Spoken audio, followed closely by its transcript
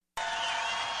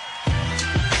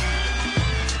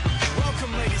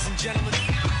gentlemen,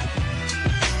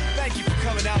 thank you for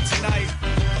coming out tonight.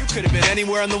 You could have been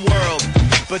anywhere in the world,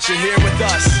 but you're here with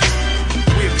us.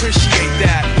 We appreciate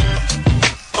that.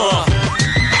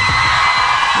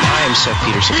 Hi, I'm Seth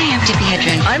Peterson. Hi, I'm Tippi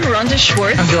Hedren. I'm Rhonda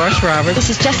Schwartz. I'm Doris Roberts.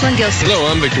 This is Jessalyn Gilson. Hello,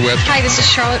 I'm Victor Webb. Hi, this is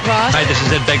Charlotte Ross. Hi, this is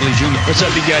Ed Begley Jr. What's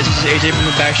up, you guys? This is AJ from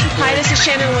the Backstreet Boys. Hi, this is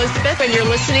Shannon Elizabeth, and you're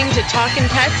listening to Talkin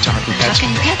Pets. Talkin Pets.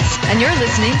 Talkin Pets. And you're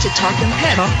listening to Talkin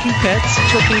Pets. Talkin Pets.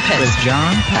 Talkin Pets. With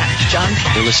John Patch. John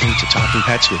Patch. You're listening to Talkin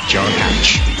Pets with John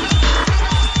Patch.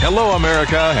 Hello,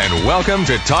 America, and welcome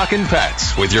to Talkin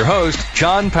Pets with your host,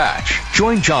 John Patch.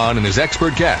 Join John and his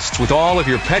expert guests with all of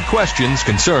your pet questions,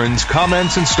 concerns,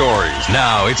 comments, and stories.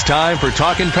 Now it's time for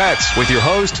Talkin Pets with your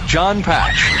host, John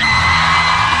Patch.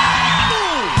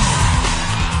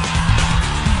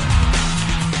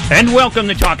 And welcome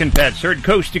to Talkin Pets, heard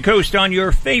coast to coast on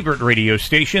your favorite radio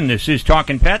station. This is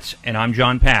Talkin Pets, and I'm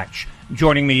John Patch.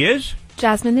 Joining me is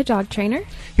Jasmine, the dog trainer.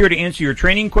 Here to answer your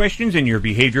training questions and your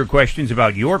behavior questions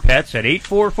about your pets at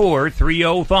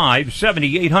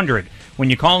 844-305-7800. When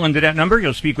you call into that number,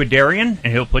 you'll speak with Darian,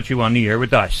 and he'll put you on the air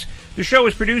with us. The show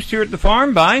is produced here at the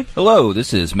farm by... Hello,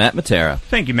 this is Matt Matera.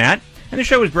 Thank you, Matt. And the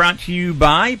show is brought to you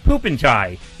by Poop and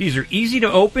Tie. These are easy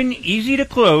to open, easy to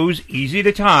close, easy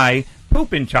to tie.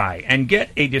 Poop and Tie. And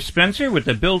get a dispenser with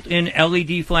a built-in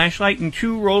LED flashlight and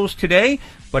 2 rolls today.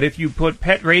 But if you put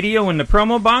Pet Radio in the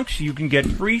promo box, you can get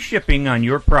free shipping on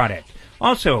your product.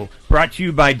 Also, brought to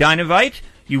you by Dinovite.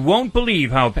 You won't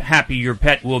believe how happy your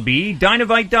pet will be.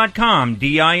 Dinovite.com,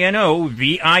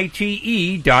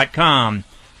 DINOVITE.com.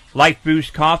 Life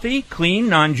Boost Coffee, clean,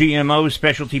 non-GMO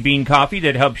specialty bean coffee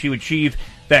that helps you achieve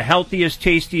the healthiest,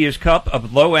 tastiest cup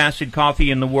of low-acid coffee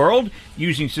in the world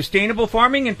using sustainable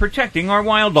farming and protecting our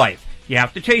wildlife. You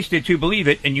have to taste it to believe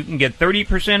it, and you can get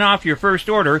 30% off your first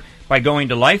order by going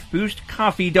to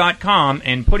lifeboostcoffee.com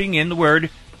and putting in the word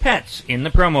pets in the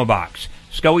promo box.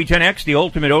 SCOE 10X, the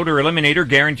ultimate odor eliminator,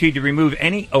 guaranteed to remove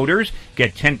any odors.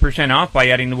 Get 10% off by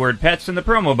adding the word pets in the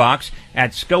promo box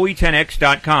at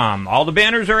SCOE10X.com. All the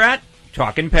banners are at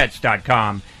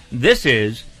TalkinPets.com. This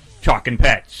is Talkin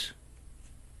Pets.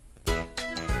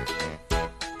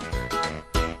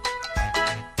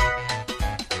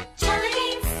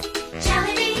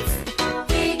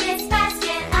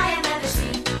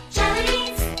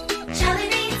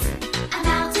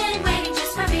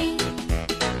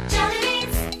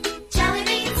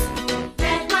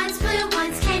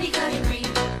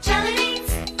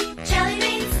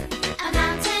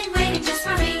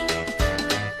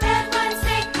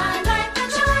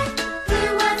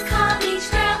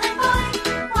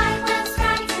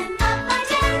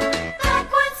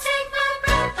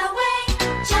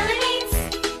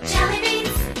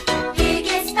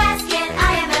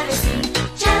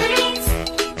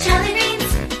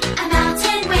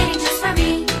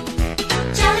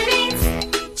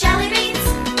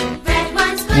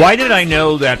 Why did I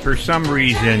know that for some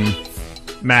reason,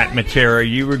 Matt Matera,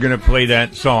 you were going to play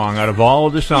that song out of all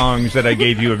of the songs that I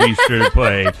gave you of Easter to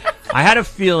play? I had a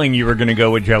feeling you were going to go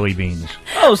with Jelly Beans.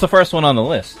 Oh, it was the first one on the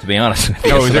list, to be honest with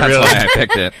you. Oh, is it really? That's why I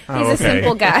picked it. He's a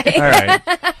simple guy. All right.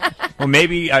 Well,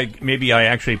 maybe I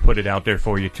actually put it out there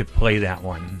for you to play that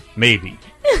one. Maybe.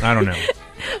 I don't know.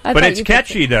 But it's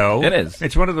catchy, though. It is.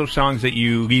 It's one of those songs that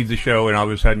you leave the show and all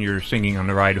of a sudden you're singing on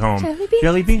the ride home.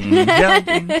 Jelly beans? Jelly beans? Jelly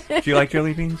beans. Do you like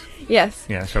jelly beans? Yes.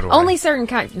 Yeah, so do Only I. certain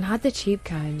kinds, not the cheap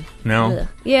kind. No? Ugh.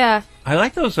 Yeah. I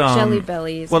like those... Jelly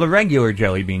bellies. Well, the regular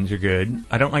jelly beans are good.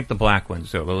 I don't like the black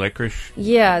ones, though. The licorice.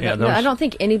 Yeah, those... I don't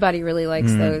think anybody really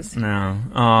likes those. No.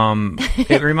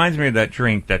 It reminds me of that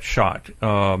drink, that shot.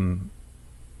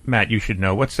 Matt, you should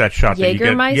know. What's that shot that you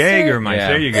get? Jägermeister. Yeah.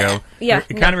 There you go. Yeah.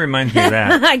 It kind of reminds me of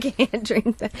that. I can't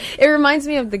drink that. It reminds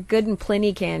me of the Good and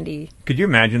Plenty candy. Could you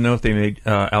imagine, though, if they made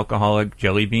alcoholic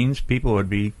jelly beans? People would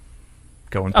be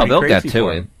going pretty they'll crazy get to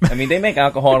it. I mean, they make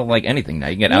alcohol like anything now.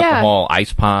 You can get alcohol,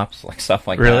 ice pops, like stuff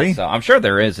like really? that. So I'm sure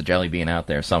there is a jelly bean out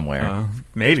there somewhere.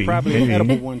 Maybe. Probably an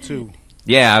edible one, too.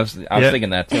 Yeah, I was thinking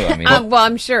that, too. I mean, well,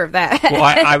 I'm sure of that. Well,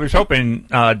 I was hoping,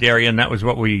 Darian, that was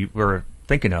what we were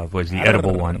thinking of, was the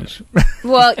edible ones.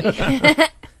 Well,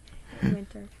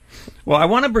 well, I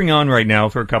want to bring on right now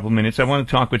for a couple minutes, I want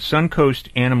to talk with Suncoast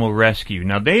Animal Rescue.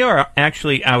 Now, they are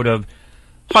actually out of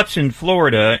Hudson,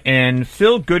 Florida, and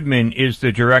Phil Goodman is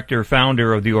the director,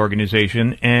 founder of the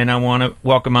organization, and I want to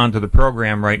welcome onto the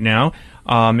program right now,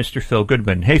 Mr. Phil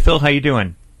Goodman. Hey, Phil, how you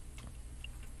doing?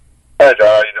 Hi, John.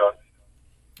 How you doing?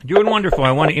 Doing wonderful.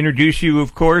 I want to introduce you,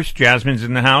 of course. Jasmine's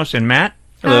in the house, and Matt.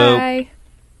 Hello. Hi.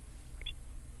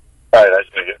 Hi, nice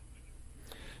to meet you.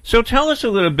 So tell us a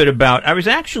little bit about, I was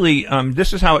actually,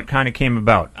 this is how it kind of came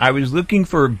about. I was looking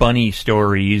for bunny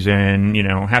stories and,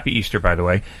 Happy Easter, by the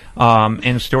way,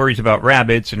 and stories about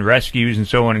rabbits and rescues and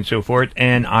so on and so forth,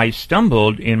 and I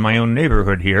stumbled in my own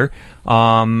neighborhood here,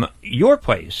 your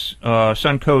place,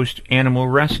 Suncoast Animal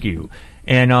Rescue.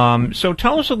 And so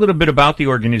tell us a little bit about the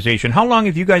organization. How long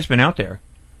have you guys been out there?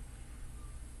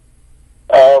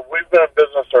 We've been in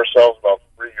business ourselves about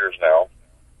 3 years now.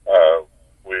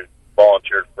 We've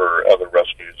volunteered for other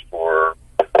rescues for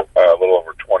a little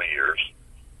over 20 years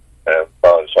and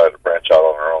finally decided to branch out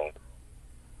on our own.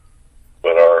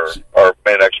 But our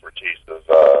main expertise is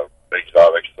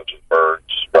exotics such as birds,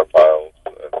 reptiles,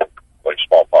 and like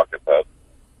small pocket pets.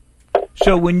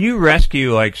 So when you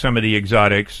rescue like some of the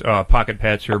exotics, pocket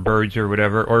pets or birds or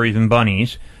whatever, or even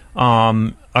bunnies,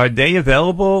 are they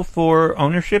available for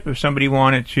ownership if somebody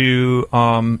wanted to,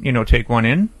 take one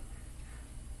in?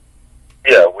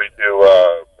 Yeah, we do.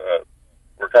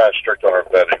 We're kind of strict on our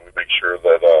vetting. We make sure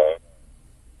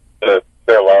that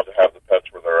they're allowed to have the pets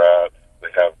where they're at. They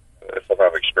have some kind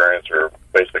of experience or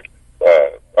basic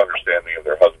understanding of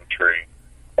their husbandry,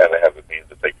 and they have the means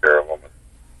to take care of them. And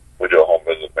we do a home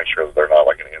visit, make sure that they're not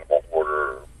like an animal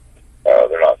hoarder, or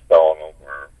they're not selling them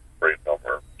or breeding them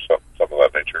or some of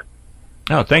that nature.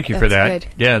 Oh, thank you for that. Good.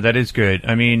 Yeah, that is good.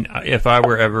 I mean, if I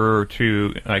were ever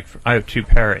to, I have 2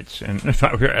 parrots, and if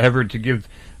I were ever to give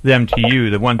them to you,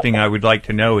 the one thing I would like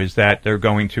to know is that they're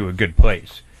going to a good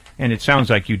place. And it sounds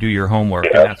like you do your homework,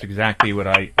 and that's exactly what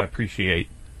I appreciate.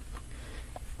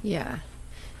 Yeah.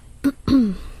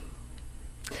 Do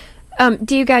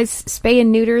you guys spay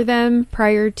and neuter them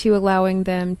prior to allowing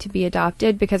them to be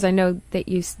adopted? Because I know that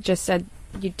you just said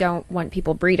you don't want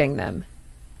people breeding them.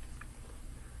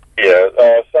 Yeah,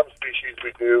 some species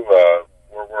we do.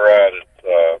 Where we're at,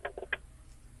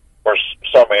 for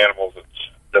some animals, it's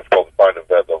difficult to find a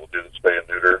vet that will do the spay and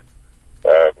neuter.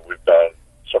 We've done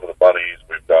some of the bunnies.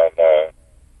 We've done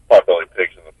potbelly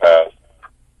pigs in the past,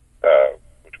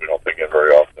 which we don't think in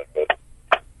very often. But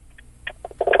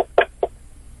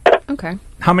Okay.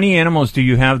 How many animals do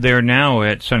you have there now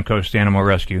at Suncoast Animal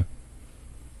Rescue?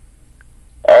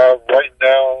 Right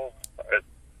now,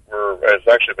 it's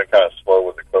actually been kind of slow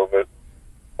with the COVID.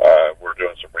 We're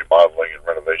doing some remodeling and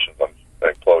renovations on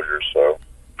enclosures, so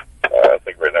I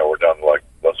think right now we're down to like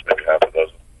less than maybe half a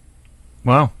dozen.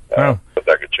 Wow. But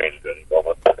that could change at any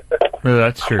moment. Well,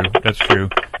 that's true. That's true.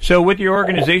 So with your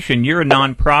organization, you're a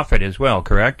non-profit as well,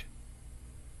 correct?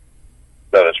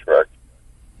 That is correct.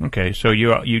 Okay, so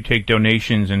you take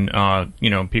donations and,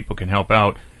 people can help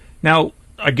out. Now,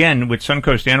 again, with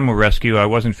Suncoast Animal Rescue, I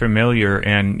wasn't familiar,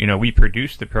 and, we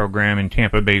produced the program in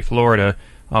Tampa Bay, Florida.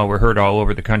 We're heard all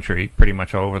over the country, pretty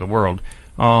much all over the world.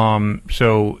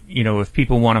 So, if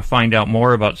people want to find out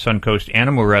more about Suncoast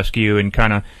Animal Rescue and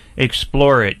kind of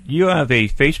explore it, you have a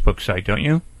Facebook site, don't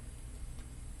you?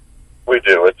 We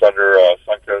do. It's under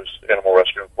Suncoast Animal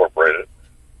Rescue Incorporated.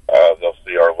 They'll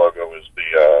see our logo is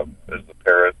the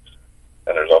parrots,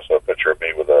 and there's also a picture of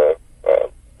me with a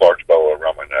large boa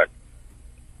around my neck.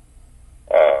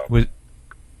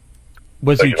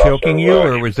 Was he choking you,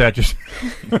 or was that just...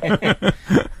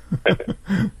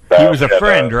 He was a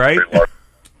friend, right?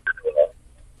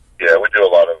 Yeah, we do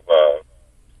a lot of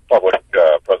public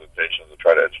presentations to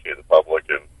try to educate the public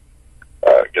and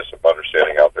get some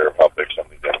understanding out there of how big some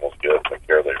of these animals get and the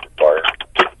care they require.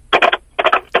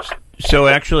 So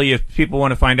actually, if people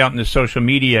want to find out in the social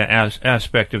media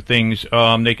aspect of things,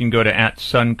 they can go to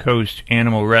 @Suncoast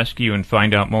Animal Rescue and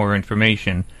find out more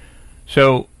information.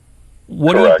 So,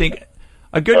 what Correct. do you think?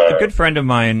 A good friend of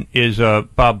mine is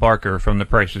Bob Barker from The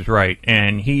Price is Right,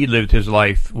 and he lived his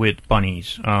life with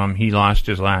bunnies. He lost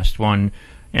his last one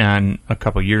a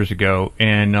couple years ago,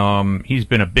 and he's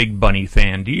been a big bunny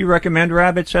fan. Do you recommend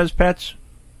rabbits as pets?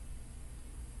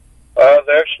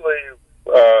 They actually,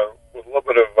 with a little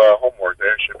bit of homework, they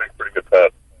actually make pretty good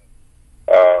pets.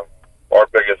 Our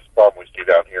biggest problem we see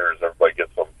down here is everybody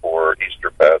gets them for Easter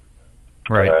pets.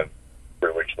 Right. And then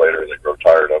 3 weeks later, they grow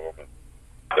tired of them, and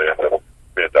they end up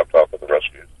being dumped off at the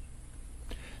rescues.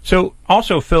 So,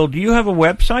 also, Phil, do you have a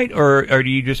website, or do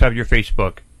you just have your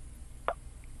Facebook?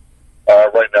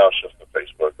 Right now, it's just the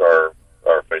Facebook. Our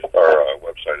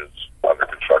website is under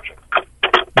construction.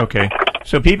 Okay.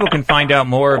 So people can find out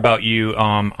more about you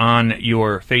on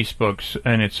your Facebooks,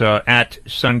 and it's at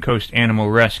Suncoast Animal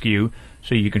Rescue,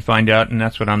 so you can find out, and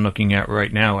that's what I'm looking at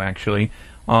right now, actually.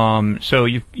 So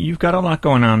you've got a lot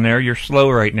going on there. You're slow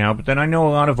right now, but then I know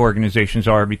a lot of organizations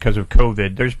are because of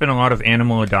COVID. There's been a lot of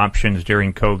animal adoptions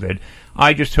during COVID.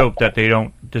 I just hope that they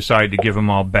don't decide to give them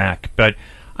all back. But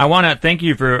I want to thank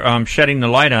you for shedding the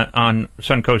light on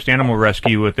Suncoast Animal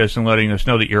Rescue with this and letting us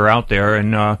know that you're out there.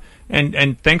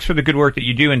 And thanks for the good work that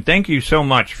you do. And thank you so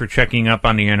much for checking up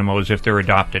on the animals if they're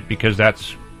adopted, because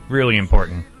that's really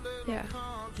important. Yeah,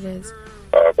 it is.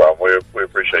 We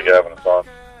appreciate you having us on.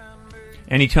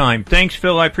 Anytime. Thanks,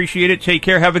 Phil. I appreciate it. Take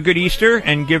care. Have a good Easter,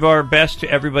 and give our best to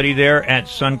everybody there at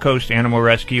Suncoast Animal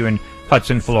Rescue in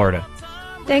Hudson, Florida.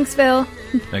 Thanks, Phil.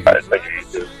 Thank you.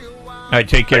 Thank you. All right,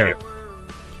 take care.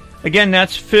 Again,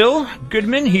 that's Phil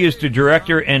Goodman. He is the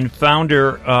director and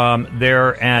founder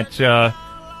there at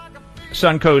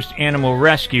Suncoast Animal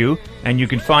Rescue, and you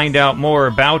can find out more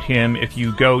about him if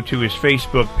you go to his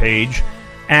Facebook page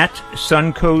at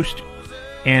Suncoast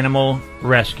Animal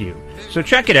Rescue. So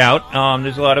check it out.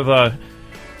 There's a lot of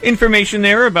information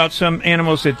there about some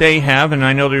animals that they have, and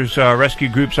I know there's rescue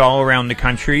groups all around the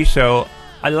country, so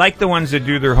I like the ones that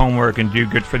do their homework and do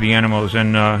good for the animals,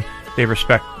 and they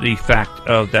respect the fact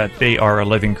of that they are a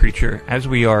living creature, as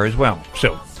we are as well.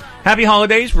 So, happy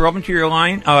holidays. We're open to your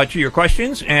line, to your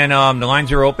questions, and the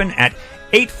lines are open at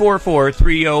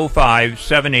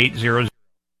 844-305-7800.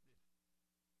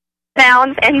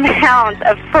 Mounds and mounds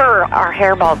of fur. Our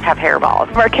hairballs have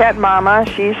hairballs. Our cat Mama,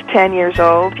 she's 10 years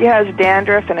old. She has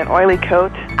dandruff and an oily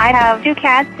coat. I have 2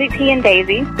 cats, Sweet Pea and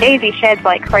Daisy. Daisy sheds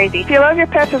like crazy. If you love your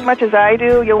pets as much as I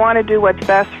do, you'll want to do what's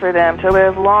best for them to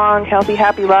live long, healthy,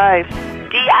 happy lives.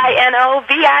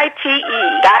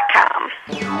 DINOVITE.com.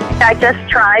 I just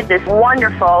tried this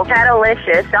wonderful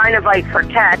Catalicious Dynavite for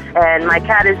cats, and my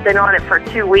cat has been on it for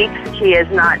 2 weeks. She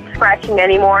is not scratching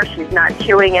anymore. She's not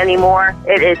chewing anymore.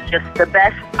 It is just the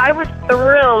best. I was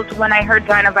thrilled when I heard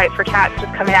Dynavite for cats was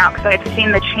coming out because I had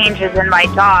seen the changes in my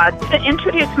dog. To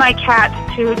introduce my cat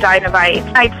to Dynavite,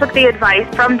 I took the advice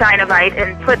from Dynavite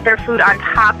and put their food on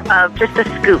top of just a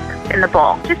scoop in the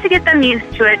bowl, just to get them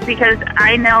used to it, because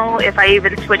I know if I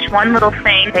even switch one little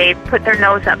thing, they put their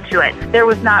nose up to it. There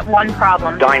was not one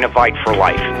problem. Dynavite for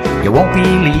life. You won't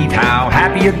believe how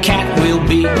happy your cat will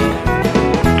be.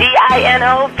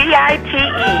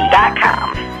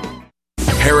 DINOVITE.com.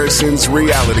 Harrison's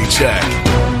Reality Check.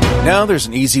 Now there's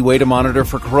an easy way to monitor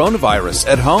for coronavirus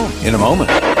at home in a moment.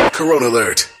 Corona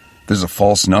Alert. There's a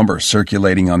false number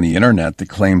circulating on the internet that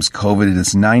claims COVID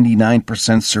is 99%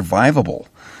 survivable.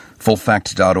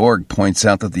 FullFact.org points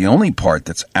out that the only part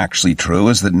that's actually true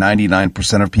is that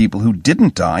 99% of people who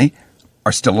didn't die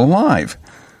are still alive.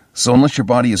 So unless your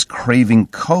body is craving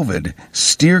COVID,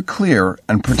 steer clear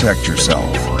and protect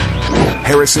yourself.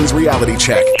 Harrison's Reality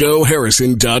Check.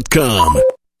 GoHarrison.com.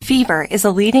 Fever is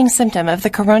a leading symptom of the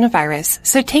coronavirus,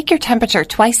 so take your temperature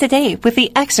twice a day with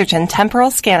the Exergen Temporal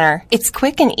Scanner. It's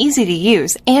quick and easy to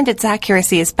use, and its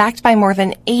accuracy is backed by more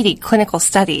than 80 clinical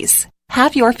studies.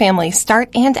 Have your family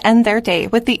start and end their day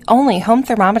with the only home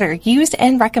thermometer used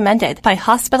and recommended by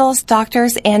hospitals,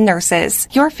 doctors, and nurses.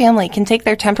 Your family can take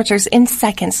their temperatures in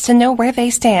seconds to know where they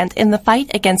stand in the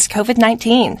fight against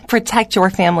COVID-19. Protect your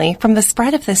family from the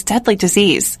spread of this deadly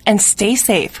disease and stay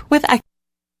safe with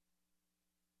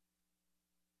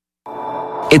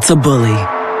It's a bully,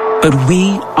 but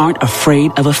we aren't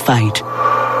afraid of a fight.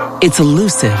 It's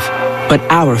elusive, but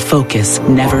our focus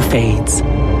never fades.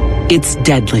 It's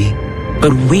deadly,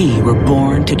 but we were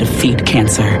born to defeat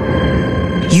cancer.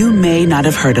 You may not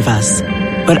have heard of us,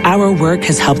 but our work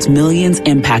has helped millions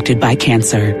impacted by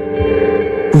cancer.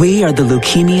 We are the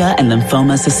Leukemia and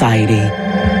Lymphoma Society.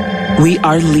 We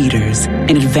are leaders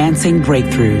in advancing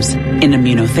breakthroughs in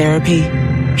immunotherapy,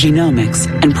 genomics,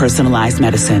 and personalized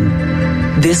medicine.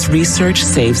 This research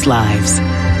saves lives.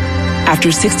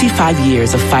 After 65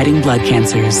 years of fighting blood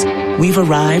cancers, we've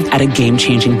arrived at a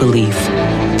game-changing belief.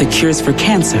 The cures for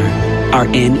cancer are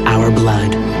in our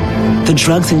blood. The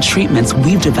drugs and treatments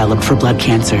we've developed for blood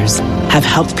cancers have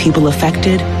helped people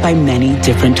affected by many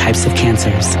different types of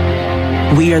cancers.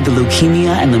 We are the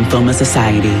Leukemia and Lymphoma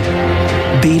Society.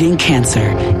 Beating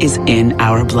cancer is in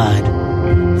our blood.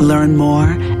 Learn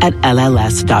more at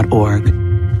LLS.org.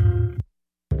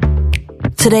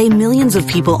 Today, millions of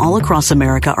people all across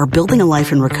America are building a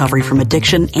life in recovery from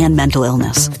addiction and mental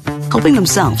illness, helping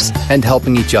themselves and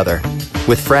helping each other,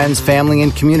 with friends, family,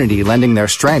 and community lending their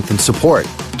strength and support.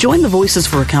 Join the Voices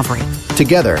for Recovery.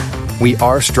 Together, we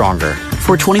are stronger.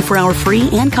 For 24-hour free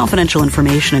and confidential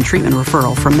information and treatment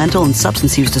referral for mental and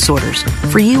substance use disorders,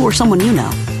 for you or someone you know,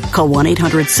 call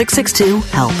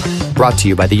 1-800-662-HELP. Brought to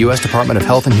you by the U.S. Department of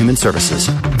Health and Human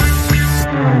Services.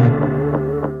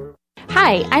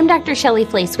 Hi, I'm Dr. Shelley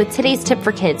Flace with today's tip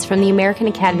for kids from the American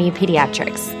Academy of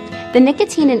Pediatrics. The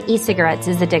nicotine in e-cigarettes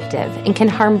is addictive and can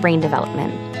harm brain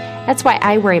development. That's why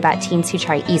I worry about teens who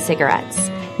try e-cigarettes.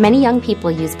 Many young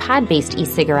people use pod-based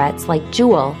e-cigarettes like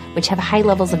Juul, which have high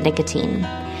levels of nicotine.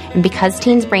 And because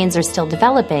teens' brains are still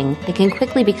developing, they can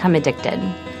quickly become addicted.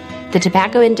 The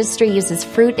tobacco industry uses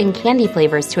fruit and candy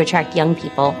flavors to attract young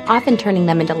people, often turning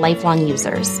them into lifelong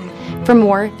users. For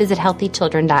more, visit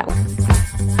healthychildren.org.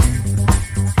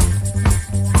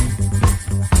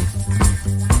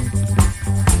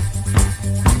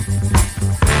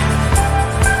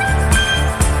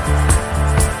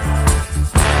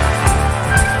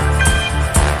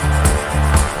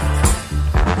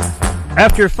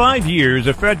 After 5 years,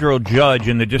 a federal judge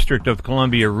in the District of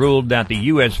Columbia ruled that the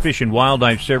U.S. Fish and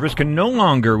Wildlife Service can no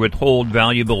longer withhold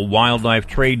valuable wildlife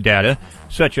trade data,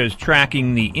 such as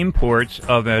tracking the imports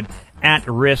of an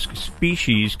at-risk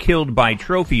species killed by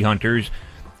trophy hunters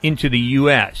into the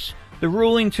U.S. The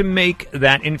ruling to make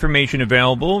that information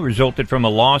available resulted from a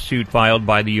lawsuit filed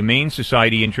by the Humane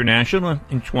Society International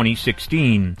in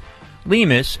 2016.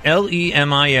 LEMIS,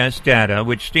 L-E-M-I-S data,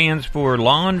 which stands for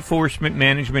Law Enforcement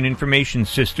Management Information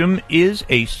System, is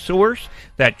a source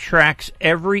that tracks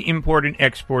every import and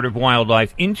export of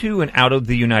wildlife into and out of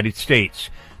the United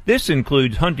States. This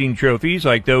includes hunting trophies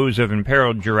like those of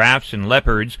imperiled giraffes and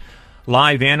leopards,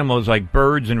 live animals like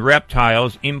birds and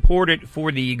reptiles imported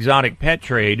for the exotic pet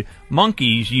trade,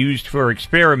 monkeys used for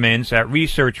experiments at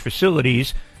research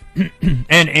facilities,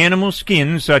 and animal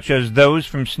skins such as those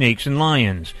from snakes and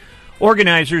lions.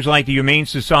 Organizers like the Humane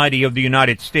Society of the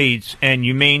United States and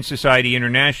Humane Society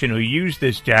International use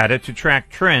this data to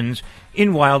track trends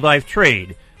in wildlife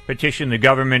trade, petition the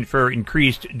government for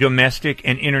increased domestic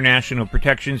and international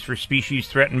protections for species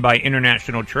threatened by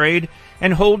international trade,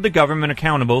 and hold the government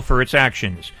accountable for its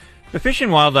actions. The Fish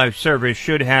and Wildlife Service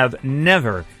should have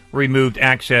never removed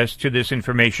access to this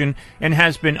information and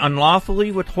has been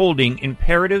unlawfully withholding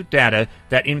imperative data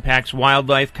that impacts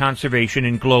wildlife conservation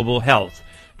and global health.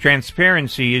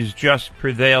 Transparency has just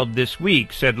prevailed this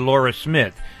week, said Laura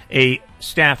Smith, a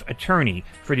staff attorney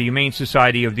for the Humane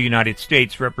Society of the United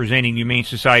States representing Humane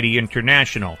Society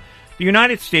International. The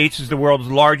United States is the world's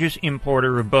largest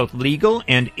importer of both legal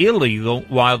and illegal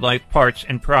wildlife parts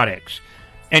and products,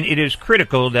 and it is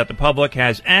critical that the public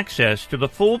has access to the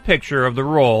full picture of the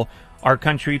role our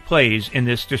country plays in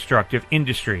this destructive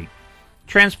industry.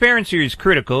 Transparency is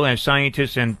critical as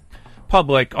scientists and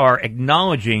public are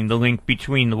acknowledging the link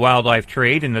between the wildlife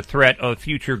trade and the threat of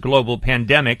future global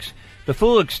pandemics. The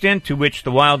full extent to which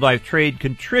the wildlife trade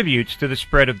contributes to the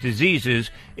spread of diseases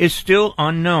is still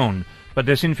unknown, but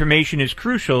this information is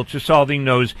crucial to solving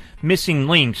those missing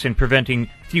links and preventing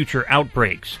future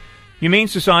outbreaks. Humane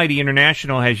Society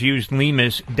International has used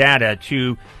LEMIS data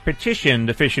to petition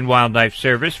the Fish and Wildlife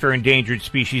Service for Endangered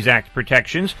Species Act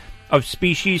protections of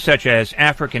species such as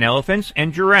African elephants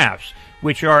and giraffes,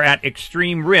 which are at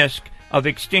extreme risk of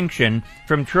extinction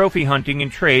from trophy hunting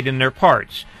and trade in their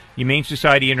parts. Humane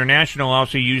Society International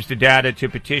also used the data to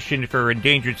petition for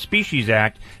Endangered Species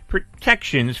Act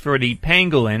protections for the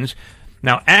pangolins.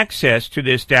 Now, access to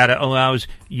this data allows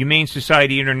Humane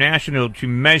Society International to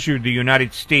measure the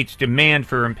United States' demand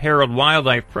for imperiled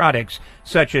wildlife products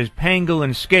such as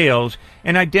pangolin scales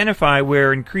and identify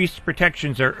where increased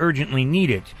protections are urgently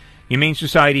needed. Humane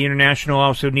Society International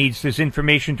also needs this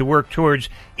information to work towards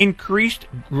increased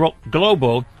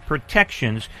global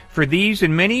protections for these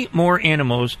and many more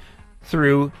animals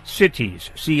through CITES,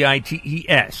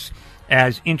 C-I-T-E-S,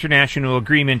 as international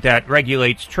agreement that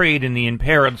regulates trade in the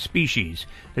imperiled species.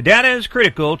 The data is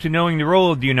critical to knowing the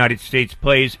role the United States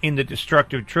plays in the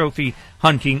destructive trophy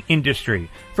hunting industry.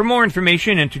 For more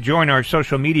information and to join our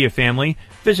social media family,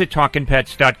 visit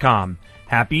talkinpets.com.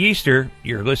 Happy Easter.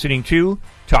 You're listening to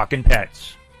Talkin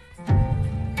Pets.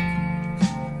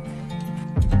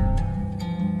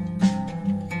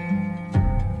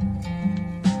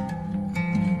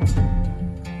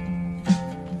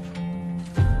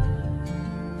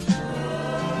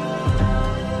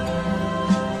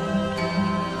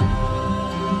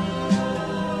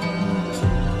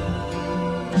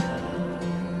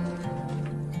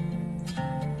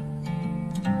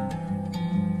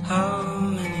 How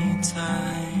many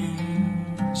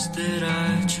times did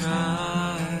I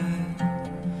try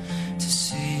to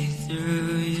see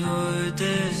through your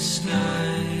disguise?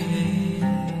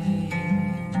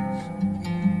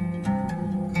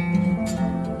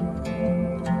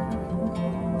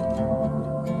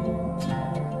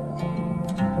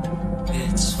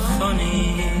 It's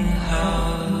funny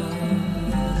how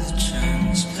the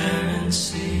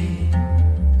transparency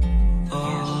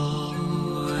always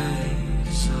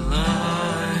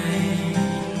aligned,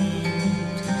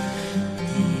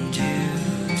 and you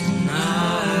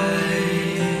denied,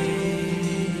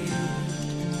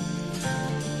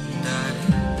 and I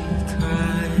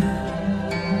cried.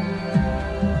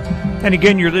 And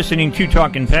again, you're listening to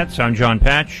Talkin Pets. I'm John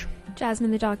Patch.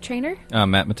 Jasmine, the dog trainer.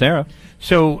 Matt Matera.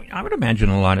 So I would imagine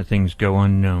a lot of things go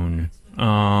unknown.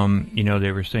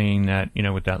 They were saying that,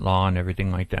 with that law and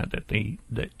everything like that,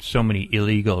 that so many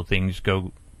illegal things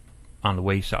go on the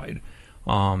wayside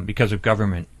because of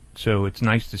government. So it's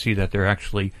nice to see that they're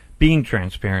actually being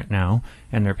transparent now,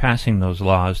 and they're passing those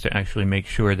laws to actually make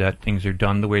sure that things are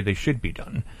done the way they should be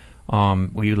done.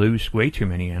 We lose way too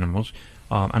many animals.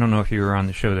 I don't know if you were on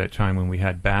the show that time when we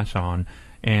had Bass on,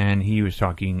 and he was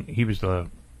talking. He was the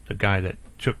guy that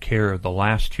took care of the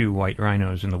last 2 white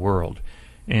rhinos in the world,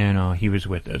 and he was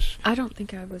with us. I don't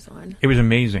think I was on. It was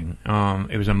amazing.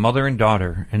 It was a mother and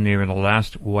daughter, and they were the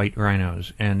last white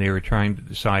rhinos, and they were trying to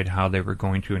decide how they were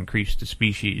going to increase the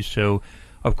species. So,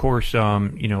 of course,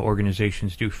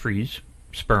 organizations do freeze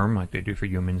sperm like they do for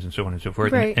humans and so on and so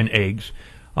forth, right. and eggs.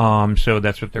 So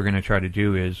that's what they're going to try to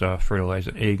do is fertilize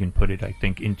an egg and put it, I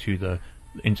think, into the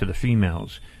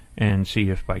females and see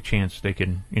if by chance they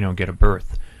can, get a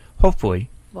birth. Hopefully.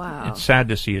 Wow. It's sad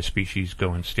to see a species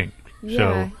go extinct.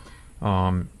 Yeah.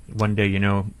 So one day,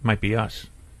 might be us.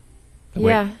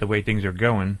 The way things are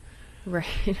going. Right.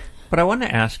 But I want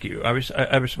to ask you. I was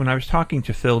when I was talking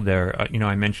to Phil there.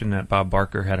 I mentioned that Bob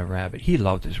Barker had a rabbit. He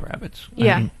loved his rabbits.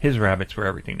 Yeah. I mean, his rabbits were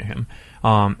everything to him.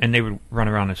 And they would run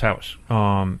around his house.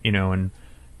 And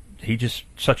he just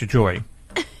such a joy.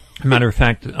 Matter of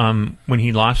fact, when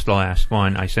he lost the last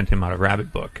one, I sent him out a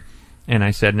rabbit book, and I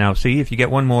said, "Now, see if you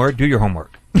get one more, do your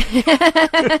homework."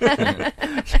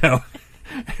 So.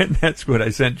 And that's what I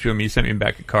sent to him. He sent me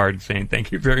back a card saying,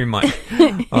 "Thank you very much."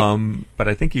 But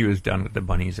I think he was done with the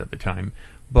bunnies at the time.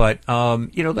 But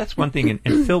that's one thing.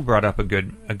 And Phil brought up a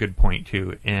good point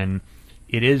too. And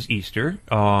it is Easter.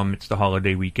 It's the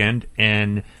holiday weekend,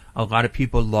 and a lot of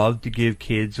people love to give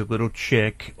kids a little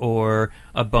chick or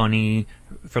a bunny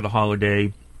for the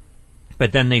holiday.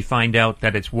 But then they find out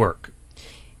that it's work.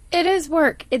 It is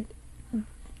work.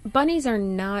 Bunnies are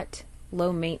not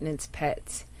low maintenance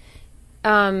pets.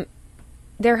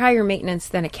 They're higher maintenance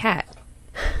than a cat.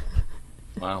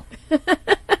 Wow.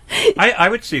 I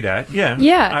would see that. Yeah.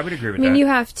 Yeah. I would agree with that. I mean, you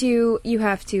have to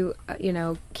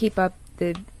keep up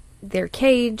their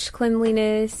cage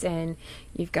cleanliness, and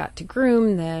you've got to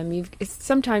groom them.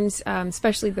 Sometimes,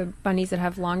 especially the bunnies that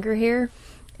have longer hair,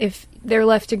 if they're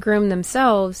left to groom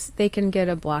themselves, they can get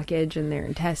a blockage in their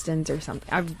intestines or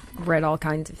something. I've read all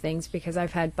kinds of things because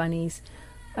I've had bunnies.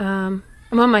 I'm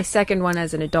on my second one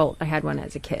as an adult. I had one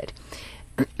as a kid.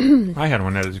 I had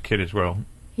one as a kid as well.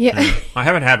 Yeah. I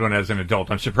haven't had one as an adult.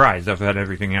 I'm surprised. I've had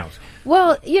everything else.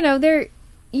 Well, you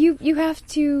have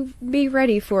to be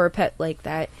ready for a pet like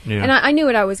that. Yeah. And I knew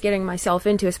what I was getting myself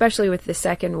into, especially with the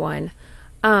second one.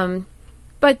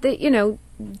 But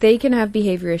they can have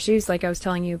behavior issues, like I was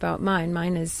telling you about mine.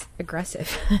 Mine is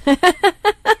aggressive.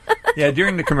 Yeah,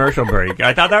 during the commercial break.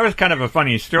 I thought that was kind of a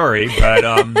funny story, but...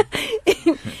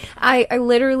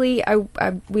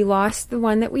 we lost the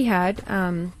one that we had.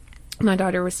 My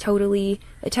daughter was totally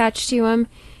attached to him,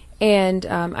 and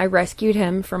I rescued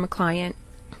him from a client.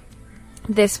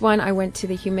 This one, I went to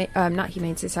the not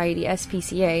Humane Society,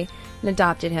 SPCA, and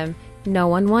adopted him. No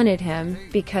one wanted him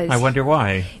because... I wonder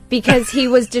why. Because he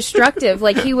was destructive.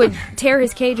 Like, he would tear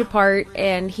his cage apart,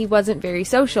 and he wasn't very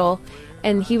social,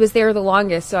 and he was there the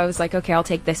longest, so I was like, okay, I'll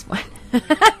take this one.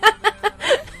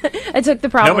 I took the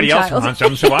problem Nobody child. else wants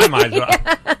him, so I might as well.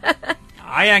 Yeah.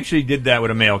 I actually did that with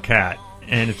a male cat,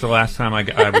 and it's the last time I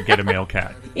would get a male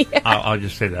cat. Yeah. I'll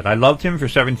just say that. I loved him for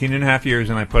 17 and a half years,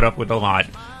 and I put up with a lot.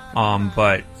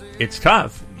 But it's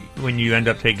tough when you end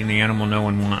up taking the animal no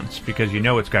one wants, because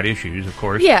it's got issues, of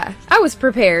course. Yeah, I was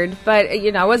prepared, but,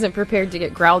 I wasn't prepared to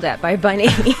get growled at by a bunny.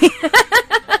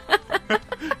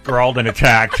 Growled and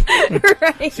attacked.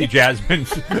 Right. See Jasmine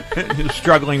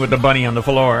struggling with the bunny on the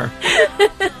floor.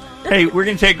 Hey, we're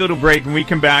going to take a little break. When we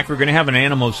come back, we're going to have an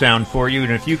animal sound for you,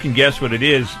 and if you can guess what it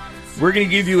is, we're going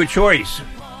to give you a choice.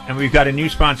 And we've got a new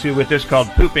sponsor with this called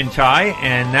Poop and Tie,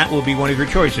 and that will be one of your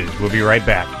choices. We'll be right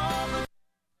back.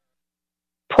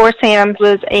 Poor Sam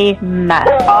was a mess.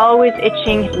 Always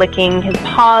itching, licking. His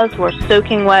paws were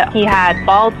soaking wet. He had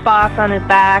bald spots on his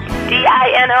back.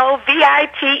 DINOVITE.com.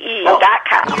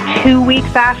 2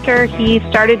 weeks after he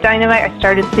started Dynamite, I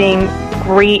started seeing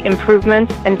great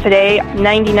improvements. And today,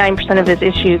 99% of his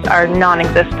issues are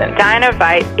non-existent.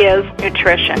 Dynamite is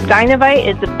nutrition. Dynamite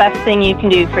is the best thing you can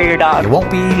do for your dog. You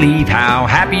won't believe how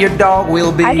happy your dog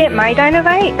will be. I get my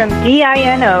Dynamite from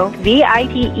DINOVITE.com.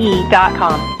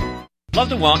 Love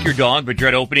to walk your dog but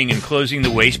dread opening and closing the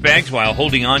waste bags while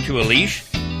holding on to a leash?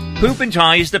 Poop and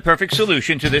Tie is the perfect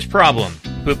solution to this problem.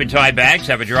 Poop and Tie bags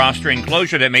have a drawstring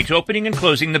closure that makes opening and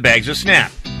closing the bags a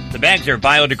snap. The bags are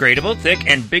biodegradable, thick,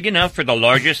 and big enough for the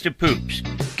largest of poops.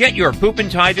 Get your Poop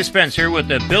and Tie dispenser with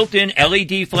the built-in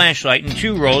LED flashlight in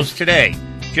 2 rolls today.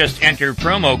 Just enter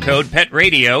promo code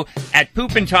PETRADIO at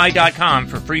poopandtie.com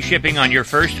for free shipping on your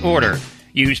first order.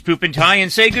 Use Poop and Tie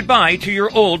and say goodbye to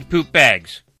your old poop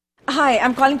bags. Hi,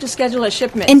 I'm calling to schedule a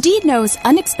shipment. Indeed knows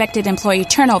unexpected employee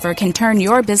turnover can turn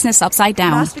your business upside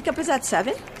down. Last pickup is at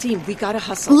 7. Team, we gotta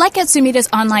hustle. Like at Sumita's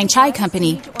online chai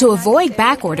company, to avoid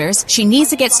back orders, she needs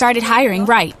to get started hiring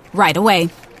right away.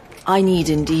 I need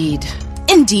Indeed.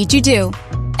 Indeed you do.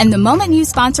 And the moment you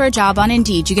sponsor a job on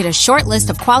Indeed, you get a short list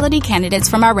of quality candidates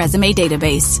from our resume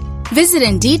database. Visit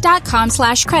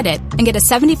Indeed.com/credit and get a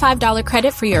 $75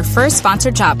 credit for your first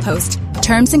sponsored job post.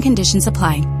 Terms and conditions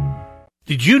apply.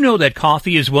 Did you know that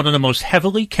coffee is one of the most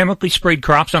heavily chemically sprayed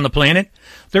crops on the planet?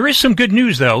 There is some good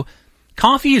news, though.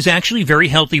 Coffee is actually very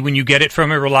healthy when you get it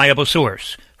from a reliable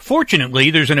source.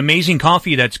 Fortunately, there's an amazing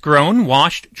coffee that's grown,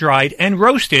 washed, dried, and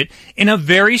roasted in a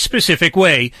very specific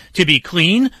way to be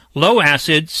clean, low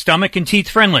acid, stomach and teeth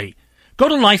friendly. Go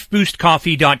to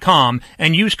lifeboostcoffee.com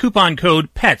and use coupon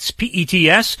code PETS,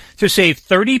 P-E-T-S, to save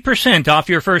 30% off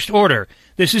your first order.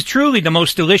 This is truly the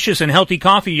most delicious and healthy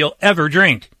coffee you'll ever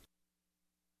drink.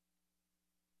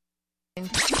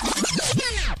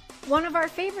 One of our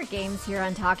favorite games here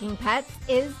on Talking Pets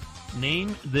is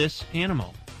Name this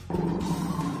animal.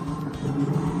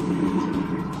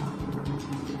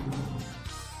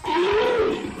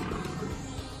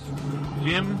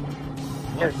 Jim,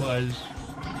 what was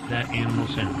that animal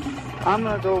sound? I'm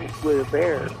going to go with a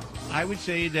bear. I would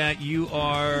say that you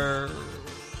are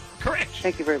correct.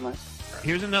 Thank you very much.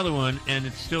 Here's another one, and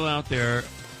it's still out there.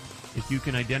 If you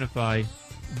can identify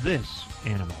this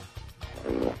animal.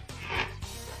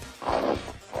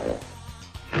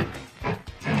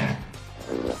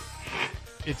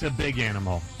 It's a big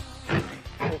animal.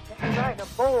 It's like a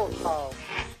bullfrog.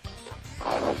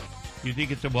 You think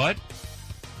it's a what?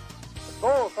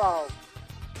 Bullfrog.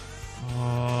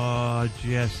 Oh,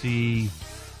 Jesse.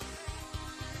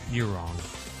 You're wrong.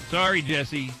 Sorry,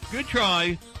 Jesse. Good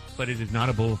try, but it is not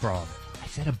a bullfrog. I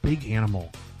said a big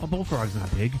animal. A bullfrog's not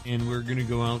big. And we're going to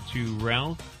go out to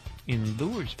Ralph in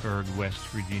Lewisburg, West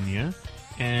Virginia.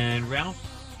 And Ralph,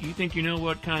 you think you know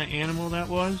what kind of animal that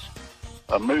was?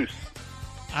 A moose.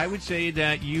 I would say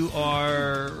that you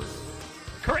are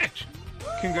correct.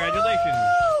 Congratulations.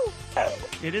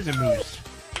 It is a moose.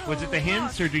 Was it the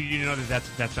hints, or do you know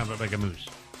that sounded like a moose?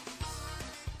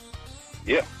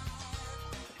 Yeah.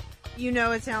 You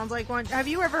know it sounds like one. Have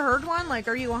you ever heard one? Like,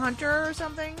 are you a hunter or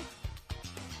something?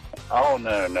 Oh,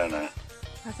 no.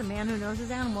 That's a man who knows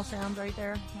his animal sounds right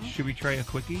there. Should we try a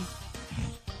quickie?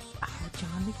 Oh,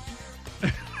 John.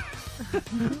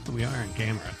 We are on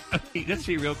camera. Okay, let's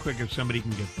see real quick if somebody can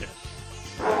get this.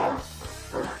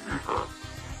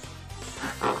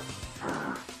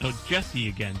 Oh, Jesse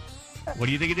again. What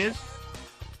do you think it is?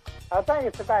 I think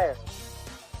it's a bear.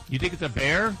 You think it's a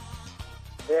bear?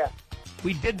 Yeah.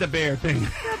 We did the bear thing.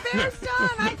 The bear's done.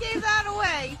 I gave that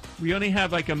away. We only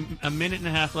have like a minute and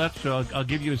a half left, so I'll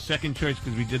give you a second choice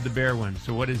because we did the bear one.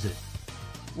 So what is it?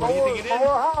 What do you think it is?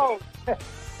 Hog.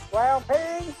 Well,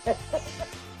 pig.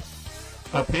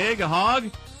 A pig? A hog?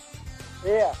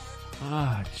 Yeah.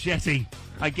 Ah, Jesse.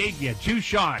 I gave you 2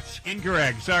 shots.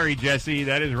 Incorrect. Sorry, Jesse.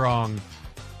 That is wrong.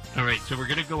 All right, so we're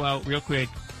going to go out real quick.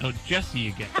 Oh, Jesse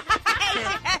again.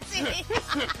 Jesse.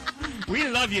 We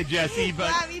love you, Jesse, but...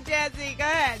 Love you, Jesse. Go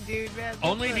ahead, dude. Man.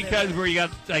 Only because we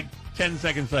got like 10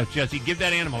 seconds left. Jesse, give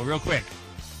that animal real quick.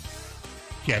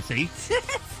 Jesse.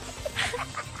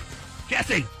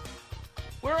 Jesse.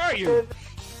 Where are you?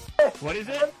 What is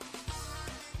it?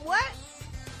 What?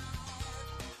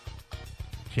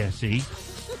 Jesse.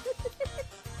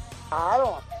 I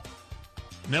don't.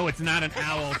 No, it's not an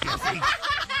owl, Jesse.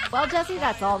 Well, Jesse,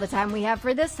 that's all the time we have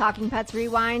for this Talking Pets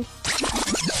Rewind.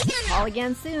 Call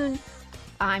again soon.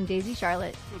 I'm Daisy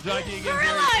Charlotte. We'll talk to you again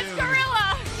Gorilla! very It's soon.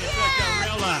 Gorilla! It's a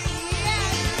gorilla.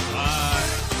 Bye.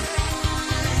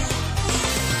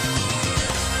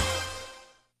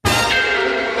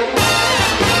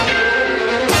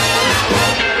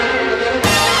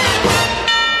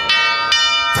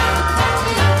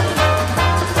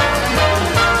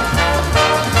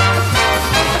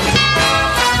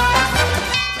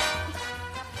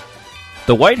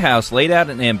 The White House laid out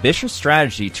an ambitious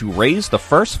strategy to raise the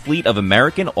first fleet of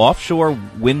American offshore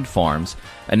wind farms,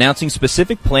 announcing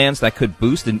specific plans that could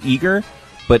boost an eager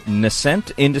but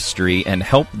nascent industry and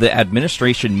help the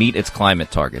administration meet its climate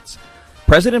targets.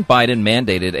 President Biden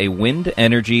mandated a wind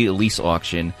energy lease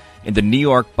auction in the New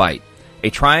York Bight, a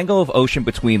triangle of ocean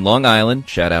between Long Island,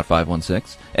 shout out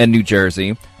 516, and New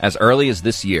Jersey, as early as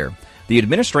this year. The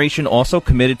administration also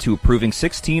committed to approving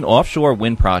 16 offshore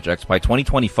wind projects by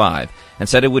 2025 and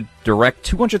said it would direct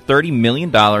 $230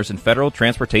 million in federal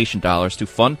transportation dollars to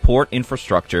fund port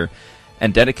infrastructure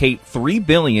and dedicate $3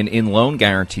 billion in loan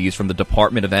guarantees from the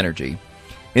Department of Energy.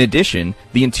 In addition,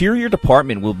 the Interior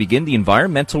Department will begin the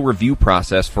environmental review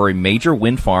process for a major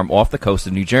wind farm off the coast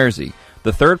of New Jersey,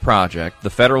 the third project the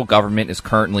federal government is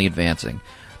currently advancing.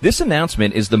 This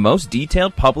announcement is the most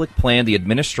detailed public plan the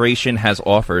administration has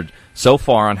offered so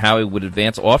far on how it would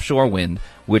advance offshore wind,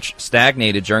 which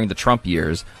stagnated during the Trump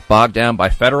years, bogged down by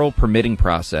federal permitting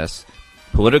process,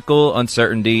 political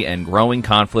uncertainty, and growing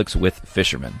conflicts with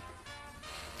fishermen.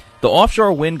 The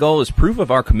offshore wind goal is proof of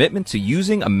our commitment to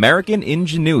using American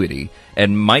ingenuity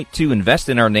and might to invest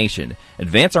in our nation,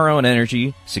 advance our own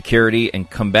energy security, and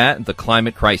combat the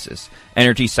climate crisis,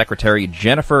 Energy Secretary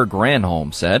Jennifer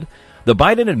Granholm said. The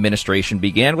Biden administration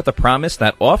began with a promise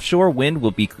that offshore wind will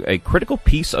be a critical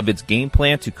piece of its game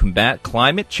plan to combat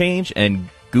climate change and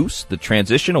goose the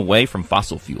transition away from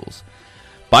fossil fuels.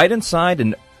 Biden signed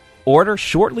an order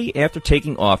shortly after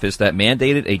taking office that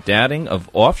mandated a doubling of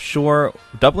offshore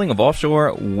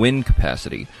wind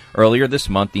capacity. Earlier this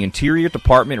month, the Interior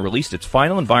Department released its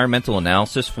final environmental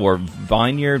analysis for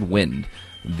Vineyard Wind,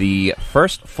 the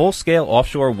first full-scale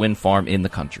offshore wind farm in the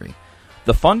country.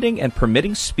 The funding and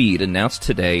permitting speed announced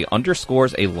today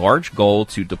underscores a large goal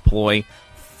to deploy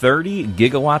 30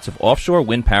 gigawatts of offshore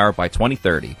wind power by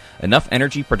 2030, enough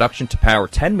energy production to power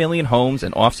 10 million homes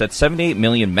and offset 78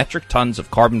 million metric tons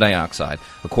of carbon dioxide,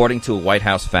 according to a White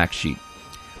House fact sheet.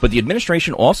 But the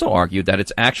administration also argued that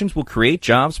its actions will create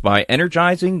jobs by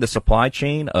energizing the supply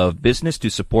chain of business to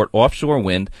support offshore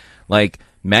wind, like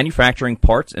manufacturing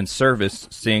parts and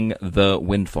servicing the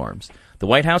wind farms. The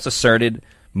White House asserted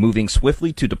moving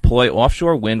swiftly to deploy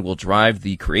offshore wind will drive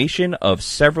the creation of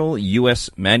several U.S.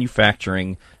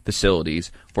 manufacturing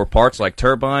facilities for parts like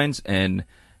turbines and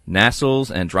nacelles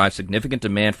and drive significant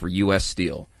demand for U.S.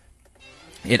 steel.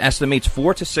 It estimates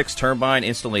 4 to 6 turbine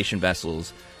installation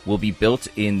vessels will be built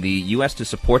in the U.S. to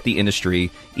support the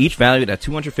industry, each valued at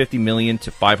 $250 million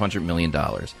to $500 million.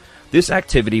 This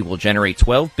activity will generate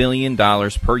 $12 billion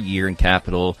per year in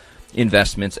capital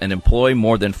investments and employ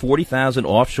more than 40,000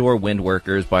 offshore wind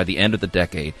workers by the end of the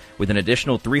decade, with an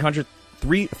additional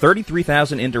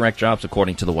 33,000 indirect jobs,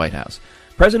 according to the White House.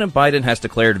 President Biden has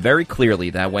declared very clearly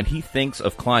that when he thinks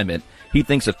of climate, he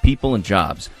thinks of people and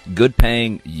jobs,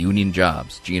 good-paying union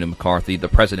jobs, Gina McCarthy, the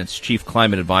president's chief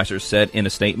climate advisor, said in a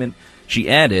statement. She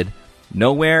added,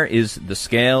 "Nowhere is the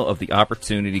scale of the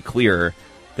opportunity clearer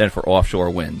than for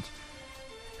offshore wind."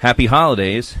 Happy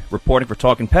holidays. Reporting for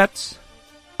Talkin Pets,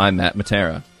 I'm Matt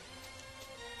Matera.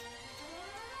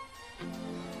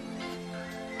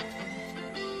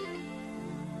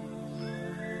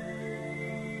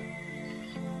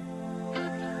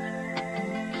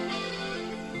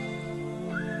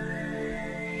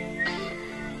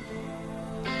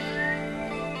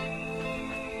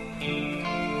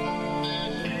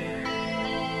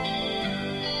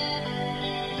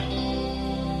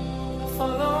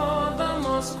 Follow the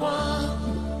Moskwa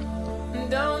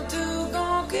down to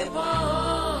Gonky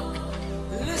Park,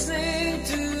 listening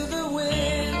to the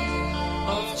wind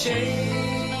of change.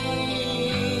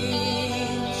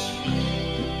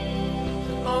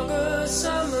 August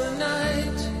summer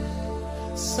night,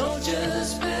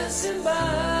 soldiers passing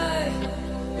by,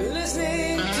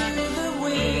 listening to the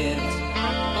wind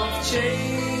of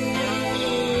change.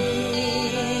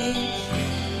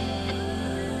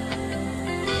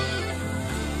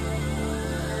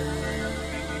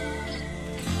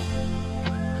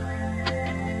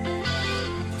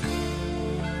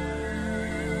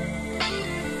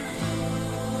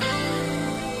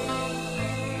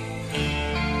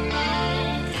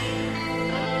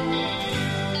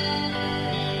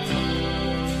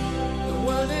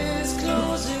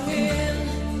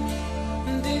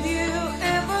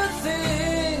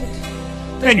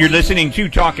 And you're listening to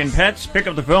Talkin Pets. Pick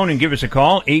up the phone and give us a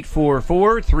call,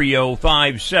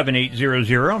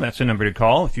 844-305-7800. That's the number to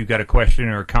call if you've got a question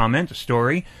or a comment, a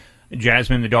story.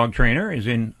 Jasmine, the dog trainer, is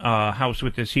in house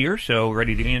with us here, so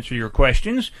ready to answer your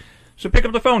questions. So pick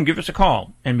up the phone, give us a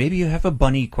call, and maybe you have a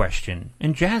bunny question,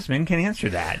 and Jasmine can answer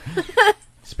that,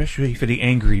 especially for the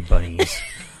angry bunnies.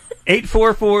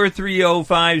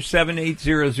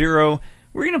 844-305-7800.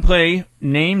 We're going to play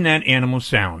Name That Animal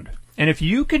Sound. And if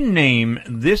you can name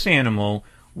this animal,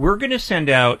 we're going to send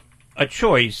out a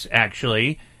choice,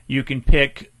 actually. You can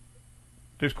pick,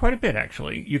 there's quite a bit,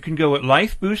 actually. You can go with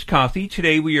Life Boost Coffee.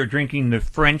 Today we are drinking the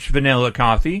French vanilla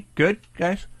coffee. Good,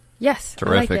 guys? Yes,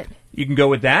 terrific. I like it. You can go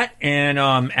with that. And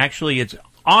actually, it's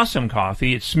awesome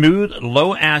coffee. It's smooth,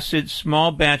 low-acid,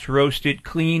 small-batch roasted,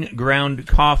 clean ground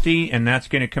coffee, and that's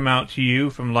going to come out to you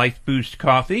from Life Boost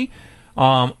Coffee.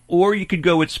 Or you could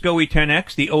go with SCOE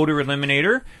 10X, the odor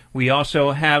eliminator. We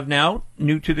also have now,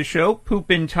 new to the show, Poop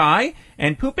and Tie.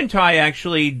 And Poop and Tie,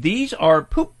 actually, these are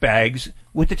poop bags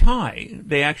with a tie.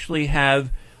 They actually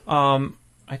have, I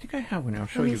think I have one. I'll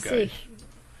show you guys.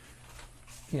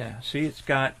 Yeah, see, it's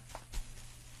got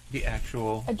the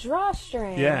actual... A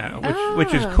drawstring. Yeah,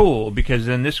 which is cool, because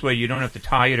then this way you don't have to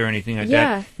tie it or anything like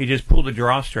that. You just pull the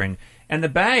drawstring. And the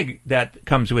bag that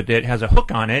comes with it has a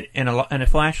hook on it and a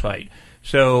flashlight.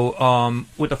 So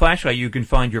with the flashlight, you can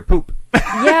find your poop.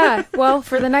 Yeah, well,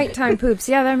 for the nighttime poops.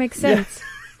 Yeah, that makes sense.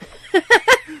 Yeah.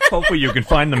 Hopefully you can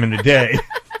find them in the day.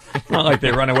 Not like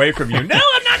they run away from you. No,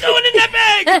 I'm not going in that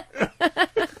bag!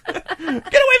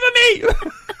 Get away from me!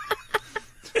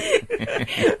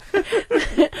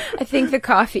 I think the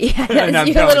coffee has I'm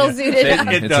you a telling little you, zooted up.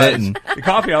 It does. The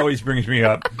coffee always brings me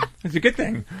up. It's a good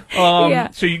thing.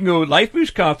 So you can go with Life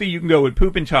Boost Coffee. You can go with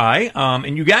Poop and Tie.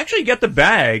 And you actually get the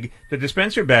bag, the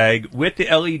dispenser bag, with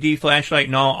the LED flashlight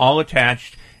and all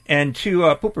attached, and two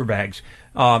pooper bags,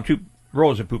 2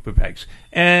 rolls of pooper bags.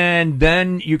 And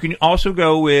then you can also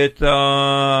go with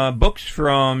books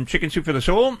from Chicken Soup for the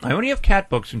Soul. I only have cat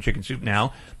books from Chicken Soup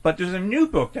now, but there's a new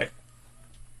book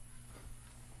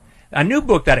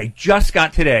that I just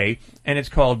got today, and it's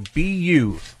called Be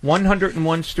You,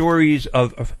 101 Stories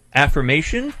of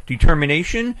Affirmation,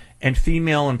 Determination, and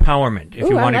Female Empowerment, if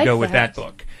you want to go with that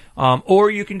book. Or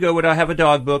you can go with, I have a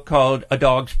dog book called A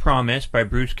Dog's Promise by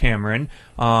Bruce Cameron.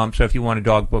 So if you want a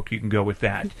dog book, you can go with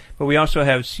that. But we also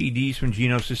have CDs from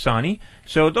Gino Sassani.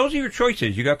 So those are your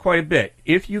choices. You got quite a bit.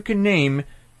 If you can name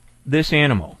this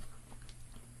animal.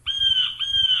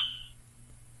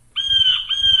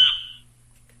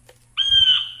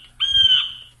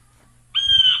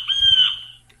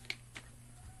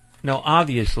 Now,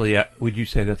 obviously, would you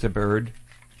say that's a bird?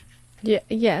 Yeah.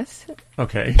 Yes.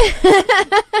 Okay.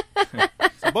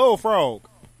 It's a bullfrog.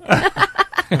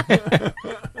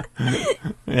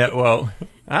 Yeah, well,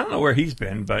 I don't know where he's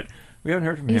been, but we haven't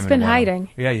heard from him in a while. He's been hiding.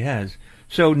 Yeah, he has.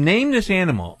 So, name this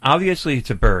animal. Obviously,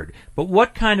 it's a bird. But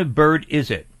what kind of bird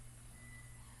is it?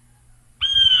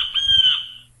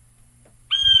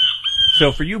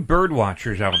 So, for you bird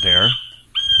watchers out there,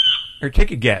 or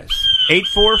take a guess.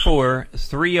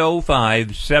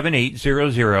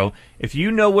 844-305-7800. If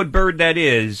you know what bird that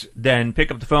is, then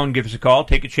pick up the phone, give us a call,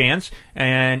 take a chance.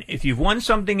 And if you've won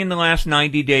something in the last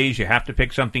 90 days, you have to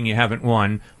pick something you haven't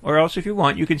won. Or else, if you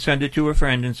want, you can send it to a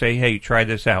friend and say, hey, try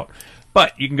this out.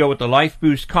 But you can go with the Life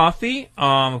Boost Coffee.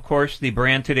 Of course, the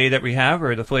brand today that we have,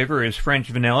 or the flavor, is French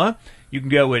Vanilla. You can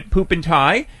go with Poop and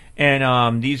Tie.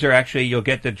 And these are actually, you'll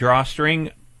get the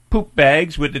drawstring poop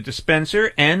bags with the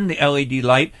dispenser and the LED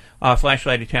light,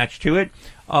 flashlight attached to it.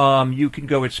 You can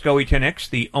go with SCOE 10X,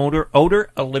 the odor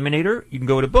eliminator. You can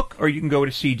go with a book, or you can go with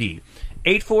a CD.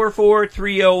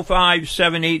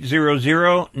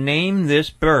 844-305-7800. Name this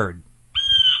bird.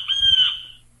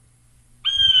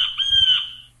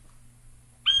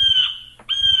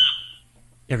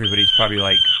 Everybody's probably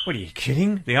like, what are you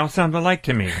kidding? They all sound alike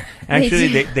to me.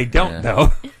 Actually, they don't,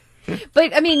 though.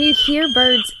 But, I mean, you hear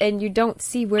birds and you don't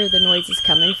see where the noise is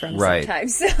coming from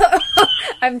sometimes. So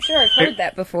I'm sure I've heard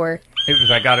that before. It was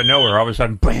like out of nowhere. All of a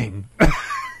sudden, bang!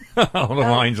 All the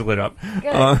lines lit up.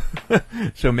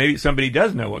 So maybe somebody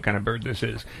does know what kind of bird this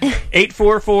is.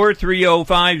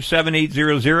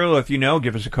 844-305-7800. If you know,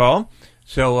 give us a call.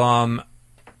 So,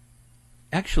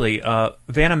 actually,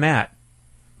 Vanna Matt.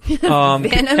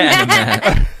 Vanna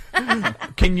Matt.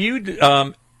 Can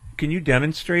you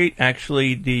demonstrate,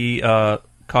 actually, the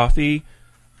coffee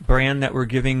brand that we're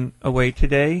giving away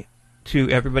today to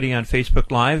everybody on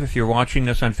Facebook Live? If you're watching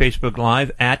us on Facebook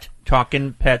Live, at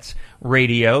Talkin Pets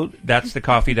Radio, that's the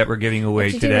coffee that we're giving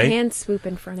away today. Do a hand swoop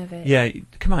in front of it. Yeah,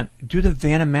 come on, do the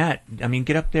Vanna Matt. I mean,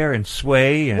 get up there and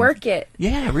sway. And work it.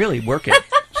 Yeah, really, work it.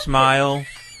 Smile.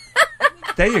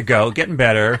 There you go, getting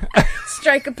better.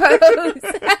 Strike a pose.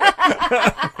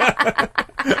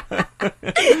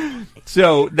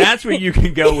 So that's what you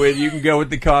can go with. You can go with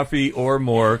the coffee or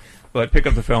more, but pick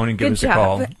up the phone and give us a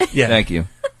call. Yeah, thank you.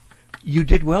 You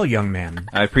did well, young man.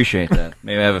 I appreciate that.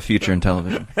 Maybe I have a future in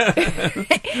television.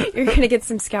 You're going to get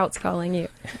some scouts calling you.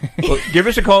 Well, give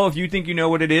us a call if you think you know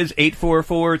what it is,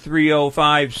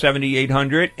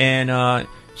 844-305-7800. And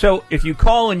so if you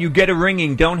call and you get a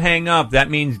ringing, don't hang up. That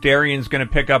means Darian's going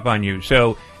to pick up on you.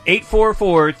 So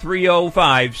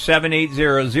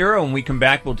 844-305-7800. When we come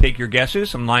back, we'll take your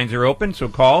guesses. Some lines are open, so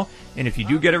call. And if you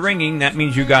do get a ringing, that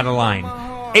means you got a line.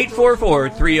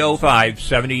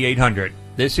 844-305-7800.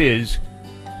 This is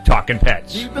Talkin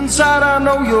Pets. Deep inside I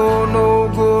know you're no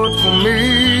good for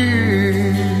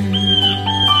me.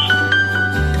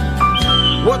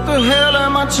 What the hell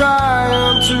am I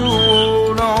trying to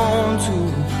hold on to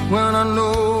when I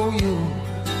know you?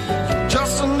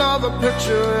 Just another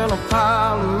picture in a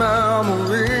pile of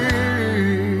memories.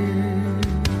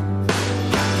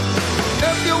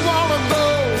 If you wanna go,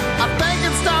 I think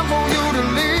it's time for you to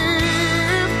leave.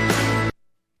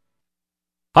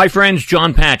 Hi friends,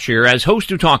 John Patch here. As host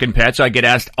of Talkin Pets, I get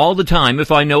asked all the time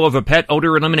if I know of a pet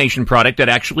odor elimination product that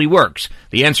actually works.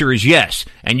 The answer is yes,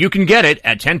 and you can get it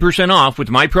at 10% off with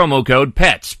my promo code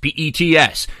PETS,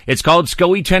 P-E-T-S. It's called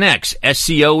SCOE 10X,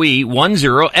 S-C-O-E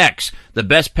 10X, the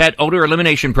best pet odor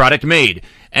elimination product made.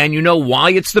 And you know why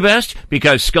it's the best?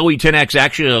 Because SCOE 10X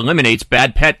actually eliminates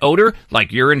bad pet odor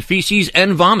like urine, feces,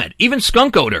 and vomit, even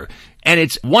skunk odor. And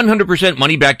it's 100%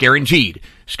 money-back guaranteed.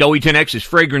 SCOE 10X is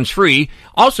fragrance-free.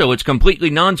 Also, it's completely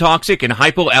non-toxic and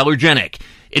hypoallergenic.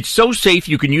 It's so safe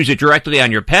you can use it directly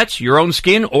on your pets, your own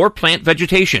skin, or plant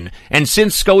vegetation. And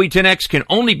since SCOE 10X can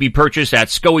only be purchased at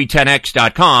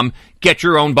SCOE10X.com, get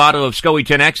your own bottle of SCOE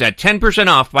 10X at 10%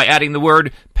 off by adding the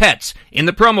word PETS in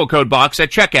the promo code box at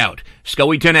checkout.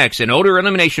 SCOE 10X, an odor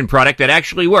elimination product that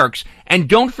actually works. And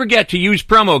don't forget to use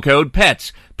promo code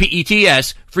PETS,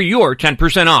 P-E-T-S, for your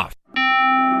 10% off.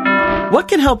 What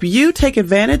can help you take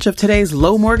advantage of today's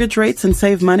low mortgage rates and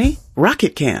save money?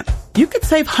 Rocket can. You could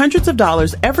save hundreds of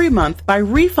dollars every month by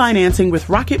refinancing with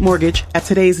Rocket Mortgage at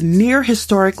today's near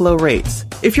historic low rates.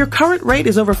 If your current rate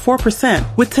is over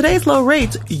 4%, with today's low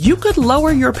rates, you could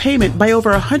lower your payment by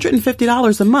over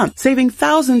 $150 a month, saving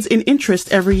thousands in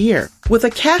interest every year. With a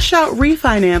cash-out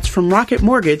refinance from Rocket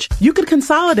Mortgage, you could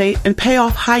consolidate and pay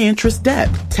off high-interest debt,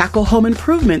 tackle home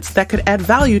improvements that could add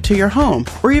value to your home,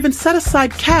 or even set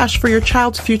aside cash for your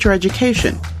child's future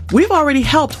education. We've already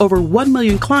helped over 1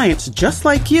 million clients just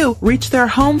like you reach their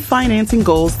home financing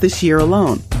goals this year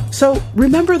alone. So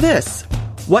remember this.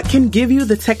 What can give you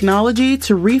the technology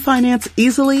to refinance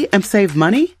easily and save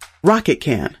money? Rocket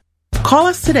can. Call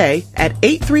us today at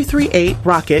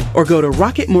 8338-ROCKET or go to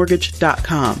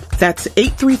rocketmortgage.com. That's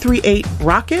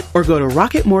 8338-ROCKET or go to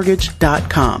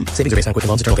rocketmortgage.com. Savings are based on quick and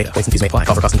loans, internal data. Points and fees may apply.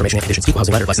 Call for cost information and conditions. Equal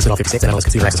housing letter. Licensed in all 50 states and MLS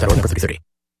Consumer Access Federal number 3330.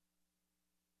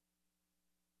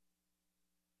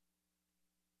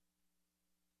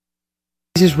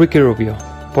 This is Ricky Rubio,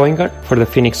 point guard for the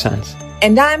Phoenix Suns.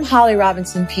 And I'm Holly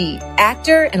Robinson Peete,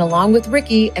 actor and along with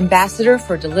Ricky, ambassador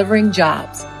for Delivering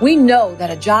Jobs. We know that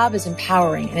a job is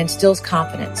empowering and instills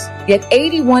confidence. Yet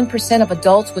 81% of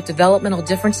adults with developmental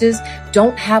differences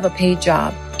don't have a paid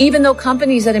job, even though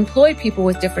companies that employ people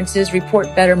with differences report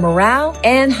better morale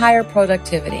and higher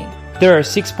productivity. There are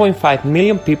 6.5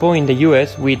 million people in the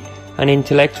U.S. with an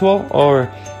intellectual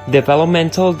or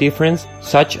developmental difference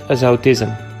such as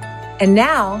autism. And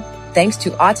now, thanks to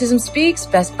Autism Speaks,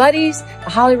 Best Buddies, the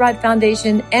Holly Rod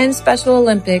Foundation, and Special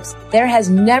Olympics, there has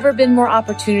never been more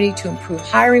opportunity to improve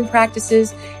hiring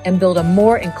practices and build a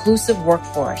more inclusive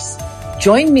workforce.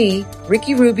 Join me,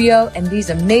 Ricky Rubio, and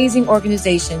these amazing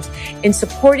organizations in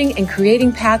supporting and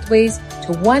creating pathways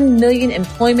to 1 million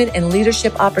employment and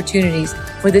leadership opportunities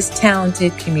for this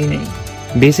talented community.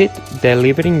 Visit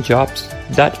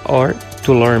deliveringjobs.org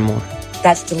to learn more.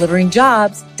 That's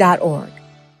deliveringjobs.org.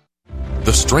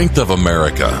 The strength of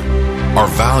America, our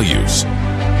values,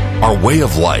 our way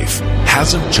of life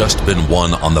hasn't just been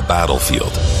won on the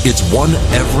battlefield. It's won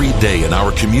every day in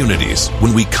our communities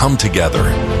when we come together,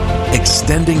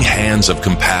 extending hands of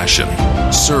compassion,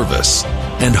 service,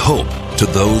 and hope to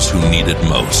those who need it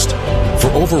most. For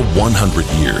over 100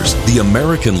 years, the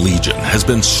American Legion has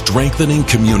been strengthening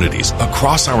communities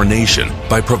across our nation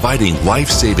by providing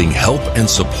life-saving help and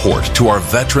support to our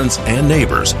veterans and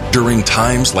neighbors during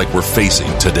times like we're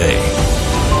facing today.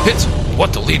 It's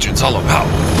what the Legion's all about.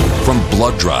 From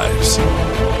blood drives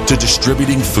to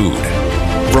distributing food,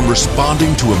 from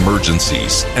responding to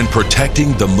emergencies and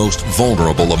protecting the most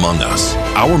vulnerable among us.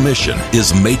 Our mission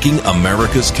is making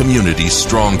America's communities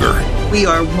stronger. We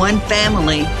are one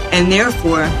family, and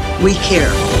therefore, we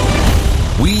care.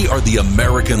 We are the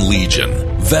American Legion,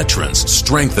 veterans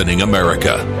strengthening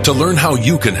America. To learn how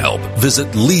you can help,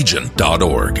 visit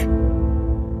legion.org.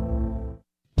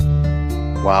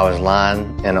 While I was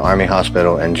lying in an army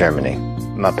hospital in Germany,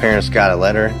 my parents got a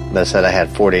letter that said I had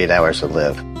 48 hours to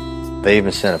live. They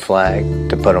even sent a flag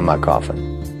to put on my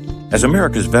coffin. As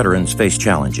America's veterans face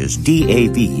challenges,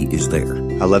 DAV is there.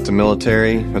 I left the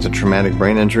military with a traumatic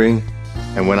brain injury,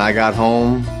 and when I got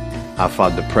home, I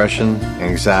fought depression,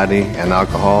 anxiety, and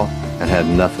alcohol, and had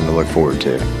nothing to look forward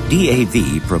to.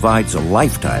 DAV provides a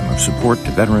lifetime of support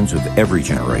to veterans of every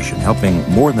generation, helping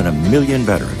more than 1 million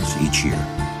veterans each year.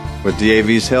 With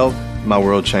DAV's help, my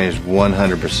world changed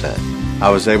 100%. I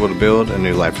was able to build a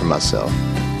new life for myself.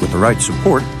 With the right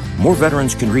support, more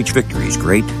veterans can reach victories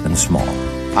great and small.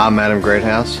 I'm Adam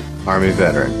Greathouse, Army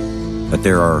veteran. But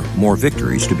there are more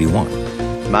victories to be won.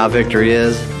 My victory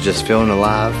is just feeling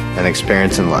alive and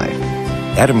experiencing life.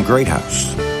 Adam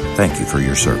Greathouse, thank you for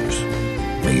your service.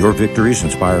 May your victories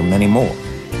inspire many more.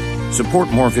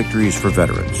 Support more victories for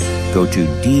veterans. Go to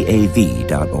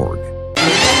DAV.org.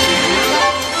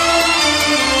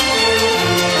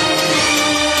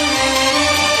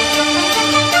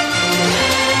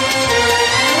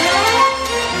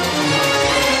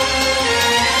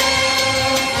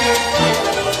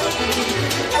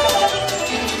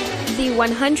 The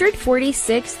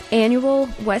 146th Annual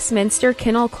Westminster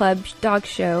Kennel Club Dog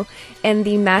Show and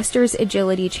the Masters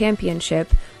Agility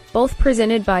Championship, both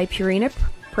presented by Purina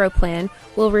Pro Plan,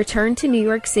 will return to New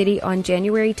York City on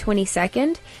January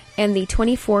 22nd and the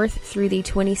 24th through the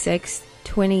 26th,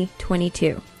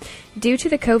 2022. Due to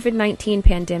the COVID-19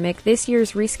 pandemic, this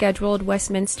year's rescheduled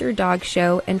Westminster Dog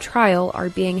Show and Trial are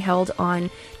being held on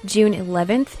June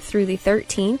 11th through the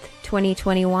 13th,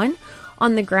 2021,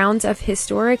 on the grounds of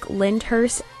historic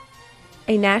Lyndhurst,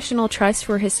 a National Trust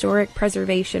for Historic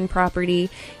Preservation property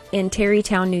in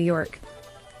Tarrytown, New York.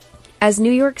 As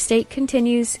New York State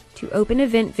continues to open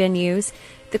event venues,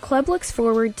 the club looks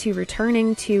forward to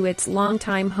returning to its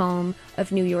longtime home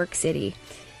of New York City.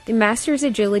 The Masters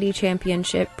Agility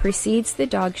Championship precedes the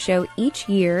dog show each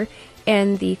year,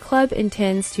 and the club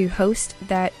intends to host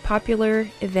that popular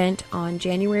event on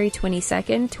January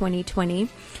 22nd, 2020,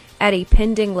 at a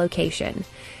pending location.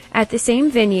 At the same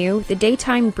venue, the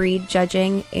Daytime Breed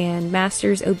Judging and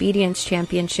Masters Obedience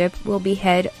Championship will be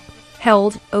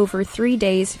held over 3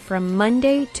 days from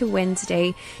Monday to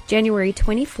Wednesday, January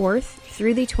 24th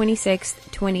through the 26th,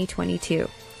 2022.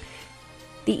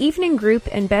 The evening group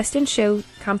and Best in Show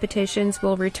competitions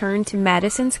will return to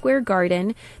Madison Square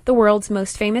Garden, the world's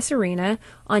most famous arena,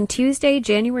 on Tuesday,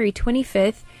 January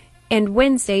 25th and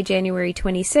Wednesday, January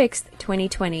 26th,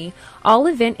 2020. All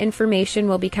event information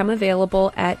will become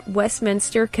available at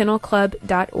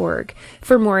westminsterkennelclub.org.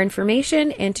 For more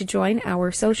information and to join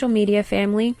our social media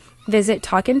family, visit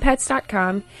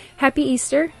talkinpets.com. Happy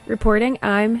Easter. Reporting,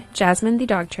 I'm Jasmine, the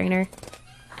dog trainer.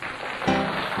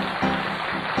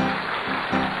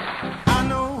 I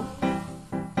know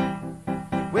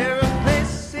where a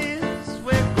place is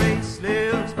where Grace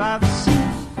lives by the sea.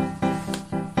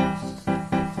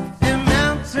 And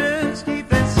mountains keep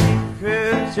their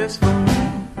secrets just for me.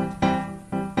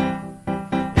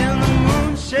 And the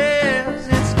moon shares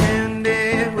its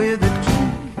candy with the tree.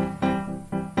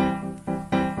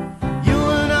 You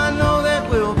and I know that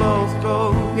we'll both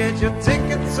go get your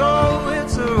tickets. Oh,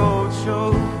 it's a road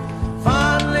show.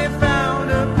 Finally found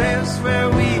a place where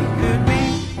we could be.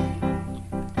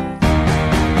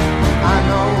 I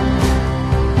know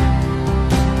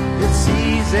it's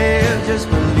easy, just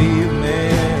believe me,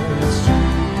 it's true.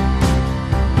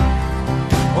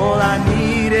 All I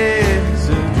need is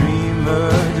a dreamer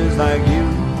just like you.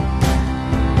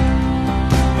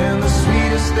 And the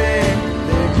sweetest thing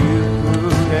that you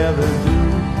could ever do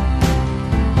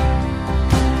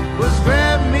was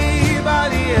grab me by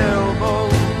the elbow.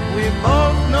 We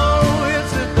both know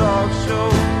it's a dog show.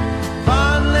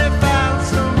 Finally found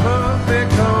some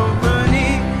perfect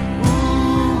company.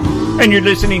 Ooh. And you're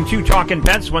listening to Talkin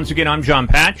Pets. Once again, I'm John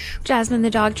Patch. Jasmine, the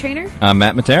dog trainer. I'm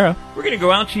Matt Matera. We're going to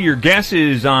go out to your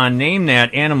guesses on Name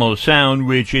That Animal Sound,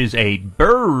 which is a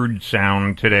bird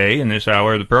sound today in this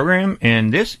hour of the program.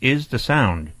 And this is the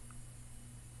sound.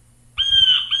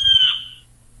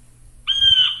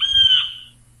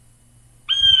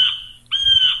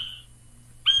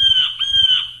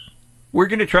 We're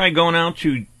going to try going out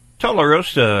to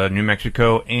Tularosa, New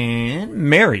Mexico, and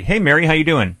Mary. Hey, Mary, how you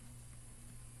doing?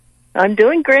 I'm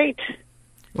doing great.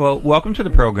 Well, welcome to the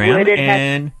program.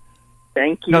 And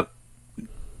thank you. No,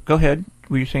 go ahead.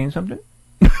 Were you saying something?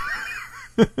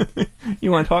 You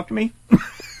want to talk to me?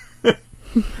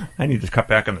 I need to cut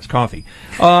back on this coffee.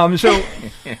 So,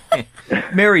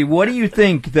 Mary, what do you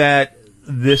think that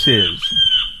this is?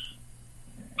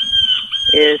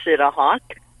 Is it a hawk?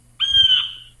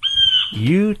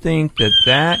 You think that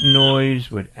that noise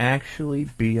would actually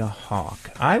be a hawk?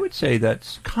 I would say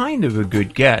that's kind of a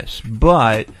good guess,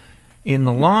 but in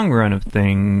the long run of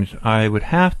things, I would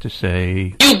have to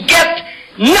say... You get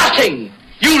nothing!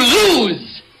 You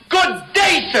lose! Good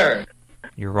day, sir!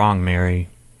 You're wrong, Mary.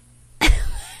 All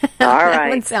That right.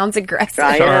 one sounds aggressive.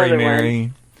 Sorry,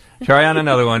 Mary. Try on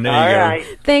another one. There you go. right.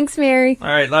 Thanks, Mary. All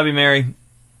right, love you, Mary.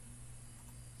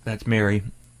 That's Mary.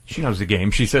 She knows the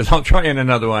game. She says, I'll try in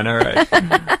another one. All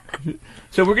right.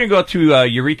 So we're going to go to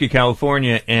Eureka,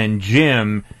 California, and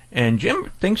Jim. And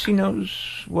Jim thinks he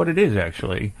knows what it is,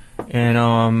 actually.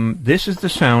 And this is the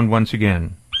sound once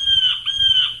again.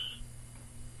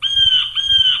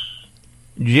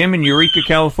 Jim in Eureka,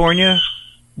 California,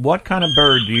 what kind of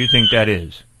bird do you think that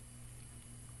is?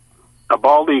 A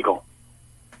bald eagle.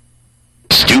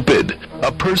 Stupid.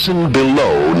 A person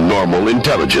below normal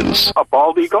intelligence. A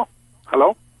bald eagle?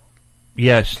 Hello?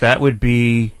 Yes, that would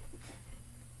be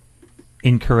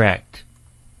incorrect.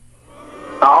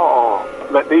 Oh,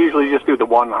 but they usually just do the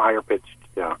one higher pitched.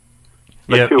 Yeah.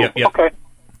 Yep. Okay.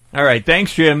 All right,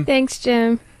 thanks, Jim. Thanks,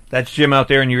 Jim. That's Jim out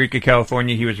there in Eureka,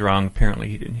 California. He was wrong. Apparently,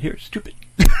 he didn't hear. Stupid.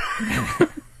 I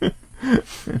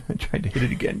tried to hit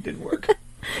it again. Didn't work.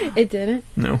 It didn't?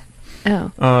 No.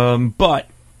 Oh. But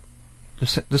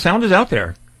the sound is out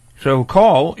there. So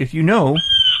call if you know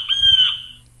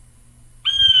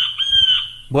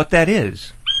what that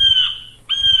is.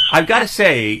 I've got to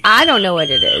say... I don't know what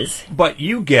it is. But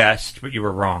you guessed, but you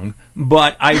were wrong.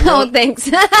 But I will... Oh, thanks.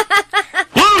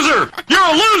 Loser! You're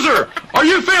a loser! Are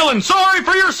you feeling sorry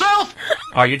for yourself?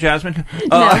 Are you, Jasmine?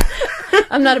 No.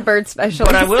 I'm not a bird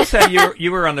specialist. But I will say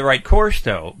you were on the right course,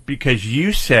 though, because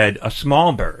you said a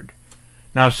small bird.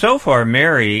 Now, so far,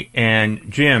 Mary and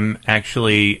Jim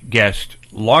actually guessed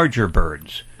larger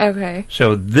birds. Okay.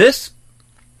 So this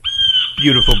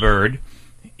beautiful bird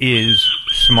is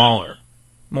smaller,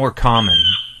 more common.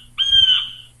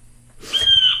 Do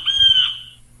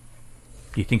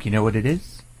you think you know what it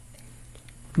is?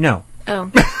 No.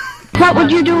 Oh. What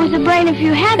would you do with a brain if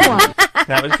you had one?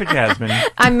 That was for Jasmine.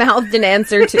 I mouthed an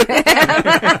answer to him.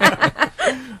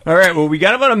 All right, well, we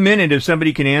got about a minute if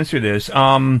somebody can answer this.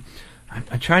 I'm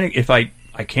trying to, if I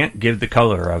can't give the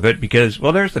color of it because,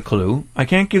 well, there's the clue. I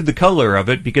can't give the color of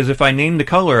it because if I name the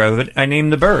color of it, I name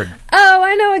the bird. Oh,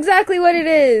 I know exactly what it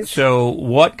is. So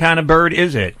what kind of bird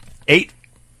is it?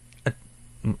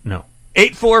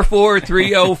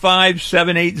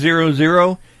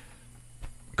 844-305-7800.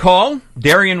 Call.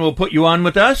 Darian will put you on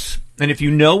with us. And if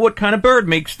you know what kind of bird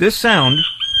makes this sound...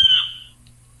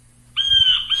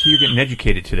 See, you're getting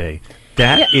educated today.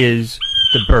 That is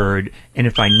the bird. And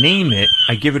if I name it,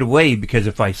 I give it away because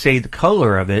if I say the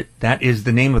color of it, that is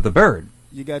the name of the bird.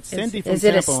 You got Cindy from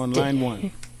Tampa on line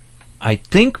 1. I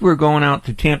think we're going out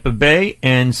to Tampa Bay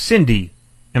and Cindy.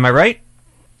 Am I right?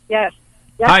 Yes.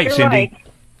 Hi, you're Cindy. Right.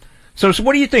 So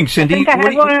what do you think, Cindy?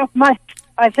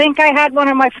 I think I had one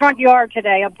in my front yard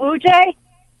today. A blue jay?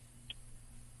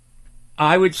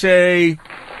 I would say,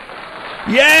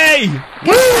 yay!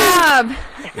 Good job.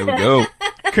 There we go.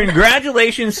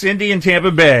 Congratulations, Cindy in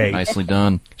Tampa Bay. Nicely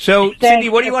done. So, Cindy,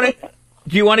 what do you want to...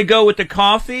 Do you want to go with the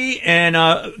coffee? And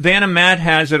Vanna Matt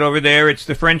has it over there. It's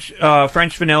the French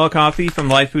vanilla coffee from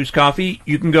Life Boost Coffee.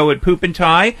 You can go with Poop and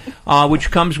Tie,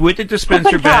 which comes with a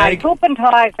dispenser bag. Poop and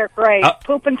ties are great.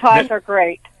 Poop and ties are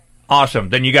great. Awesome.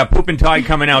 Then you got Poop and Tie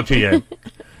coming out to you.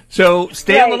 So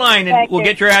stay on the line, and we'll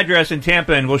get your address in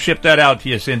Tampa, and we'll ship that out to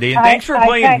you, Cindy. And thanks for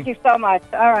playing. Thank you so much.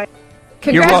 All right.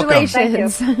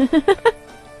 Congratulations. You're welcome. Thank you.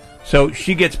 So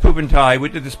she gets Poop and Tie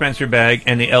with the dispenser bag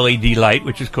and the LED light,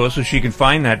 which is cool, so she can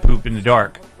find that poop in the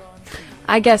dark.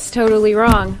 I guess totally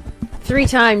wrong. 3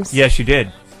 times. Yes, you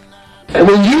did. And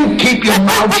when you keep your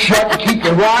mouth shut and keep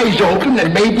your eyes open,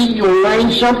 then maybe you'll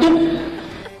learn something.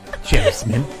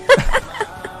 Jasmine.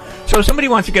 So if somebody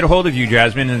wants to get a hold of you,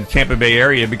 Jasmine, in the Tampa Bay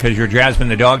area because you're Jasmine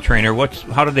the dog trainer,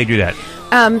 how do they do that?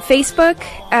 Facebook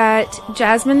at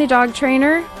Jasmine the dog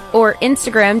trainer, or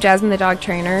Instagram Jasmine the dog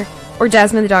trainer, or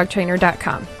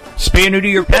JasmineTheDogTrainer.com. Spay and neuter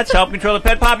your pets, help control the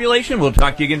pet population. We'll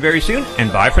talk to you again very soon,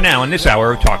 and bye for now in this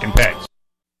hour of Talkin Pets.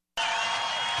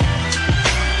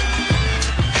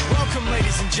 Welcome,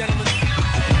 ladies and gentlemen.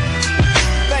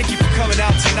 Thank you for coming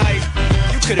out tonight.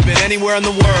 You could have been anywhere in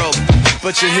the world,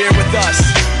 but you're here with us.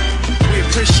 We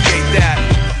appreciate that.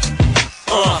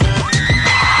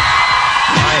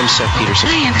 I am Seth Peterson.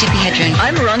 Hi, I'm Tippi Hedren.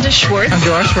 I'm Rhonda Schwartz. I'm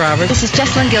Doris Roberts. This is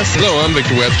Jessalyn Gilson. Hello, I'm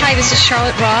Victor Webb. Hi, this is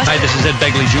Charlotte Ross. Hi, this is Ed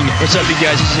Begley Jr. What's up, you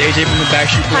guys? This is AJ from the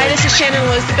Backstreet Boys. Hi, this is Shannon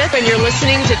Elizabeth, and you're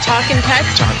listening to Talkin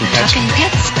Pets. Talkin Pets. Talkin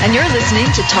Pets. And you're listening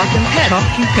to Talkin Pets.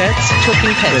 Talkin Pets.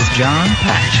 Talkin Pets. With John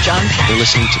Patch. John Patch. You're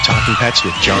listening to Talkin Pets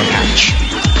with John Patch.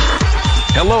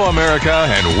 Hello, America,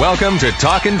 and welcome to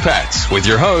Talkin Pets with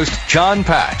your host, John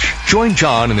Patch. Join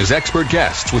John and his expert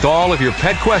guests with all of your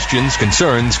pet questions,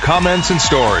 concerns, comments, and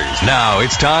stories. Now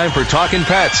it's time for Talkin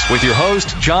Pets with your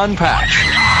host, John Patch.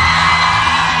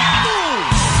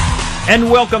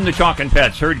 And welcome to Talkin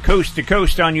Pets, heard coast to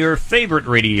coast on your favorite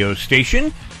radio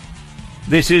station.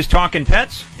 This is Talkin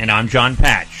Pets, and I'm John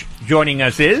Patch. Joining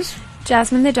us is...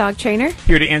 Jasmine the dog trainer.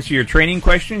 Here to answer your training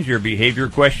questions, your behavior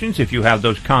questions. If you have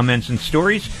those comments and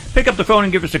stories, pick up the phone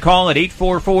and give us a call at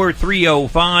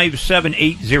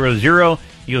 844-305-7800.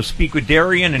 You'll speak with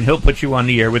Darian, and he'll put you on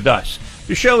the air with us.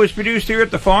 The show is produced here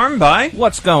at the farm by...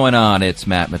 What's going on? It's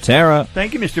Matt Matera.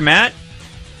 Thank you, Mr. Matt.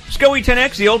 SCOE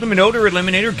 10X, the ultimate odor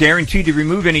eliminator, guaranteed to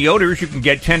remove any odors. You can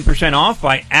get 10% off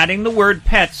by adding the word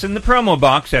pets in the promo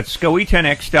box at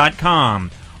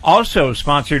SCOE10X.com. Also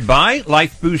sponsored by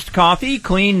Life Boost Coffee,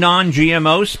 clean,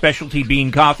 non-GMO specialty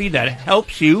bean coffee that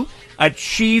helps you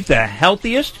achieve the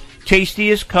healthiest,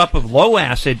 tastiest cup of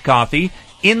low-acid coffee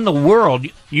in the world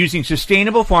using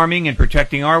sustainable farming and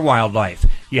protecting our wildlife.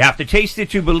 You have to taste it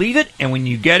to believe it, and when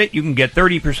you get it, you can get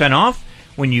 30% off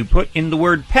when you put in the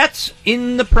word pets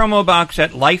in the promo box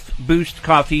at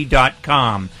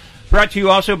lifeboostcoffee.com. Brought to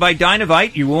you also by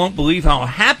Dynovite. You won't believe how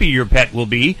happy your pet will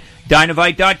be.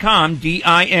 Dynovite.com,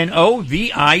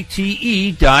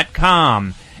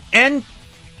 DINOVITE.com. And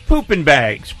Poop and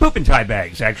Tie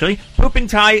bags, actually. Poop and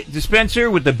Tie dispenser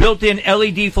with the built-in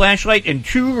LED flashlight and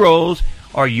 2 rolls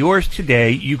are yours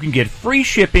today. You can get free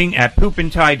shipping at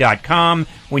poopandtie.com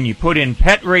when you put in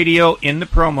Pet Radio in the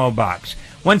promo box.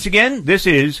 Once again, this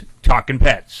is Talkin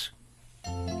Pets.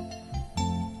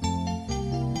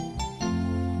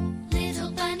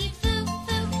 Little bunny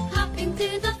foo-foo hopping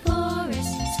through the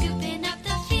forest, scooping up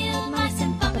the field mice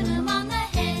and bopping them on the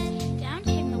head. Down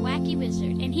came the wacky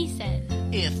wizard, and he said,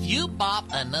 If you bop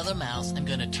another mouse, I'm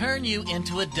gonna turn you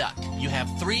into a duck. You have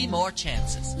 3 more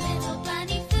chances. Little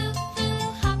bunny foo-foo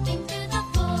hopping through the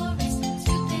forest,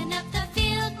 scooping up the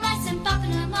field mice and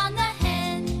bopping them on the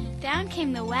head. Down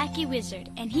came the wacky wizard,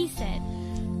 and he said,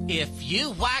 If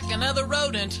you whack another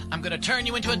rodent, I'm gonna turn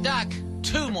you into a duck.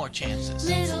 2 more chances.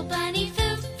 Little bunny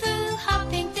foo-foo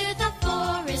hopping through the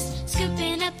forest,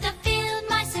 scooping up the field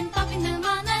mice and bopping them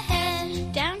on the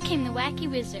head. Down came the wacky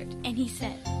wizard, and he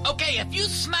said, Okay, if you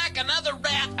smack another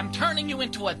rat, I'm turning you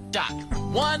into a duck.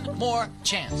 1 more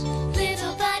chance.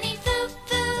 Little bunny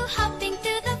foo-foo hopping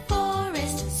through the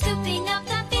forest, scooping up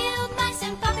the field mice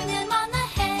and popping them on the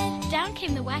head. Down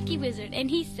came the wacky wizard, and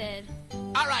he said,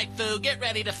 All right, Foo, get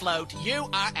ready to float. You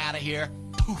are out of here.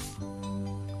 Poof.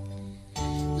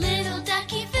 Little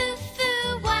ducky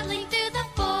foo-foo waddling through the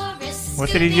forest. What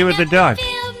did he do with the duck?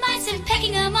 Field mice and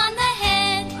pecking them on the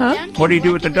head. Huh? What do you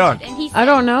do with the duck? I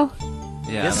don't know.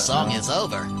 Yeah, this song is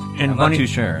over. And I'm Bunny, not too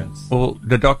sure. Well,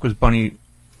 the duck was Bunny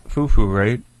Foo-Foo,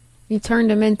 right? He turned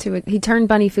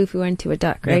Bunny Foo-Foo into a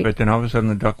duck, right? Yeah, but then all of a sudden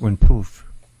the duck went poof.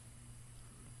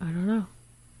 I don't know.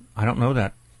 I don't know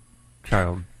that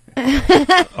child song.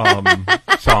 I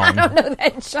don't know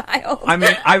that child. I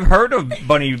mean, I've heard of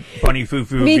Bunny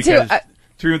Foo-Foo. Me too.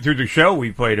 Through the show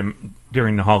we played him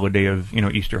during the holiday of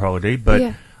Easter holiday, but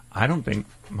Yeah. I don't think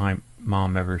my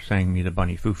mom ever sang me the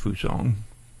Bunny Foo-Foo song.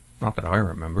 Not that I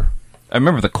remember. I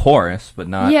remember the chorus, but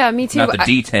not, Yeah, me too. not the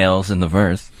details in the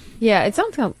verse. Yeah, it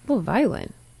sounds a little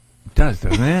violent. It does,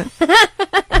 doesn't it?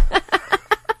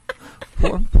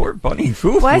 poor Bunny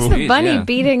Foo-Foo. Why is the bunny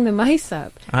beating the mice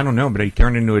up? I don't know, but he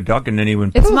turned into a duck and then he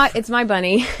went It's poof. my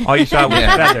bunny. All you saw was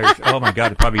feathers. Oh my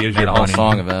God, it probably is Made your a whole bunny.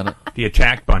 song about it. The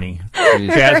attack bunny.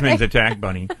 Jasmine's attack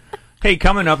bunny. Hey,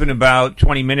 coming up in about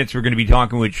 20 minutes, we're going to be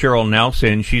talking with Cheryl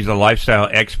Nelson. She's a lifestyle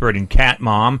expert and cat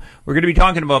mom. We're going to be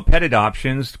talking about pet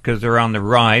adoptions because they're on the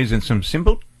rise and some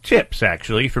simple tips,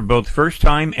 actually, for both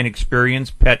first-time and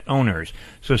experienced pet owners.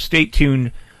 So stay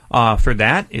tuned for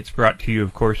that. It's brought to you,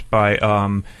 of course, by,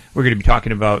 we're going to be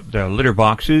talking about the litter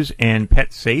boxes and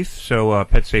Pet Safe. So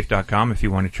petsafe.com if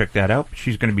you want to check that out.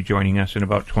 She's going to be joining us in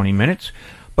about 20 minutes.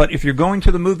 But if you're going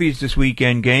to the movies this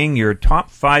weekend, gang, your top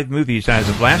 5 movies as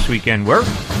of last weekend were...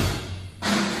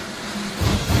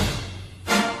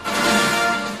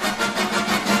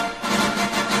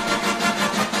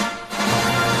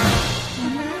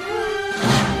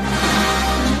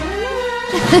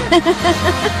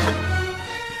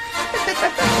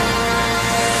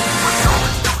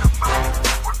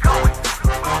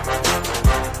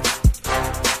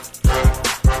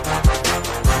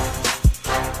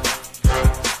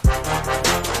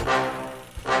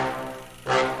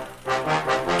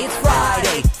 It's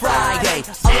Friday,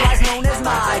 otherwise known as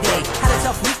my day. Had a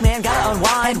tough week, man, gotta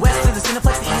unwind. Head west to the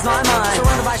Cineplex to ease my mind.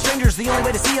 Surrounded by strangers, the only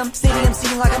way to see them. Stadium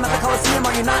seating like I'm at the Coliseum.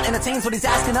 Are you not entertained? What he's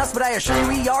asking us, but I assure you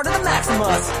we are to the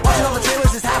Maximus. Watching all the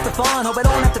trailers is half the fun. Hope I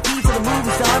don't have to pee till the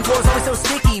movie's done. Floor's always so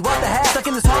sticky, what the heck? Stuck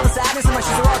in this hall of sadness and my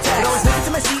shoes are all text. But always make it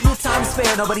to my seat with time to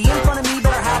spare. Nobody in front of me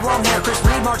better have long hair. Chris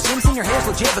Reed, Mark Simpson, your hair's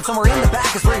legit, but somewhere in the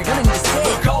back is where you're gonna need to sit.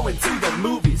 We're going to the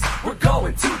movies. We're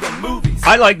going to the movies.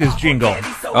 I like this jingle.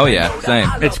 Oh, yeah, same.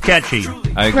 It's catchy.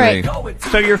 I agree. Right.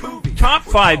 So your top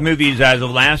 5 movies as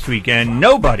of last weekend,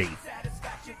 Nobody.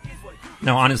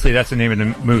 No, honestly, that's the name of the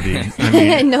movie. I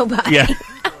mean, Nobody. Yeah.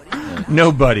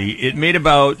 Nobody. It made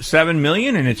about $7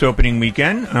 million in its opening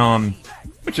weekend,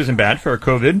 which isn't bad for a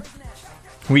COVID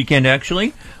weekend,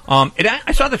 actually.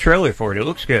 I saw the trailer for it. It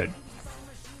looks good.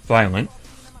 Violent.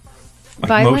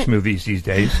 Like most movies these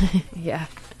days. Yeah.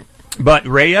 But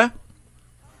Raya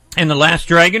and the Last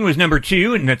Dragon was number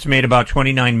 2, and that's made about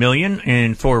 $29 million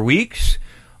in 4 weeks.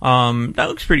 That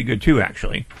looks pretty good, too,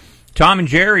 actually. Tom and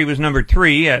Jerry was number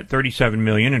 3 at $37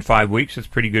 million in 5 weeks. That's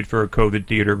pretty good for a COVID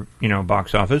theater,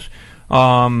 box office.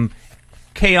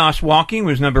 Chaos Walking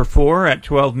was number 4 at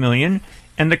 $12 million.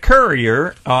 And The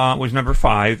Courier was number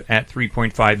 5 at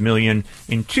 $3.5 million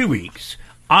in 2 weeks.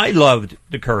 I loved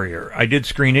The Courier. I did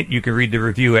screen it. You can read the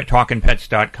review at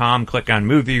talkinpets.com. Click on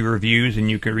movie reviews, and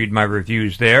you can read my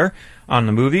reviews there on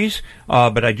the movies.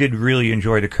 But I did really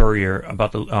enjoy The Courier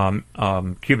about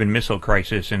the Cuban Missile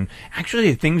Crisis. And actually,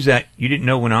 the things that you didn't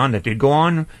know went on that did go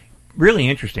on, really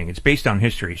interesting. It's based on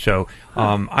history. So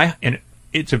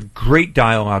it's a great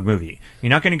dialogue movie. You're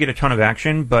not going to get a ton of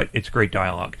action, but it's great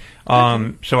dialogue.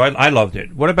 So I loved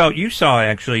it. What about you? Saw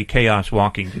actually Chaos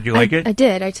Walking? Did you like it? I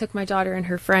did. I took my daughter and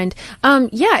her friend.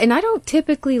 Yeah, and I don't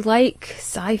typically like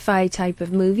sci-fi type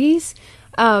of movies,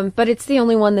 but it's the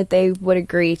only one that they would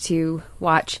agree to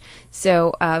watch.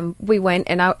 So we went,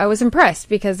 and I was impressed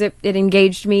because it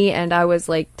engaged me, and I was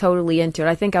like totally into it.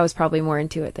 I think I was probably more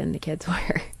into it than the kids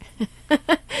were.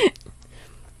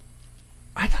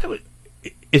 I thought it was.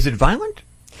 Is it violent?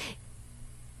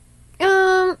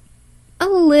 A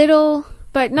little,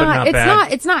 but not. It's bad.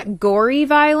 not. It's not gory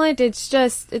violent. It's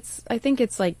just. I think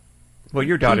it's like. Well,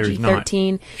 your daughter is not.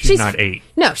 PG-13. She's not 8.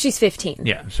 No, she's 15.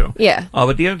 Yeah. So. Yeah. Oh,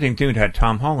 but the other thing too, it had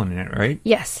Tom Holland in it, right?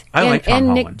 Yes. I like Tom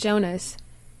Holland. And Nick Jonas.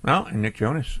 Well, and Nick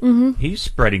Jonas. Mm-hmm. He's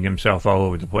spreading himself all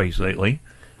over the place lately.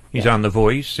 He's on The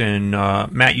Voice, and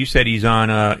Matt, you said he's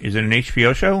on. Is it an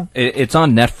HBO show? It's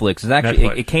on Netflix. It's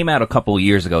actually it came out a couple of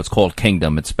years ago. It's called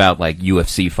Kingdom. It's about like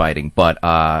UFC fighting, but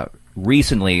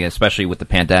recently, especially with the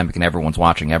pandemic and everyone's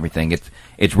watching everything,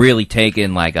 it's really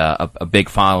taken like a big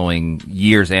following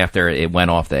years after it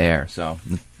went off the air. So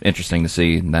interesting to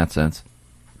see in that sense.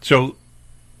 So,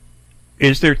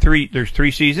 is there 3? There's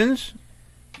 3 seasons.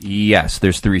 Yes,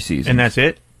 there's 3 seasons, and that's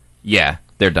it. Yeah,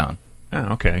 they're done.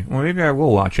 Oh, okay. Well, maybe I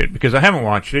will watch it, because I haven't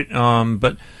watched it,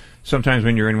 but sometimes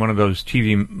when you're in one of those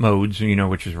TV modes,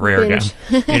 which is rare now,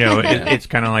 it's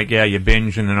kind of like, you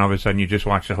binge, and then all of a sudden you just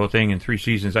watch the whole thing in 3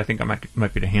 seasons. I think I might be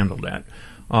able to handle that.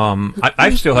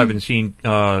 I still haven't seen,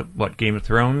 Game of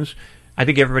Thrones. I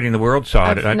think everybody in the world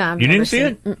saw it. No, you didn't see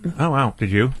it? Mm-mm. Oh, wow.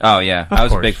 Did you? Oh, yeah. I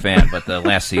was a big fan, but the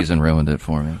last season ruined it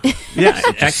for me. Yeah,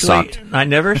 it just sucked. I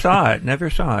never saw it.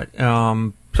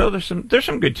 So there's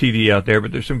some good TV out there,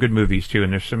 but there's some good movies too,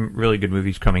 and there's some really good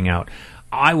movies coming out.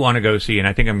 I want to go see, and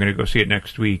I think I'm going to go see it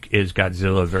next week, is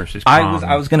Godzilla versus Kong.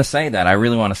 I was going to say that. I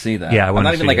really want to see that. Yeah, I'm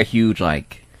not even like a huge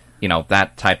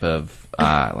that type of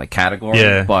category.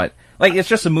 Yeah. But it's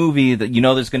just a movie that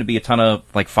there's going to be a ton of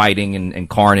fighting and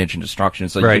carnage and destruction.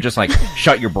 So you can just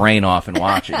shut your brain off and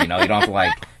watch it. You don't have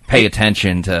to pay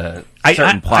attention to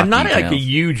certain plot I'm not details. a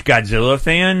huge Godzilla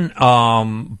fan,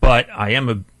 but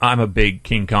I'm a big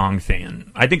King Kong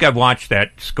fan. I think I've watched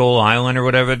that Skull Island or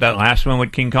whatever, that last one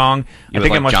with King Kong. I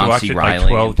think I must have watched it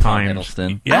 12 times.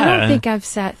 Yeah. I don't think I've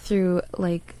sat through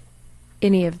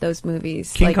any of those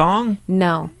movies. King Kong?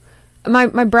 No.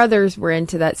 My brothers were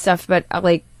into that stuff, but I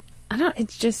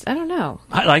don't know.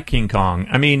 I like King Kong.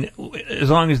 I mean, as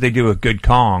long as they do a good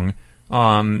Kong.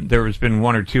 There has been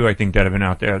 1 or 2, I think, that have been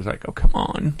out there. I was like, oh, come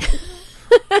on.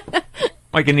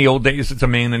 Like in the old days, it's a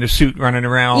man in a suit running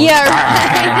around.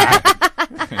 Yeah.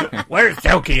 Right. Where's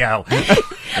Tokyo?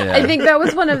 I think that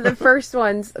was one of the first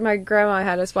ones my grandma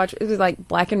had us watch. It was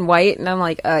black and white, and I'm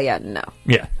like, oh, yeah, no.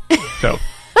 Yeah. So.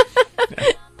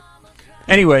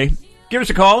 Anyway, give us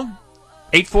a call.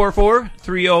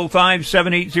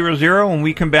 844-305-7800. When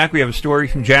we come back, we have a story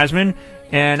from Jasmine.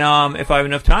 And if I have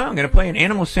enough time, I'm going to play an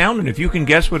animal sound, and if you can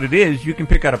guess what it is, you can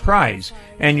pick out a prize.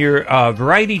 And your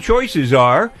variety choices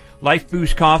are Life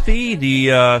Boost Coffee,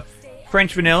 the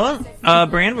French Vanilla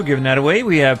brand. We're giving that away.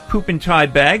 We have Poop and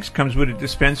Tide bags. Comes with a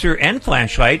dispenser and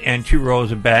flashlight and 2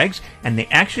 rolls of bags. And they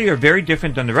actually are very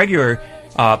different than the regular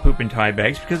Poop and Tide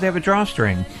bags because they have a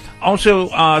drawstring. Also,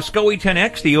 Scully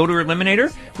 10X, the odor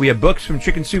eliminator. We have books from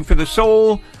Chicken Soup for the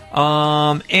Soul.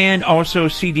 And also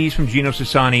CDs from Gino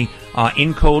Sassani,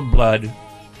 In Cold Blood.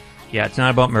 Yeah, it's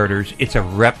not about murders. It's a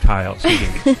reptile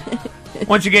CD.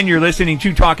 Once again, you're listening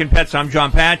to Talkin Pets. I'm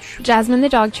John Patch. Jasmine the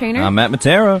dog trainer. I'm Matt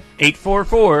Matera.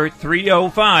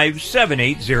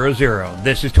 844-305-7800.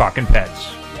 This is Talkin Pets.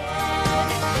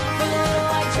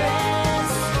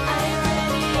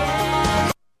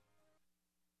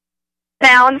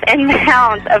 Now mounds and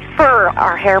mounds of fur.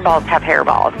 Our hairballs have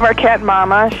hairballs. Our cat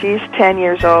Mama, she's 10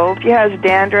 years old. She has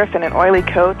dandruff and an oily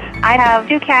coat. I have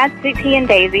 2 cats, Zippy and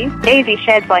Daisy. Daisy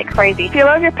sheds like crazy. If you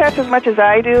love your pets as much as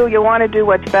I do, you'll want to do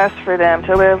what's best for them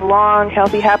to live long,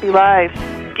 healthy, happy lives.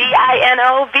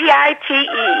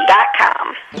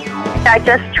 DINOVITE.com. I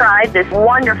just tried this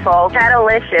wonderful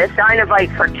Catalicious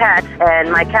Dynavite for cats,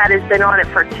 and my cat has been on it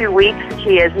for 2 weeks.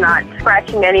 She is not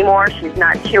scratching anymore. She's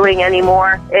not chewing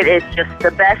anymore. It is just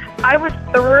the best. I was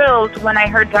thrilled when I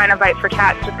heard Dynavite for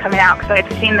cats was coming out because I'd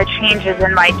seen the changes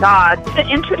in my dog. To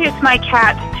introduce my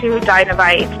cats to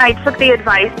Dynavite, I took the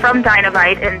advice from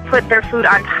Dynavite and put their food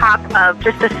on top of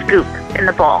just a scoop in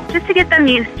the bowl, just to get them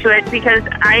used to it, because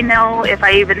I know if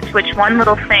I even switch one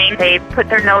little thing, they put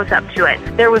their nose up to it.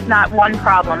 There was not one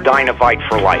problem. Dynavite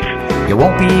for life. You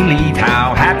won't believe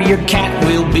how happy your cat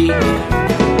will be.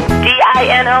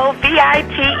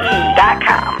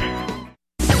 DINOVITE.com.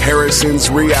 Harrison's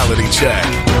Reality Check.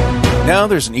 Now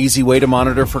there's an easy way to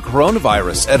monitor for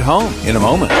coronavirus at home in a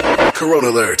moment. Corona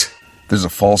Alert. There's a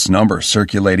false number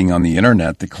circulating on the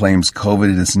internet that claims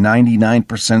COVID is 99%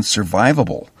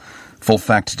 survivable.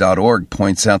 Fullfact.org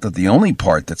points out that the only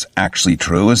part that's actually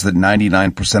true is that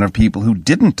 99% of people who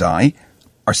didn't die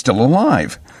are still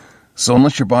alive. So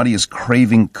unless your body is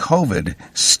craving COVID,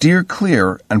 steer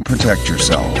clear and protect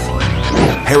yourself.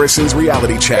 Harrison's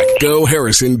Reality Check.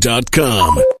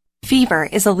 GoHarrison.com. Fever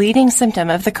is a leading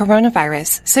symptom of the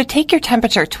coronavirus, so take your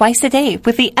temperature twice a day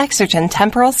with the Exergen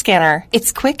Temporal Scanner.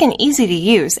 It's quick and easy to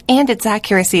use, and its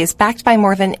accuracy is backed by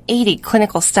more than 80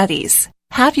 clinical studies.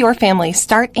 Have your family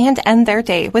start and end their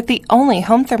day with the only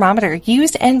home thermometer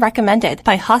used and recommended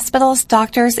by hospitals,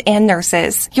 doctors, and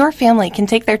nurses. Your family can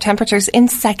take their temperatures in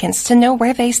seconds to know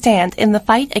where they stand in the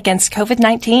fight against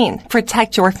COVID-19.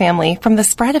 Protect your family from the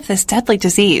spread of this deadly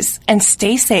disease and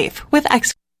stay safe with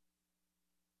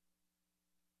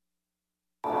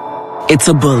It's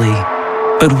a bully,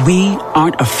 but we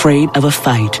aren't afraid of a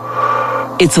fight.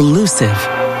 It's elusive,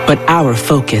 but our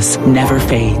focus never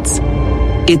fades.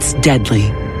 It's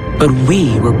deadly, but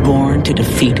we were born to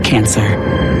defeat cancer.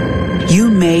 You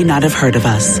may not have heard of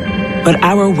us, but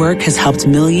our work has helped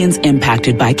millions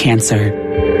impacted by cancer.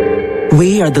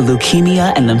 We are the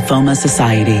Leukemia and Lymphoma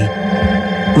Society.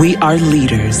 We are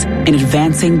leaders in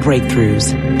advancing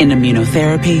breakthroughs in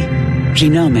immunotherapy,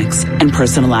 genomics, and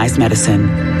personalized medicine.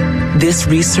 This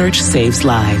research saves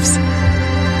lives.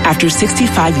 After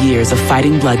 65 years of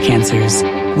fighting blood cancers,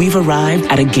 we've arrived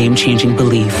at a game-changing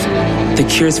belief. The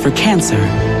cures for cancer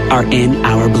are in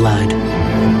our blood.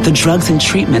 The drugs and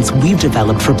treatments we've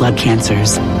developed for blood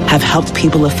cancers have helped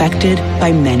people affected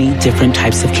by many different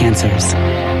types of cancers.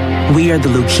 We are the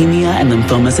Leukemia and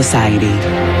Lymphoma Society.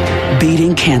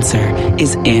 Beating cancer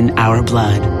is in our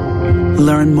blood.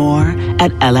 Learn more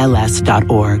at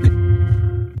LLS.org.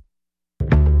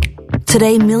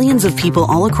 Today, millions of people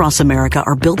all across America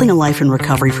are building a life in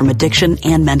recovery from addiction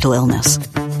and mental illness,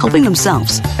 helping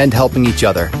themselves and helping each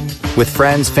other, with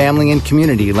friends, family, and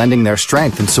community lending their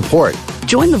strength and support.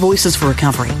 Join the Voices for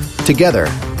Recovery. Together,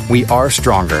 we are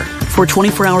stronger. For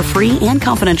 24-hour free and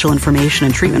confidential information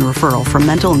and treatment referral for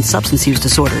mental and substance use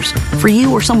disorders, for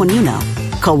you or someone you know,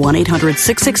 call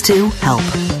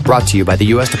 1-800-662-HELP. Brought to you by the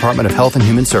U.S. Department of Health and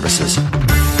Human Services.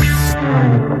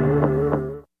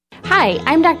 Hi,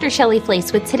 I'm Dr. Shelley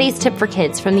Flace with today's tip for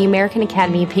kids from the American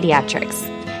Academy of Pediatrics.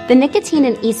 The nicotine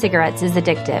in e-cigarettes is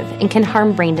addictive and can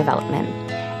harm brain development.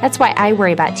 That's why I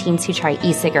worry about teens who try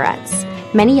e-cigarettes.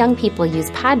 Many young people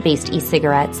use pod-based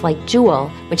e-cigarettes like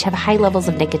Juul, which have high levels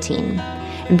of nicotine.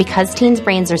 And because teens'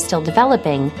 brains are still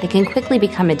developing, they can quickly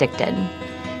become addicted.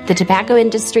 The tobacco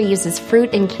industry uses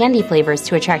fruit and candy flavors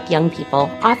to attract young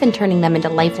people, often turning them into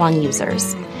lifelong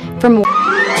users. For more...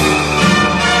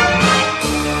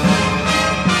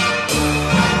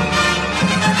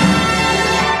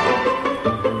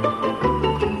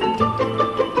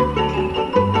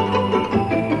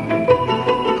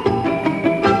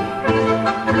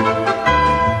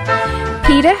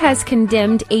 PETA has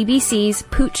condemned ABC's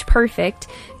Pooch Perfect,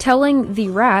 telling the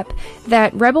Wrap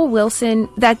that the Rebel Wilson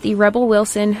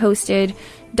hosted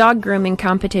dog grooming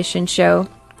competition show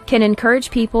can encourage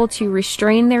people to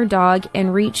restrain their dog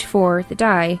and reach for the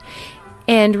dye.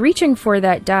 And reaching for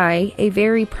that dye, a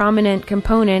very prominent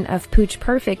component of Pooch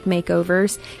Perfect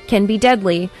makeovers, can be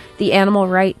deadly, the animal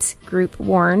rights group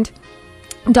warned.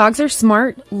 Dogs are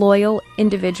smart, loyal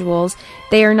individuals.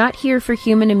 They are not here for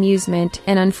human amusement,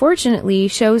 and unfortunately,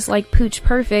 shows like Pooch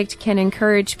Perfect can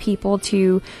encourage people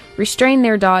to restrain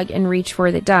their dog and reach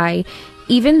for the dye,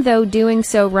 even though doing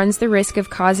so runs the risk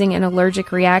of causing an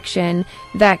allergic reaction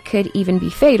that could even be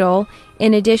fatal,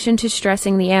 in addition to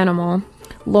stressing the animal.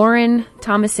 Lauren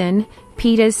Thomason,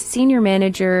 PETA's senior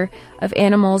manager of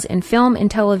animals in film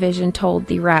and television told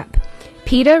The Wrap.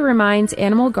 PETA reminds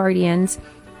animal guardians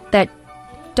that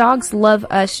dogs love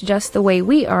us just the way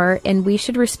we are, and we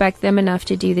should respect them enough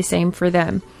to do the same for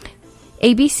them.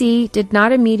 ABC did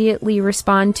not immediately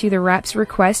respond to The Wrap's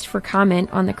request for comment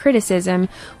on the criticism,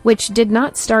 which did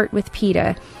not start with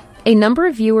PETA. A number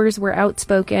of viewers were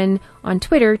outspoken on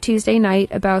Twitter Tuesday night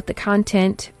about the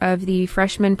content of the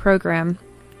freshman program,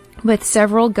 with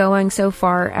several going so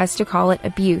far as to call it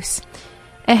abuse.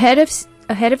 Ahead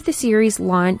of the series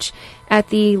launch at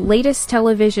the latest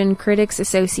Television Critics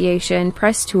Association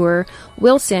press tour,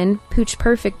 Wilson, Pooch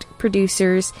Perfect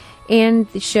producers, and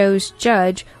the show's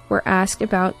judge were asked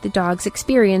about the dog's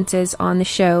experiences on the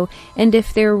show and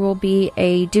if there will be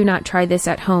a "do not try this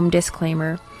at home"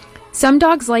 disclaimer. Some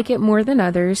dogs like it more than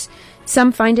others.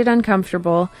 Some find it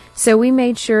uncomfortable, so we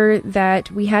made sure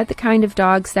that we had the kind of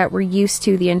dogs that were used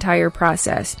to the entire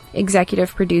process,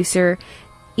 executive producer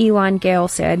Elon Gale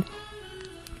said.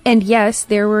 And yes,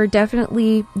 there will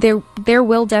definitely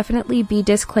be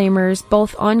disclaimers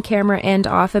both on camera and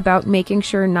off about making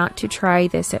sure not to try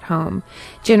this at home,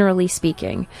 generally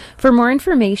speaking. For more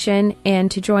information and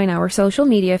to join our social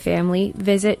media family,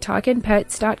 visit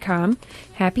talkinpets.com.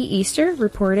 Happy Easter.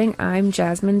 Reporting, I'm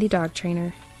Jasmine, the dog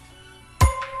trainer.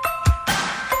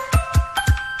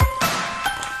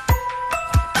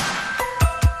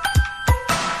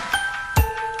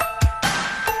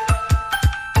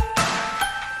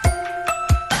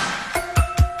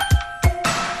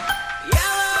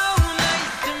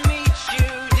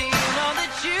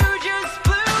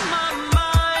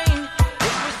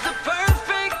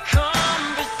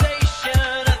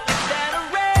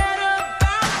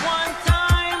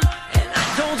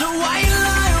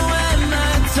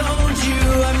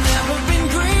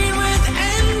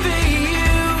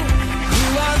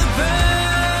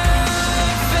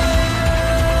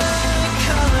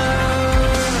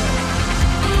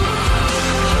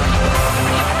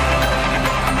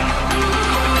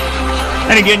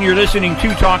 And again, you're listening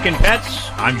to Talkin Pets.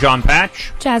 I'm John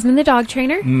Patch. Jasmine, the dog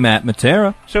trainer. Matt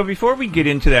Matera. So before we get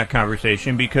into that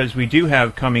conversation, because we do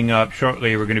have coming up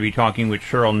shortly, we're going to be talking with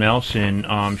Cheryl Nelson.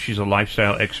 She's a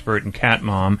lifestyle expert and cat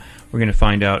mom. We're going to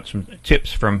find out some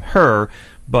tips from her.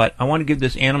 But I want to give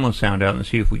this animal sound out and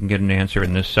see if we can get an answer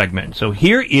in this segment. So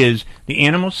here is the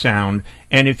animal sound.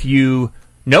 And if you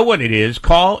know what it is,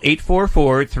 call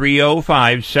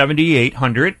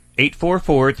 844-305-7800.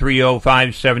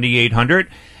 844-305-7800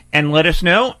 and let us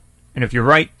know. And if you're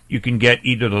right, you can get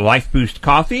either the Life Boost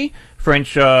coffee,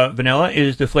 French vanilla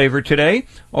is the flavor today,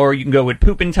 or you can go with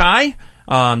Poop and Tie.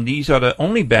 These are the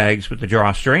only bags with the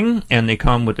drawstring, and they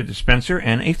come with a dispenser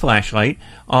and a flashlight.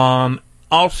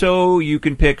 Also, you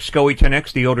can pick SCOE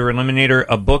 10X, the odor eliminator,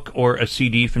 a book, or a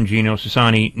CD from Gino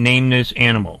Sassani. Name this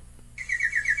animal.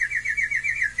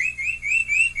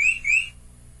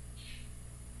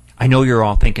 I know you're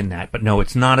all thinking that, but no,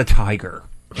 it's not a tiger.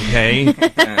 Okay?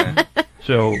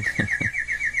 So.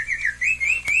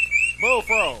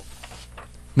 Bullfrog.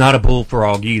 Not a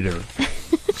bullfrog either.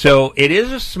 So it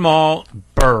is a small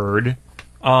bird,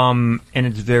 and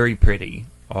it's very pretty.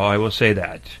 Oh, I will say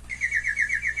that.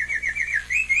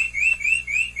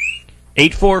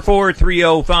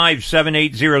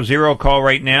 844-305-7800. Call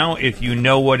right now. If you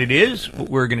know what it is,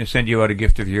 we're going to send you out a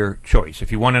gift of your choice.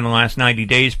 If you won in the last 90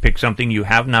 days, pick something you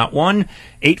have not won.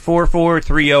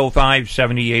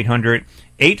 844-305-7800.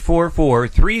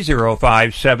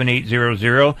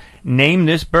 844-305-7800. Name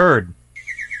this bird.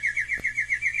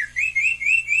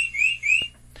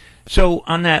 So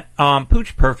on that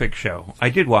Pooch Perfect show, I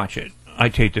did watch it. I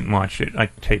taped it and watched it. I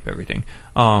tape everything.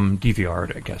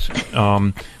 DVR'd, I guess.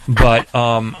 But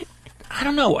I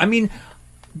don't know. I mean,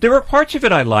 there were parts of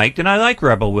it I liked, and I like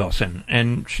Rebel Wilson.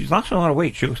 And she's lost a lot of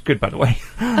weight. She looks good, by the way.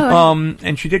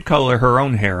 And she did color her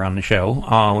own hair on the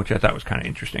show, which I thought was kind of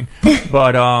interesting.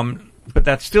 But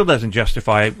that still doesn't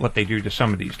justify what they do to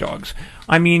some of these dogs.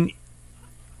 I mean,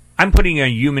 I'm putting a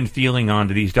human feeling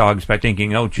onto these dogs by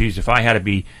thinking, oh, geez, if I had to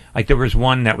be... Like, there was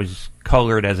one that was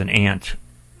colored as an ant,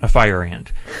 a fire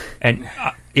ant, and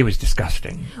it was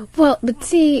disgusting. Well, but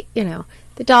see, the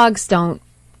dogs don't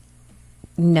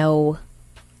know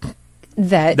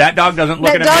that... That dog doesn't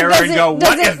look in a mirror and go,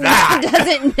 what is that?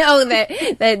 Doesn't know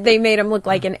that they made him look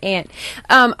like an ant.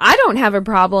 I don't have a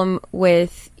problem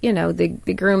with,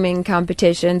 the grooming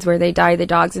competitions where they dye the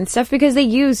dogs and stuff because they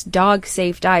use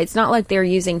dog-safe dye. It's not like they're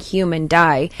using human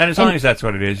dye. And as long as that's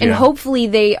what it is, And hopefully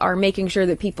they are making sure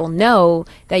that people know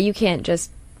that you can't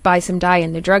just buy some dye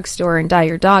in the drugstore and dye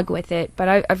your dog with it.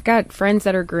 But I've got friends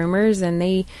that are groomers, and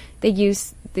they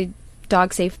use the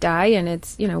dog safe dye, and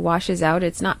it's washes out.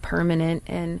 It's not permanent,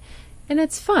 and and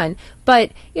it's fun.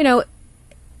 But, you know,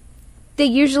 they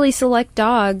usually select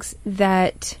dogs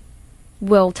that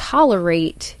will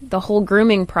tolerate the whole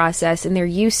grooming process, and they're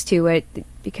used to it,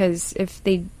 because if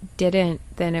they didn't,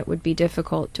 then it would be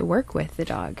difficult to work with the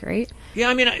dog, right? Yeah,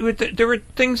 I mean, there were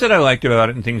things that I liked about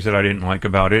it and things that I didn't like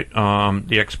about it.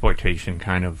 The exploitation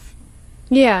kind of,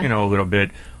 yeah, you know, a little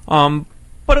bit.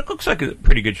 But it looks like a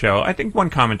pretty good show. I think one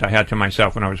comment I had to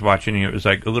myself when I was watching it was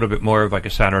like a little bit more of like a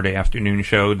Saturday afternoon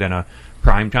show than a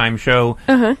primetime show.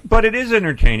 Uh-huh. But it is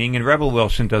entertaining, and Rebel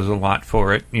Wilson does a lot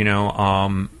for it, you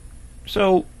know.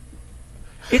 So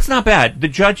it's not bad. The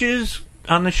judges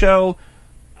on the show,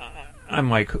 I'm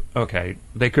like, okay,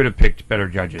 they could have picked better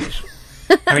judges.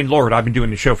 I mean, Lord, I've been doing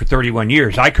the show for 31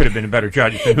 years. I could have been a better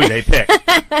judge than who they picked.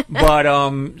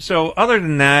 But so other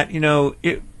than that, you know,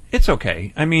 it's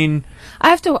okay. I mean, I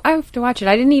have to watch it.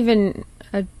 I didn't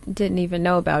even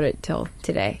know about it till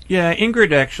today. Yeah,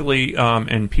 Ingrid actually,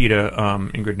 and PETA,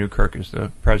 Ingrid Newkirk is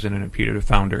the president of PETA, the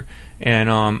founder, and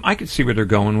I could see where they're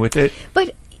going with it.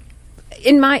 But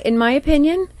in my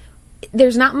opinion,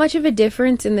 there's not much of a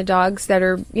difference in the dogs that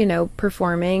are, you know,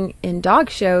 performing in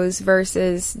dog shows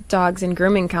versus dogs in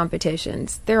grooming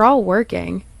competitions. They're all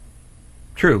working.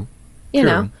 True. You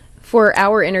know, for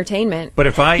our entertainment. But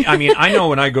if I mean, I know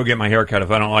when I go get my hair cut,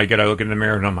 if I don't like it, I look in the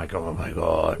mirror and I'm like, oh my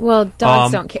God. Well,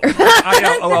 dogs don't care. I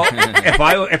know.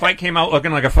 Well, if I came out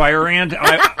looking like a fire ant,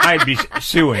 I'd be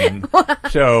suing.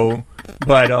 So,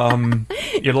 but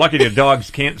you're lucky the dogs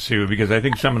can't sue, because I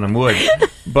think some of them would.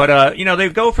 But you know, they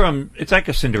go from, it's like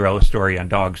a Cinderella story on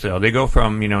dogs, though. They go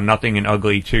from, you know, nothing and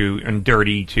ugly and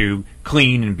dirty to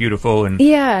clean and beautiful and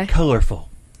colorful.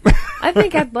 I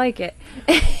think I'd like it.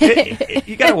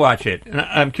 You got to watch it. And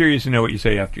I'm curious to know what you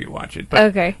say after you watch it. But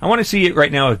okay. I want to see it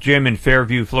right now if Jim in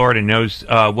Fairview, Florida knows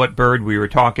what bird we were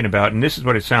talking about. And this is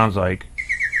what it sounds like.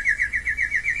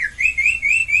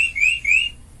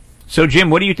 So, Jim,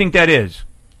 what do you think that is?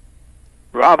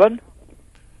 Robin?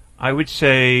 I would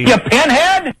say... You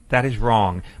pinhead? That is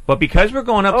wrong. But because we're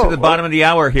going up to the bottom of the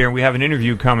hour here and we have an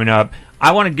interview coming up,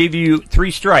 I want to give you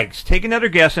 3 strikes. Take another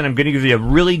guess, and I'm going to give you a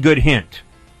really good hint.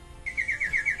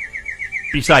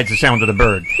 Besides the sound of the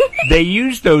bird. They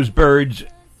use those birds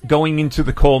going into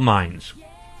the coal mines.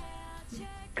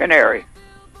 Canary.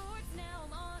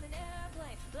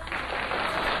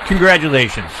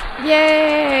 Congratulations.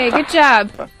 Yay, good job.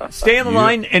 Stay on the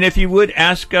line, and if you would,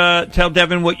 tell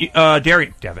Devin what you, tell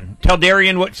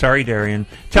Darian what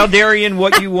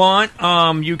you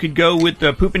want. You could go with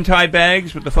the poop and tie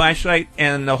bags with the flashlight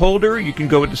and the holder. You can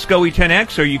go with the SCOE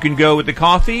 10X, or you can go with the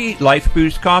coffee, Life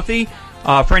Boost coffee.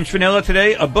 French vanilla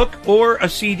today, a book or a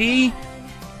CD.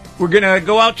 We're going to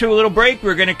go out to a little break.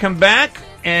 We're going to come back,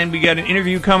 and we got an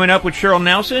interview coming up with Cheryl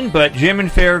Nelson, but Jim in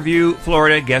Fairview,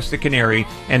 Florida, guessed the canary,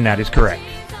 and that is correct.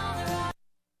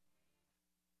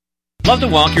 Love to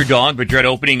walk your dog but dread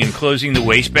opening and closing the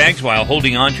waste bags while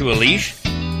holding on to a leash?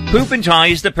 Poop and Tie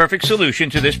is the perfect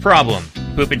solution to this problem.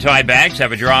 Poop and Tie bags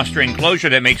have a drawstring closure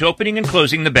that makes opening and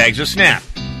closing the bags a snap.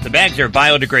 The bags are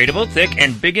biodegradable, thick,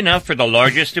 and big enough for the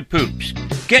largest of poops.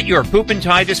 Get your Poop and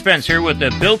Tie dispenser with the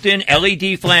built-in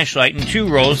LED flashlight in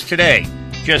 2 rolls today.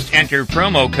 Just enter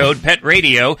promo code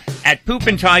PETRADIO at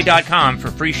poopandtie.com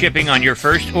for free shipping on your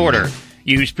first order.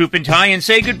 Use Poop and Tie and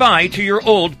say goodbye to your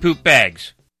old poop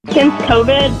bags. Since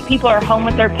COVID, people are home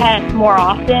with their pets more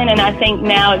often, and I think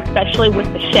now, especially with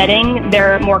the shedding,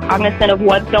 they're more cognizant of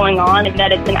what's going on and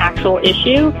that it's an actual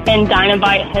issue, and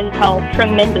Dynavite has helped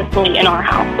tremendously in our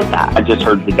house with that. I just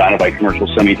heard the Dynavite commercial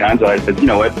so many times that I said, you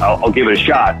know what, I'll give it a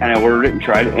shot, and I ordered it and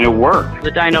tried it, and it worked. The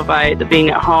Dynavite, the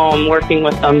being at home, working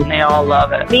with them, they all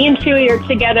love it. Me and Chewy are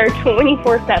together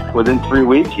 24/7. Within 3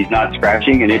 weeks, he's not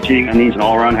scratching and itching, and he's an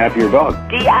all-around happier dog.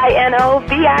 DINOVITE.com.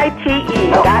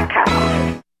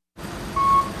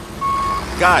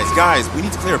 Guys, we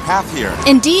need to clear a path here.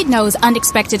 Indeed knows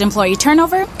unexpected employee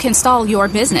turnover can stall your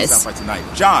business. By tonight.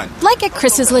 John. Like at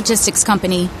Chris's Logistics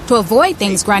Company. To avoid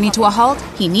things grinding to a halt,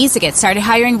 he needs to get started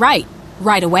hiring right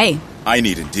away. I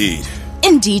need Indeed.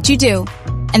 Indeed you do.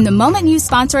 And the moment you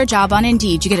sponsor a job on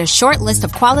Indeed, you get a short list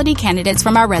of quality candidates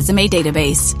from our resume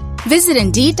database. Visit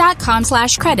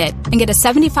Indeed.com/credit and get a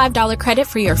 $75 credit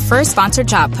for your first sponsored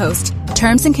job post.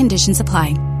 Terms and conditions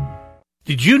apply.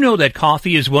 Did you know that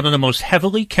coffee is one of the most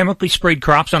heavily chemically sprayed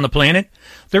crops on the planet?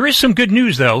 There is some good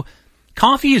news, though.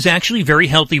 Coffee is actually very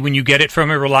healthy when you get it from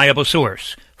a reliable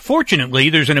source. Fortunately,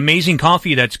 there's an amazing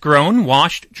coffee that's grown,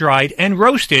 washed, dried, and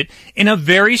roasted in a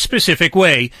very specific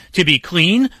way to be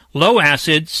clean, low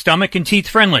acid, stomach and teeth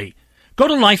friendly. Go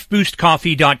to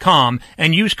lifeboostcoffee.com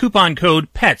and use coupon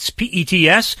code PETS,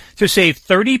 P-E-T-S, to save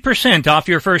 30% off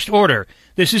your first order.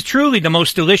 This is truly the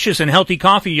most delicious and healthy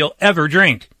coffee you'll ever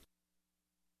drink.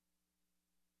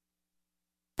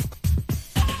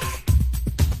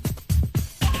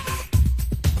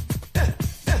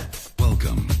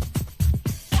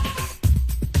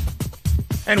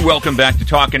 And welcome back to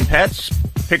Talkin Pets.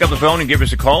 Pick up the phone and give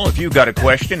us a call if you've got a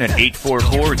question at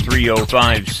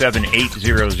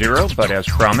 844-305-7800. But as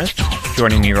promised,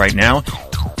 joining me right now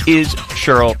is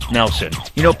Cheryl Nelson.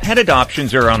 You know, pet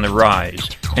adoptions are on the rise,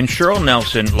 and Cheryl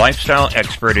Nelson, lifestyle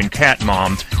expert and cat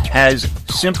mom, has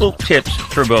simple tips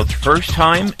for both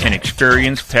first-time and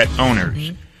experienced pet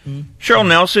owners. Cheryl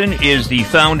Nelson is the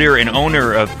founder and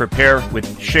owner of Prepare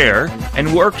with Share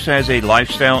and works as a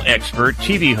lifestyle expert,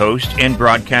 TV host, and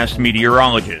broadcast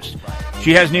meteorologist.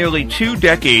 She has nearly 2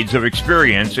 decades of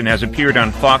experience and has appeared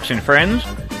on Fox and Friends,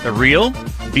 The Real,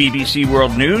 BBC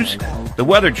World News, The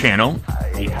Weather Channel,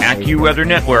 the AccuWeather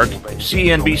Network,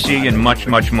 CNBC, and much,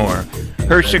 much more.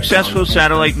 Her successful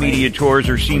satellite media tours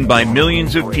are seen by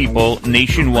millions of people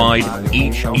nationwide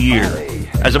each year.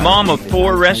 As a mom of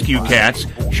 4 rescue cats,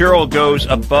 Cheryl goes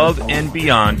above and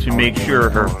beyond to make sure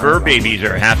her fur babies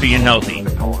are happy and healthy.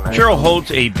 Cheryl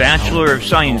holds a Bachelor of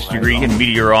Science degree in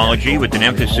meteorology with an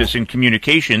emphasis in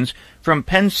communications from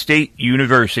Penn State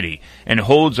University and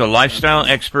holds a lifestyle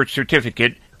expert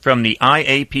certificate from the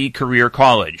IAP Career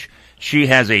College. She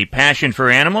has a passion for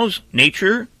animals,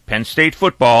 nature, Penn State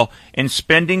football, and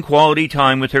spending quality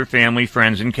time with her family,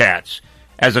 friends, and cats.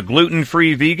 As a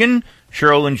gluten-free vegan,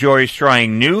 Cheryl enjoys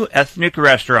trying new ethnic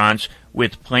restaurants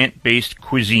with plant-based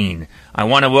cuisine. I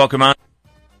want to welcome on...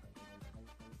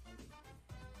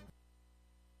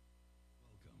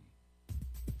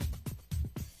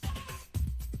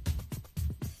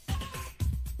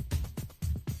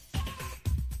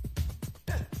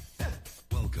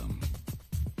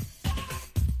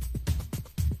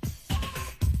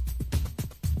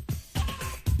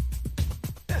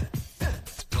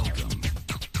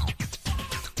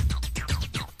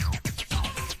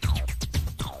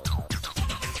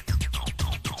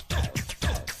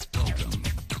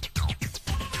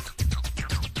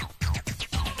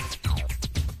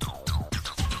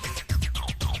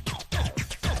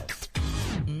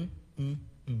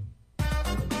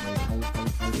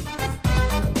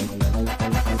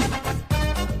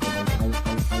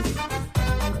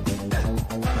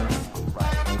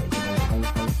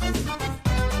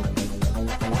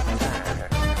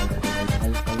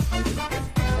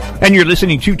 And you're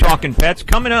listening to Talkin Pets.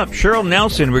 Coming up, Cheryl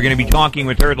Nelson. We're going to be talking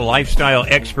with her, the lifestyle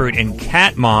expert and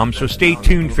cat mom. So stay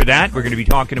tuned for that. We're going to be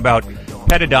talking about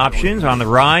pet adoptions on the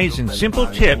rise and simple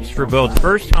tips for both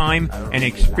first-time and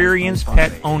experienced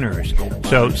pet owners.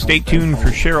 So stay tuned for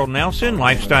Cheryl Nelson,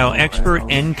 lifestyle expert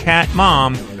and cat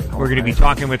mom. We're going to be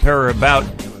talking with her about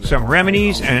some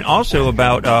remedies and also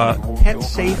about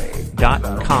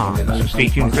petsafe.com. So stay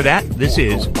tuned for that. This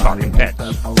is Talkin Pets.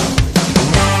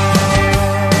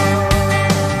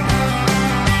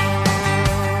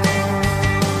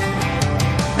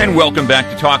 And welcome back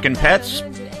to Talkin Pets.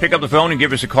 Pick up the phone and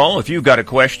give us a call if you've got a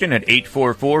question at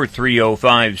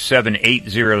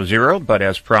 844-305-7800. But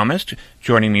as promised,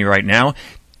 joining me right now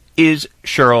is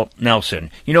Cheryl Nelson.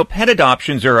 You know, pet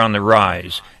adoptions are on the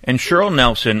rise, and Cheryl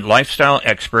Nelson, lifestyle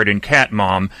expert and cat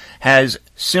mom, has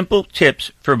simple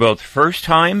tips for both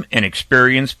first-time and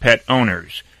experienced pet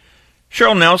owners.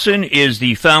 Cheryl Nelson is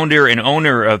the founder and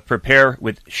owner of Prepare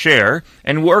with Share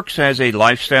and works as a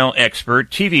lifestyle expert,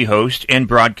 TV host, and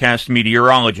broadcast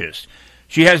meteorologist.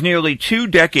 She has nearly 2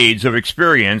 decades of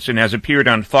experience and has appeared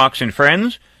on Fox and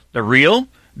Friends, The Real,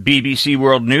 BBC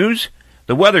World News,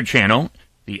 The Weather Channel,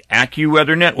 the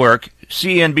AccuWeather Network,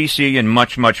 CNBC, and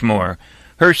much, much more.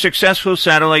 Her successful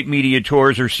satellite media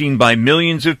tours are seen by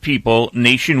millions of people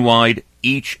nationwide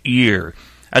each year.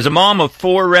 As a mom of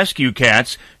 4 rescue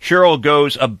cats, Cheryl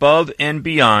goes above and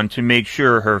beyond to make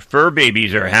sure her fur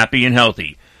babies are happy and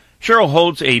healthy. Cheryl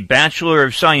holds a Bachelor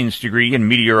of Science degree in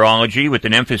meteorology with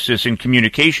an emphasis in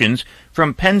communications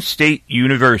from Penn State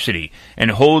University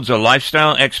and holds a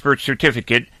lifestyle expert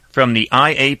certificate from the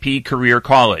IAP Career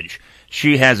College.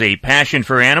 She has a passion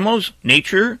for animals,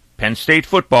 nature, Penn State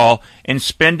football, and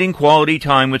spending quality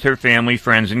time with her family,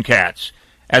 friends, and cats.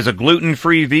 As a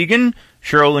gluten-free vegan,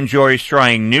 Cheryl enjoys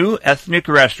trying new ethnic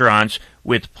restaurants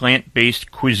with plant-based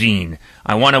cuisine.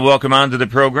 I want to welcome onto the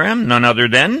program none other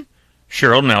than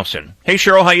Cheryl Nelson. Hey,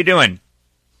 Cheryl, how you doing?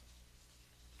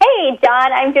 Hey,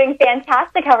 John, I'm doing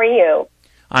fantastic. How are you?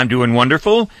 I'm doing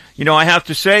wonderful. You know, I have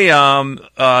to say,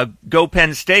 go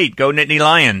Penn State, go Nittany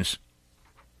Lions.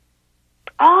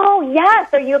 Oh,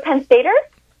 yes. Are you a Penn Stater?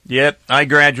 Yep, I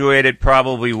graduated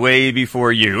probably way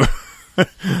before you.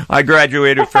 I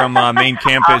graduated from main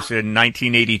campus in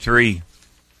 1983.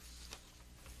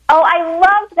 Oh, I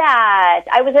love that.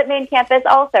 I was at main campus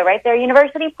also, right there,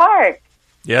 University Park.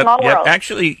 Yep.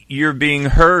 Actually, you're being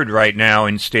heard right now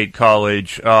in State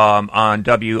College on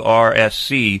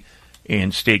WRSC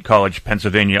in State College,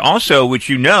 Pennsylvania. Also, which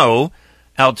you know,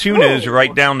 Altoona is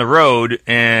right down the road,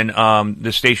 and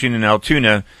the station in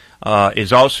Altoona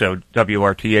is also,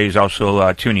 WRTA is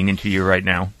also tuning into you right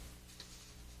now.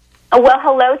 Well,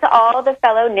 hello to all the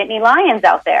fellow Nittany Lions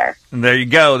out there. And there you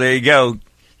go. You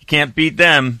can't beat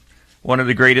them. One of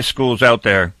the greatest schools out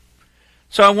there.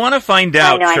 So I want to find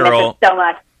out, I know, Cheryl. I miss it so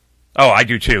much. Oh, I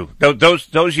do too.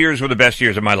 Those years were the best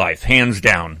years of my life, hands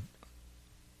down.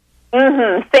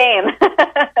 Same.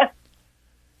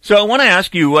 So I want to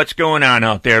ask you what's going on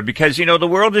out there, because, the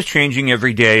world is changing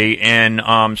every day, and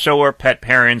so are pet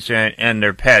parents and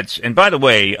their pets. And by the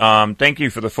way, thank you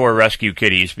for the 4 rescue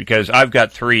kitties, because I've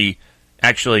got 3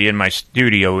 actually in my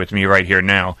studio with me right here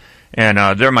now, and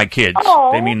they're my kids.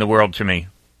 Aww. They mean the world to me.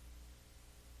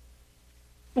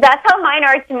 That's how mine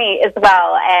are to me as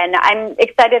well, and I'm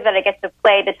excited that I get to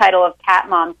play the title of Cat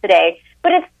Mom today.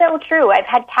 But it's so true. I've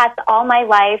had cats all my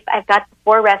life. I've got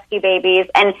 4 rescue babies,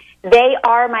 and they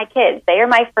are my kids. They are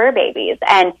my fur babies.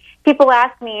 And people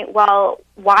ask me, well,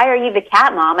 why are you the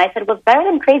cat mom? I said, well, it's better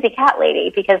than crazy cat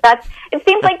lady, because it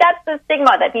seems like that's the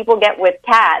stigma that people get with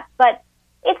cats. But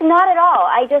it's not at all.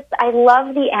 I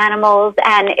love the animals,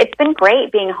 and it's been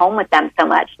great being home with them so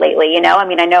much lately, I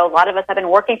mean, I know a lot of us have been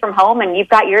working from home, and you've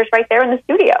got yours right there in the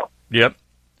studio. Yep.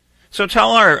 So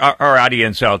tell our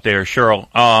audience out there, Cheryl,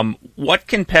 what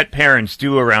can pet parents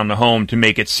do around the home to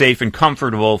make it safe and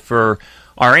comfortable for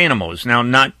our animals? Now,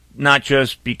 not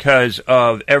just because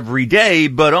of every day,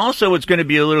 but also it's going to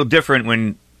be a little different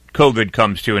when COVID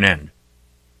comes to an end.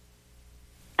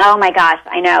 Oh, my gosh,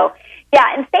 I know. Yeah,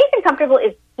 and safe and comfortable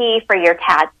is key for your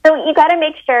cats. So you got to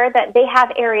make sure that they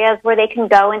have areas where they can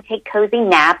go and take cozy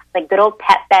naps, like good old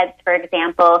pet beds, for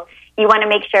example. You want to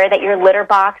make sure that your litter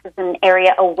box is an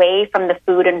area away from the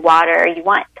food and water. You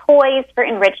want toys for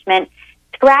enrichment,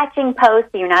 scratching posts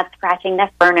so you're not scratching the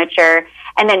furniture.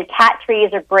 And then cat trees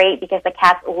are great because the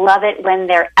cats love it when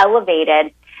they're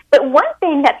elevated. But one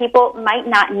thing that people might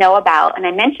not know about, and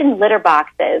I mentioned litter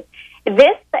boxes,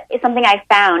 this is something I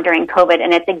found during COVID,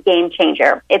 and it's a game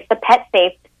changer. It's the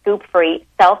pet-safe, scoop-free,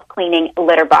 self-cleaning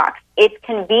litter box. It's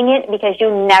convenient because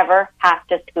you never have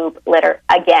to scoop litter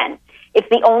again. It's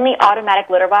the only automatic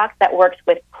litter box that works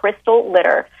with crystal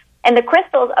litter. And the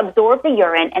crystals absorb the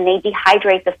urine and they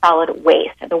dehydrate the solid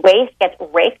waste. The waste gets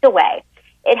raked away.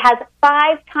 It has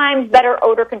 5 times better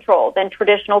odor control than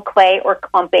traditional clay or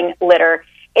clumping litter.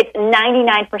 It's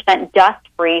 99%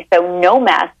 dust-free, so no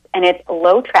mess, and it's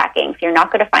low tracking, so you're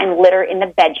not going to find litter in the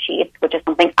bed sheets, which is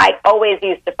something I always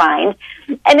used to find.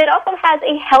 And it also has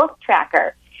a health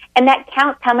tracker. And that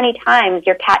counts how many times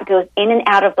your cat goes in and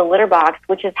out of the litter box,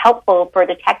 which is helpful for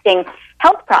detecting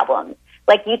health problems,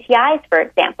 like UTIs, for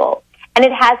example. And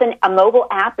it has a mobile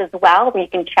app as well, where you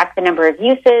can check the number of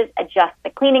uses, adjust the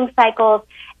cleaning cycles,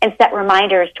 and set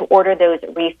reminders to order those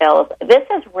refills. This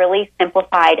has really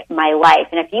simplified my life.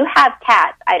 And if you have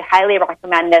cats, I'd highly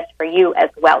recommend this for you as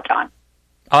well, John.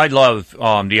 I love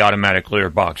the automatic litter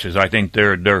boxes. I think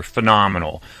they're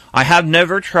phenomenal. I have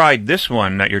never tried this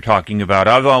one that you're talking about.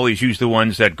 I've always used the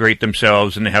ones that grate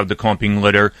themselves and they have the clumping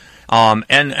litter,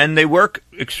 and they work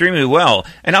extremely well.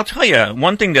 And I'll tell you,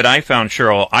 one thing that I found,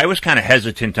 Cheryl, I was kind of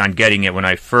hesitant on getting it when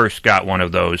I first got one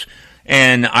of those.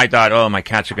 And I thought, oh, my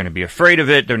cats are going to be afraid of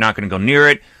it. They're not going to go near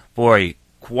it. Boy,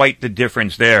 quite the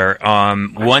difference there.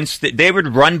 Once they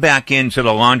would run back into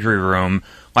the laundry room,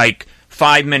 like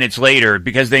 5 minutes later,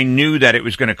 because they knew that it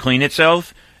was going to clean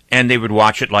itself, and they would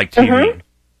watch it like TV. Mm-hmm.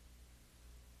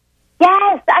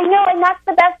 Yes, I know, and that's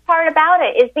the best part about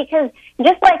it, is because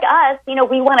just like us,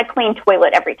 we want a clean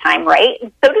toilet every time, right?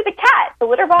 So do the cats. The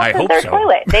litter box is their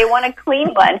toilet. They want a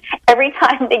clean one every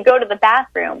time they go to the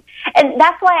bathroom. And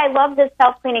that's why I love this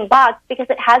self-cleaning box, because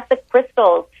it has the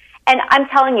crystals. And I'm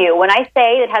telling you, when I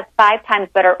say it has 5 times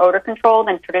better odor control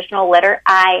than traditional litter,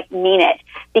 I mean it.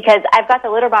 Because I've got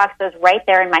the litter boxes right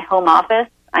there in my home office.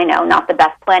 I know, not the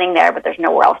best planning there, but there's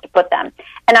nowhere else to put them.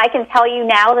 And I can tell you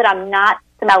now that I'm not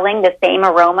smelling the same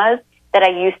aromas that I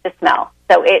used to smell.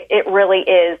 So it really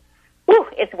is,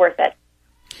 it's worth it.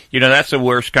 That's the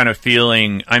worst kind of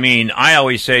feeling. I mean, I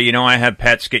always say, I have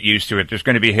pets, get used to it. There's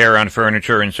going to be hair on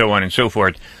furniture and so on and so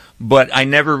forth. But I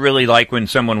never really like when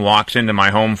someone walks into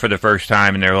my home for the first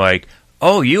time and they're like,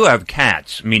 oh, you have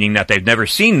cats, meaning that they've never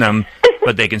seen them,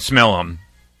 but they can smell them.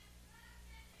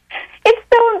 It's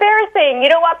so embarrassing. You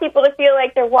don't want people to feel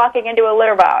like they're walking into a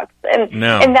litter box.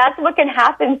 And that's what can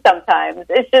happen sometimes.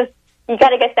 It's just, you got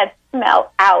to get that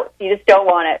smell out. You just don't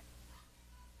want it.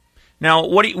 Now,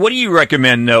 what do you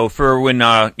recommend, though, for when,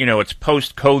 it's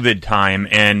post-COVID time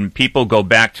and people go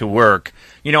back to work?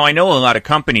 I know a lot of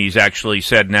companies actually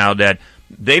said now that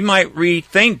they might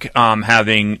rethink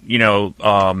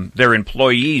having, their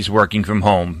employees working from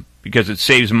home because it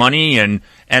saves money and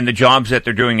the jobs that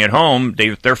they're doing at home,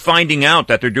 they're finding out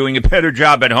that they're doing a better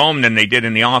job at home than they did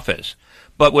in the office.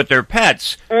 But with their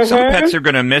pets, some pets are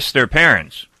going to miss their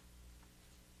parents.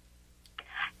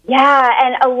 Yeah,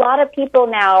 and a lot of people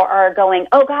now are going,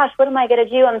 oh gosh, what am I going to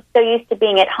do? I'm so used to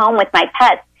being at home with my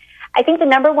pets. I think the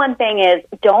number one thing is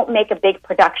don't make a big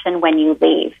production when you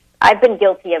leave. I've been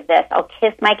guilty of this. I'll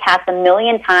kiss my cats a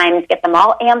million times, get them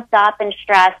all amped up and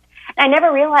stressed, and I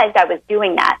never realized I was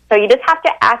doing that. So you just have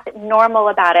to act normal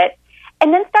about it,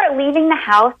 and then start leaving the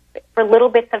house for little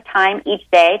bits of time each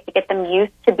day to get them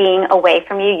used to being away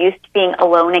from you, used to being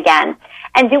alone again.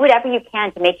 And do whatever you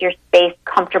can to make your space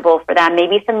comfortable for them.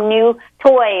 Maybe some new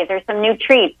toys or some new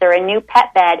treats or a new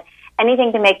pet bed,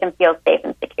 anything to make them feel safe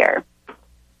and secure.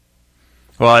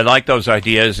 Well, I like those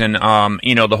ideas. And,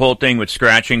 the whole thing with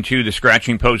scratching, too, the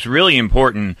scratching post, really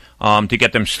important to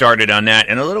get them started on that.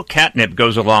 And a little catnip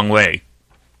goes a long way.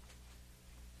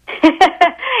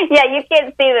 Yeah, you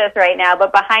can't see this right now,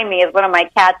 but behind me is one of my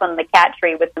cats on the cat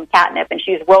tree with some catnip, and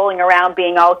she's rolling around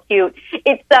being all cute.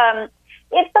 It's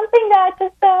something that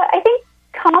just, I think,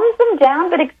 calms them down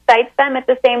but excites them at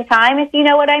the same time, if you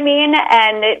know what I mean.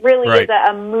 And it really is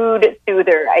a mood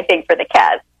soother, I think, for the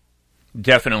cats.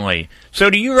 Definitely. So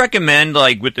do you recommend,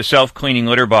 like with the self-cleaning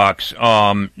litter box,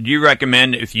 do you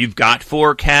recommend if you've got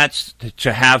 4 cats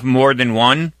to have more than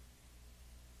one?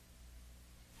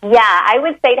 Yeah, I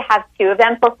would say to have 2 of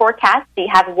them for 4 cats. So you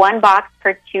have 1 box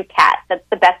per 2 cats. That's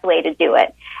the best way to do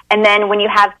it. And then when you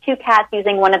have 2 cats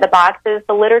using one of the boxes,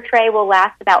 the litter tray will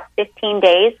last about 15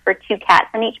 days for 2 cats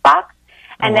in each box.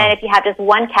 And then if you have just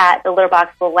 1 cat, the litter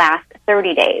box will last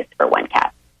 30 days for 1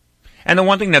 cat. And the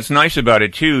one thing that's nice about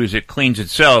it, too, is it cleans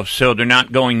itself, so they're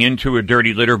not going into a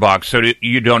dirty litter box, so that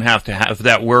you don't have to have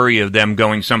that worry of them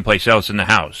going someplace else in the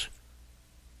house.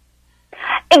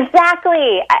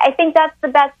 Exactly. I think that's the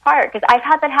best part, because I've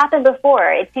had that happen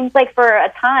before. It seems like for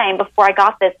a time before I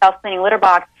got this self-cleaning litter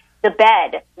box, the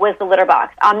bed was the litter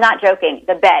box. I'm not joking.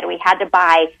 The bed. We had to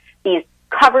buy these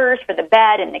covers for the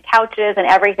bed and the couches and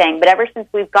everything. But ever since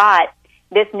we've got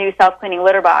this new self-cleaning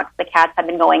litter box, the cats have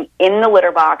been going in the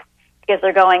litter box because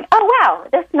they're going, oh, wow,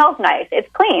 this smells nice. It's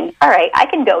clean. All right, I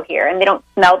can go here. And they don't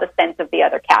smell the scent of the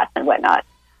other cats and whatnot.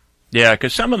 Yeah,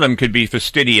 because some of them could be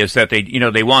fastidious that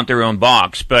they want their own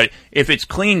box. But if it's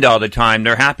cleaned all the time,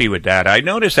 they're happy with that. I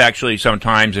notice actually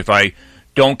sometimes if I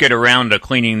don't get around to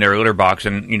cleaning their litter box,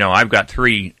 and, I've got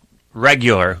 3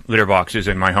 regular litter boxes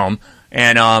in my home,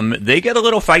 and they get a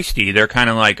little feisty. They're kind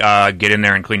of like, get in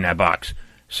there and clean that box.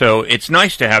 So it's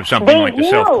nice to have something like the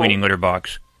self-cleaning litter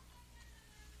box.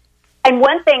 And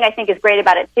one thing I think is great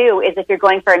about it, too, is if you're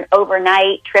going for an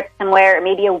overnight trip somewhere or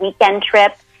maybe a weekend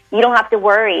trip, you don't have to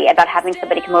worry about having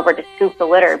somebody come over to scoop the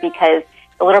litter because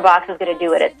the litter box is going to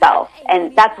do it itself.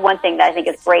 And that's one thing that I think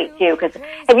is great, too, because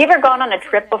have you ever gone on a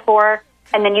trip before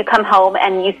and then you come home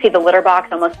and you see the litter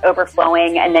box almost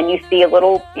overflowing and then you see a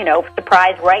little,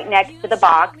 surprise right next to the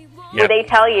box where they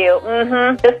tell you,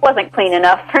 this wasn't clean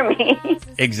enough for me.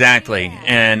 Exactly.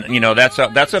 And,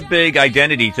 that's a big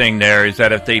identity thing there is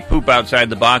that if they poop outside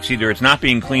the box, either it's not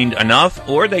being cleaned enough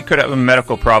or they could have a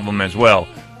medical problem as well.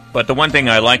 But the one thing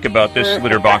I like about this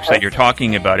litter box that you're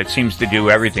talking about, it seems to do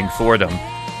everything for them.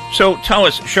 So tell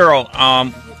us, Cheryl,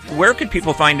 where could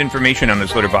people find information on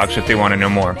this litter box if they want to know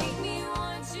more?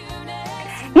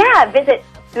 Yeah, visit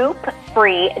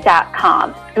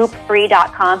scoopfree.com.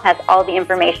 Scoopfree.com has all the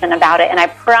information about it, and I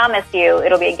promise you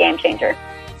it'll be a game changer.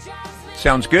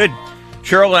 Sounds good.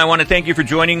 Cheryl, I want to thank you for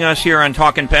joining us here on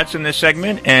Talkin Pets in this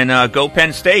segment, and go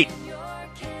Penn State.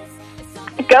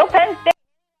 Go Penn State.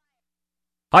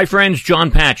 Hi friends,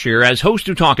 John Patch here. As host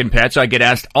of Talkin Pets, I get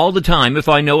asked all the time if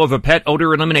I know of a pet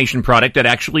odor elimination product that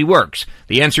actually works.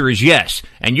 The answer is yes,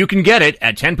 and you can get it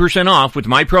at 10% off with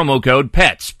my promo code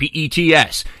PETS,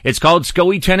 P-E-T-S. It's called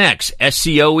SCOE 10X,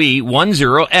 S-C-O-E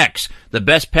 10X, the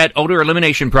best pet odor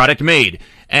elimination product made.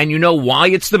 And you know why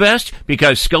it's the best?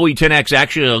 Because SCOE 10X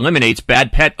actually eliminates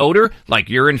bad pet odor like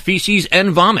urine, feces,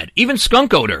 and vomit, even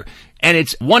skunk odor. And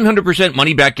it's 100%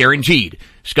 money-back guaranteed.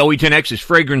 SCOE 10X is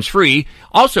fragrance-free.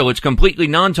 Also, it's completely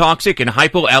non-toxic and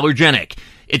hypoallergenic.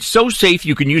 It's so safe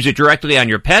you can use it directly on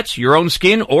your pets, your own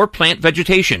skin, or plant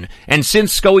vegetation. And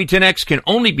since SCOE 10X can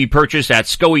only be purchased at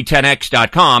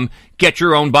SCOE10X.com, get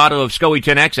your own bottle of SCOE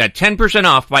 10X at 10%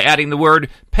 off by adding the word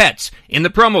PETS in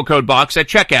the promo code box at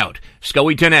checkout.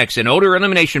 SCOE 10X, an odor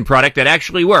elimination product that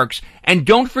actually works. And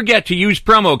don't forget to use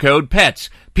promo code PETS,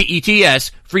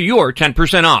 P-E-T-S, for your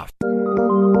 10% off.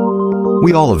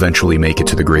 We all eventually make it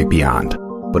to the great beyond,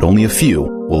 but only a few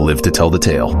will live to tell the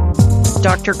tale.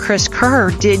 Dr. Chris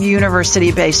Kerr did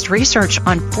university-based research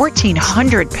on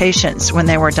 1,400 patients when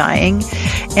they were dying,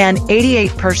 and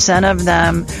 88% of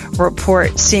them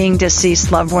report seeing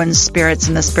deceased loved ones' spirits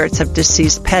and the spirits of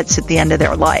deceased pets at the end of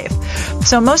their life.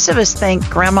 So most of us think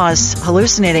grandma's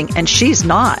hallucinating, and she's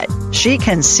not. She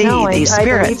can see these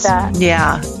spirits. I believe that.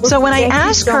 Yeah. Well, so when I thank you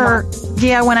asked so her,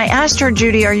 much. when I asked her,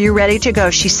 Judy, are you ready to go?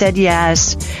 She said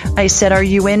yes. I said, are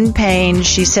you in pain?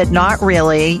 She said, not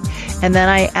really. And then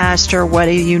I asked her, what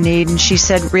do you need? And she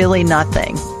said, really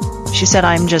nothing. She said,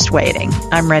 I'm just waiting.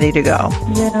 I'm ready to go.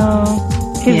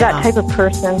 Yeah. She's that type of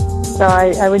person. So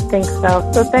I would think so.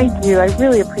 So thank you. I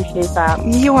really appreciate that.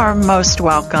 You are most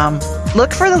welcome.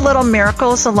 Look for the little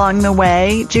miracles along the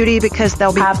way, Judy, because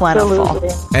they'll be plentiful.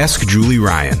 Ask Julie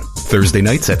Ryan, Thursday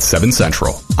nights at 7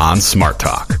 Central on Smart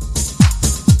Talk.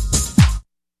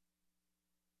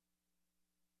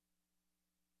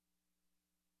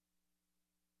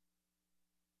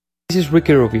 This is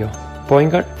Ricky Rubio,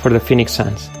 point guard for the Phoenix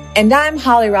Suns. And I'm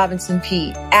Holly Robinson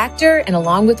Peete, actor and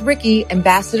along with Ricky,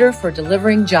 ambassador for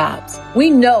Delivering Jobs. We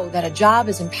know that a job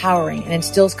is empowering and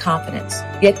instills confidence.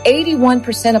 Yet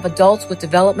 81% of adults with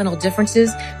developmental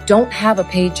differences don't have a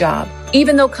paid job,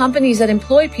 even though companies that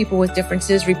employ people with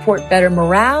differences report better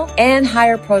morale and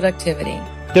higher productivity.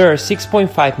 There are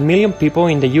 6.5 million people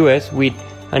in the U.S. with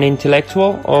an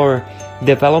intellectual or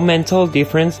developmental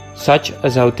difference such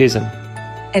as autism.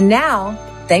 And now,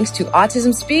 thanks to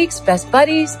Autism Speaks, Best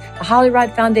Buddies, the Holly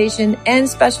Rod Foundation, and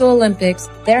Special Olympics,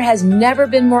 there has never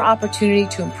been more opportunity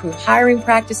to improve hiring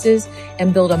practices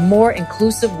and build a more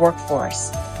inclusive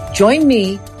workforce. Join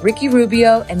me, Ricky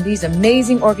Rubio, and these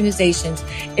amazing organizations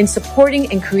in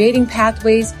supporting and creating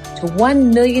pathways to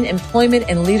 1 million employment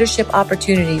and leadership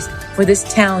opportunities for this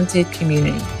talented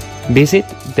community. Visit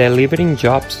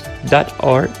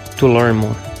deliveringjobs.org to learn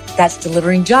more. That's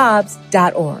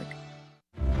deliveringjobs.org.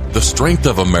 The strength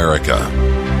of America,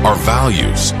 our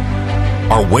values,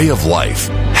 our way of life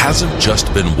hasn't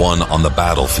just been won on the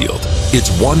battlefield.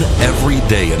 It's won every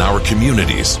day in our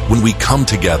communities when we come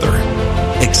together,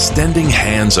 extending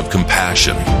hands of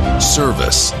compassion,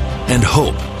 service, and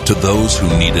hope to those who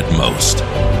need it most.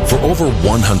 For over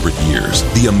 100 years,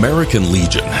 the American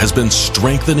Legion has been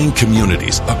strengthening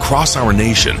communities across our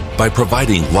nation by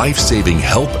providing life-saving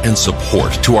help and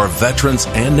support to our veterans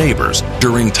and neighbors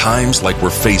during times like we're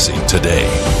facing today.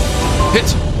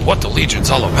 It's what the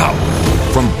Legion's all about.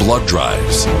 From blood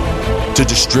drives to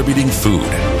distributing food,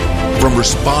 from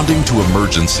responding to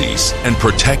emergencies and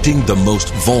protecting the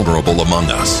most vulnerable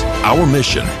among us, our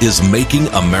mission is making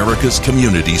America's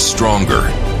communities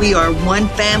stronger. We are one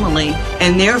family,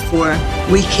 and therefore,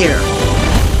 we care.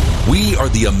 We are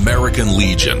the American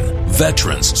Legion,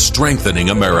 veterans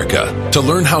strengthening America. To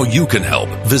learn how you can help,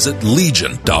 visit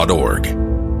legion.org.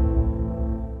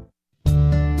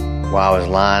 While I was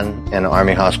lying in an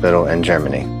army hospital in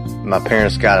Germany, my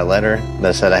parents got a letter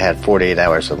that said I had 48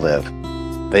 hours to live.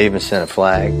 They even sent a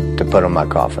flag to put on my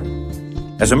coffin.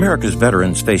 As America's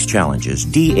veterans face challenges,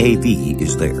 DAV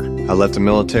is there. I left the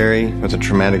military with a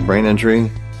traumatic brain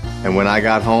injury, and when I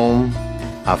got home,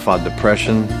 I fought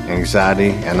depression, anxiety,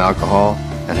 and alcohol,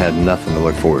 and had nothing to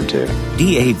look forward to.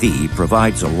 DAV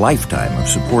provides a lifetime of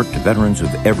support to veterans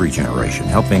of every generation,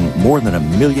 helping more than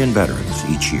 1 million veterans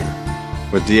each year.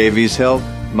 With DAV's help,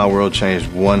 my world changed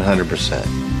 100%.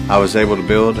 I was able to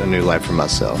build a new life for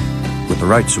myself. With the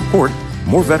right support,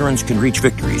 more veterans can reach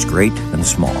victories, great and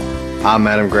small. I'm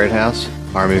Adam Greathouse,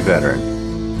 Army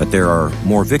veteran. But there are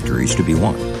more victories to be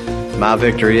won. My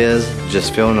victory is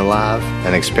just feeling alive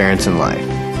and experiencing life.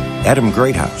 Adam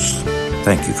Greathouse,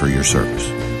 thank you for your service.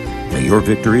 May your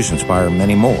victories inspire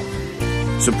many more.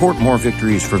 Support more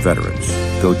victories for veterans.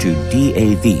 Go to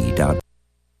DAV.org.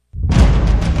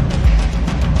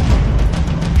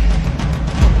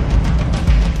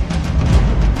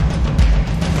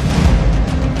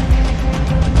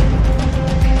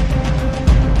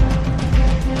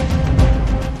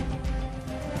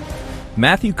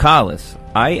 Matthew Collis,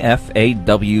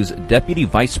 IFAW's Deputy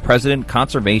Vice President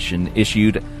Conservation,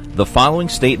 issued the following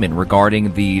statement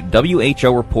regarding the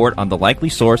WHO report on the likely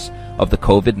source of the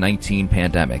COVID-19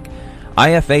 pandemic.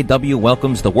 IFAW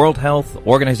welcomes the World Health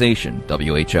Organization,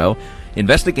 WHO,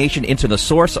 investigation into the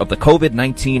source of the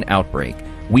COVID-19 outbreak.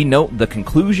 We note the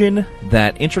conclusion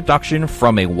that introduction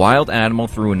from a wild animal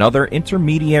through another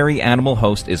intermediary animal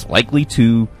host is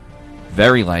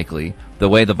very likely, the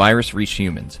way the virus reached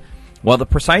humans. While the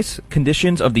precise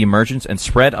conditions of the emergence and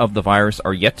spread of the virus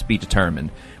are yet to be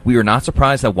determined, we are not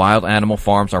surprised that wild animal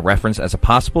farms are referenced as a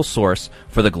possible source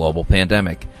for the global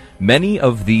pandemic. Many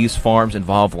of these farms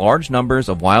involve large numbers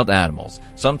of wild animals,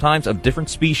 sometimes of different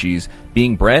species,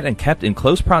 being bred and kept in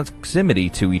close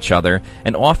proximity to each other,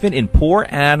 and often in poor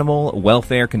animal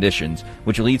welfare conditions,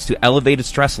 which leads to elevated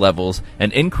stress levels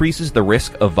and increases the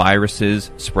risk of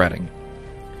viruses spreading.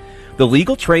 The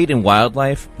legal trade in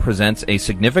wildlife presents a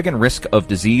significant risk of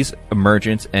disease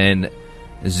emergence and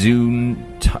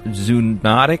zoonotic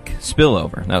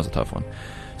spillover. That was a tough one.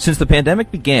 Since the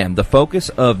pandemic began, the focus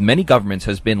of many governments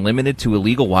has been limited to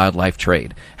illegal wildlife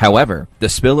trade. However, the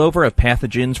spillover of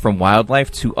pathogens from wildlife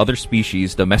to other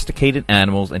species, domesticated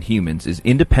animals, and humans is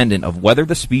independent of whether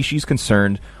the species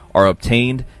concerned are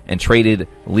obtained and traded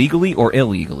legally or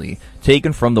illegally,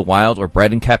 taken from the wild or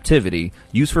bred in captivity,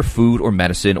 used for food or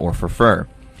medicine or for fur.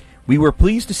 We were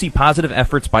pleased to see positive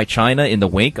efforts by China in the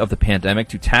wake of the pandemic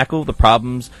to tackle the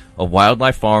problems of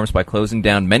wildlife farms by closing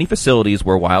down many facilities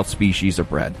where wild species are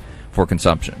bred for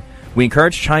consumption. We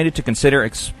encourage China to consider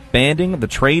expanding the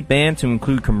trade ban to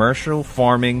include commercial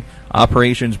farming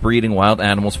operations breeding wild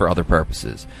animals for other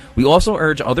purposes. We also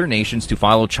urge other nations to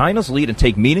follow China's lead and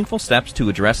take meaningful steps to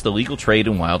address the legal trade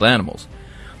in wild animals.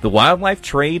 The wildlife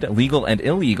trade, legal and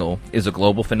illegal, is a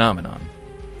global phenomenon.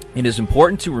 It is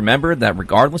important to remember that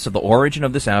regardless of the origin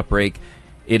of this outbreak,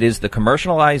 it is the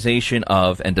commercialization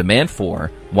of and demand for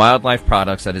wildlife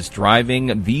products that is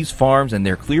driving these farms and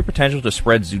their clear potential to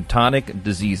spread zoonotic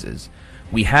diseases.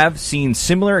 We have seen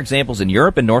similar examples in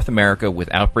Europe and North America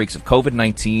with outbreaks of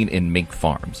COVID-19 in mink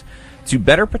farms. To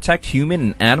better protect human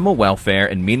and animal welfare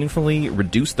and meaningfully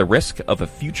reduce the risk of a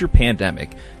future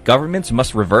pandemic, governments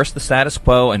must reverse the status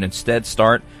quo and instead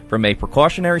start from a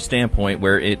precautionary standpoint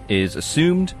where it is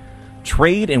assumed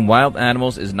trade in wild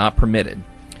animals is not permitted,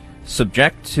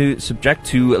 subject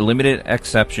to limited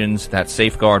exceptions that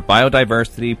safeguard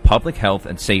biodiversity, public health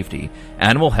and safety,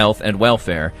 animal health and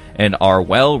welfare, and are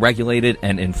well regulated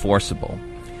and enforceable.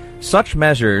 Such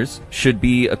measures should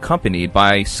be accompanied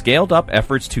by scaled-up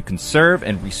efforts to conserve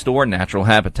and restore natural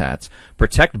habitats,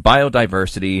 protect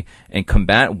biodiversity, and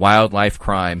combat wildlife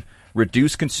crime,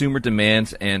 reduce consumer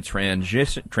demands, and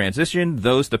transition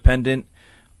those dependent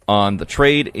on the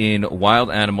trade in wild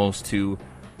animals to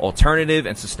alternative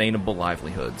and sustainable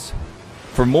livelihoods.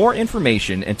 For more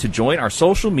information and to join our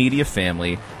social media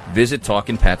family, visit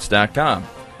talkinpets.com.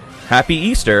 Happy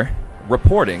Easter.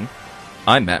 Reporting,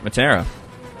 I'm Matt Matera.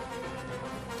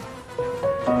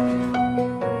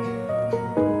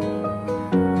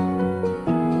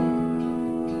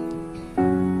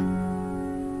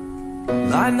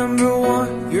 Line number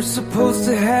one, you're supposed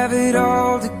to have it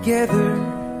all together.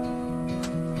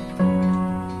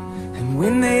 And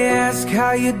when they ask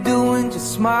how you doing,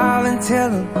 just smile and tell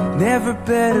them never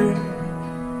better.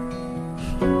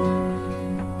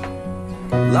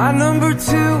 Line number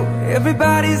two,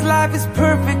 everybody's life is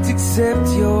perfect except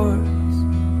yours.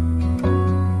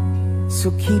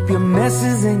 So keep your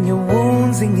messes and your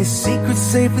wounds and your secrets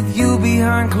safe with you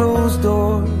behind closed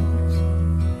doors.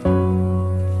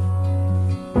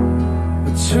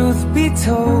 But truth be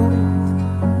told,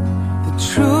 the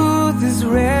truth is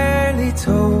rarely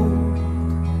told.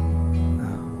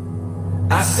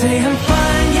 I say I'm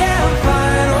fine, yeah I'm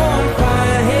fine, oh I'm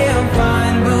fine, hey I'm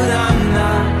fine, but I'm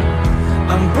not.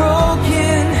 I'm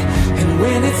broken, and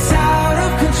when it's out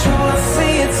of control I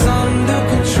say it's under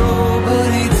control,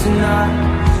 but it's not,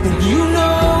 and you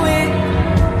know it.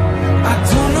 I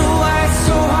don't know why it's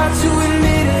so hard to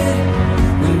admit it,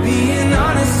 when being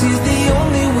honest is the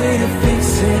only way to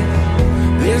fix it.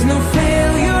 There's no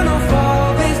failure, no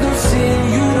fall, there's no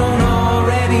sin you don't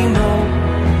already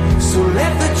know. So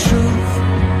let the truth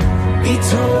be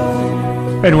told.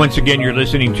 And once again, you're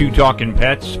listening to Talkin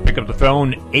Pets. Pick up the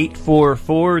phone,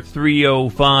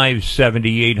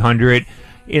 844-305-7800.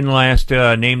 In last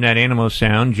Name That Animal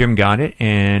sound, Jim got it,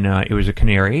 and it was a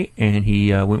canary, and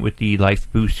he went with the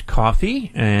Life Boost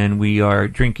coffee, and we are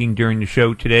drinking during the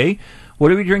show today.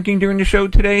 What are we drinking during the show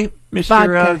today,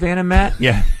 Mr. Vanna Matt?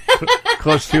 Yeah,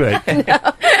 close to it.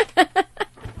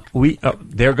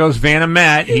 There goes Vanna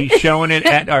Matt. He's showing it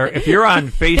at our. If you're on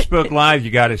Facebook Live,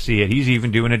 you got to see it. He's even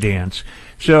doing a dance.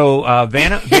 So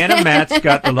Vanna Matt's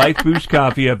got the Life Boost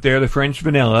coffee up there, the French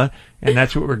vanilla, and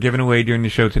that's what we're giving away during the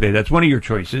show today. That's one of your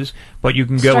choices, but you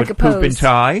can go with Poop and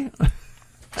Tie.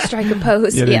 Strike a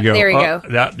pose. Yeah, there you go.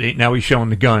 Now he's showing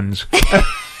the guns.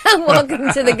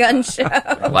 Welcome to the gun show.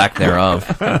 Lack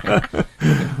thereof.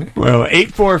 Well,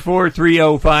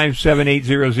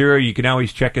 844-305-7800. You can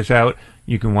always check us out.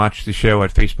 You can watch the show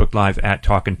at Facebook Live at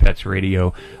Talkin Pets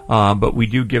Radio. But we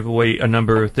do give away a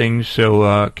number of things,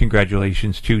 so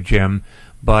congratulations to Jim.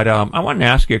 But I wanted to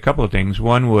ask you a couple of things.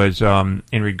 One was in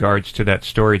regards to that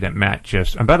story that Matt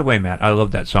just... And by the way, Matt, I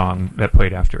love that song that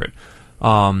played after it.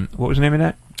 What was the name of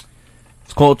that?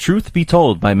 It's called Truth Be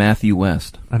Told by Matthew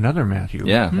West. Another Matthew.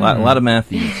 Yeah, a lot of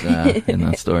Matthews in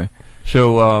that story.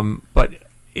 So,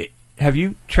 have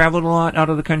you traveled a lot out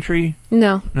of the country?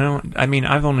 No. No? I mean,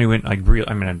 I've only went, I've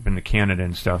been to Canada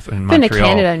and stuff, and Been Montreal. to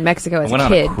Canada and Mexico as a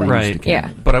kid. Right.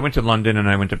 Yeah. But I went to London and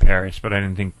I went to Paris, but I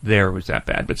didn't think there was that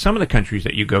bad. But some of the countries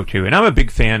that you go to, and I'm a big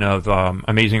fan of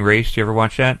Amazing Race. Do you ever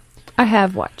watch that? I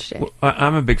have watched it. Well,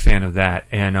 I'm a big fan of that.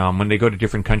 And when they go to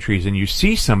different countries and you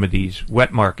see some of these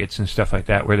wet markets and stuff like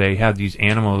that where they have these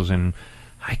animals, and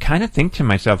I kind of think to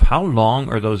myself, how long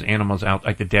are those animals out,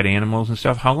 like the dead animals and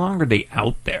stuff, how long are they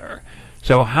out there?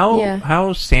 So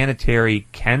how sanitary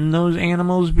can those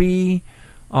animals be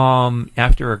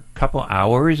after a couple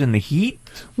hours in the heat?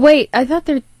 Wait, I thought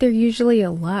they're usually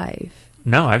alive.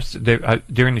 No,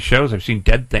 during the shows I've seen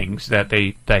dead things that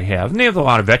they have, and they have a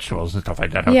lot of vegetables and stuff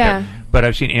like that out there. But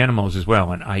I've seen animals as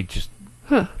well, and I just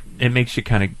it makes you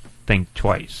kind of think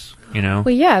twice, you know?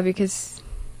 Well, yeah, because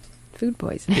food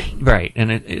poisoning. Right,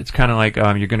 and it's kind of like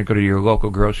you're going to go to your local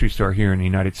grocery store here in the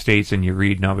United States, and you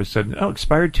read, and all of a sudden,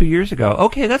 expired 2 years ago.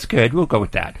 Okay, that's good. We'll go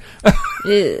with that.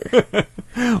 But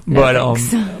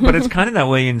it's kind of that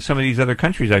way in some of these other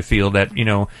countries. I feel that I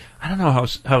don't know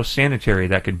how sanitary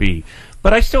that could be,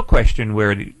 but I still question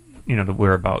where the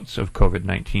whereabouts of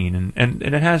COVID-19, and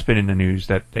it has been in the news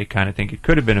that they kind of think it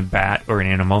could have been a bat or an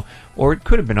animal, or it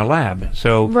could have been a lab.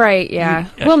 So right, yeah,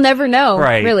 we'll never know.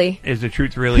 Right, really, is the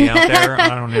truth really out there?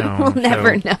 I don't know. We'll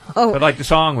never know. But like the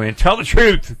song went, tell the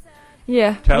truth.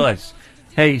 Yeah, tell us.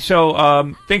 Hey,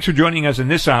 so thanks for joining us in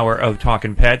this hour of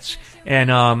Talkin Pets, and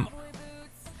a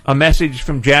message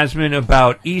from Jasmine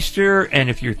about Easter, and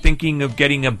if you're thinking of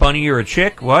getting a bunny or a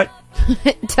chick, what?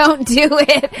 Don't do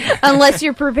it unless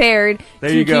you're prepared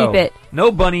to keep it.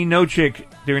 No bunny, no chick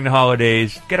during the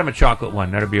holidays. Get them a chocolate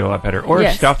one. That'll be a lot better. Or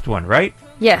a stuffed one, right?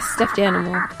 Yes, stuffed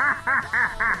animal.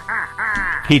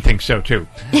 He thinks so, too.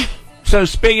 So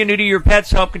spay and neuter your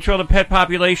pets, help control the pet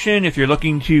population. If you're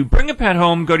looking to bring a pet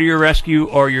home, go to your rescue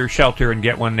or your shelter and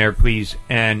get one there, please.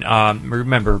 And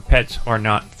remember, pets are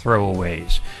not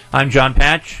throwaways. I'm John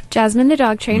Patch. Jasmine the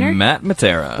dog trainer. Matt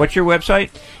Matera. What's your website?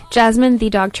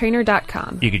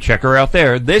 JasmineTheDogTrainer.com. You can check her out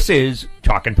there. This is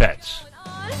Talkin Pets.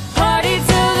 Party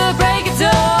till the break of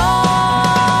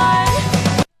dawn.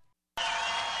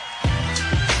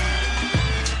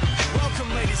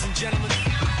 Welcome, ladies and gentlemen.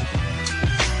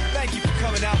 Thank you for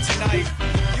coming out tonight.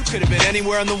 You could have been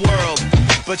anywhere in the world,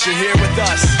 but you're here with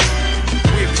us.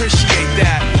 We appreciate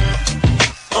that.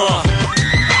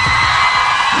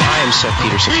 I am Seth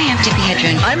Peterson. Hi, I'm Tippi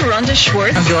Hedren. I'm Rhonda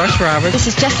Schwartz. I'm Doris Roberts. This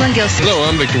is Jessalyn Gilson. Hello,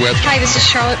 I'm Victor Webb. Hi, this is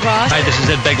Charlotte Ross. Hi, this is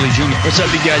Ed Begley Jr. What's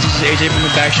up, you guys? This is AJ from the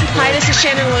Backstreet Boys. Hi, this is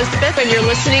Shannon Elizabeth, and you're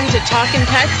listening to Talkin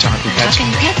Pets. Talkin Pets. Talkin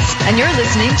Pets. And you're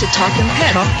listening to Talkin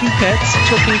Pets. Talkin Pets.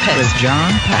 Talkin Pets. With John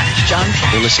Patch. John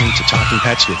Patch. You're listening to Talkin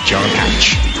Pets with John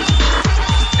Patch.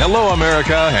 Hello,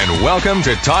 America, and welcome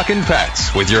to Talkin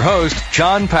Pets with your host,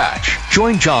 John Patch.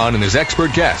 Join John and his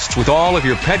expert guests with all of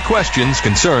your pet questions,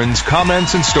 concerns,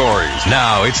 comments, and stories.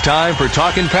 Now it's time for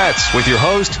Talkin Pets with your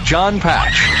host, John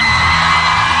Patch.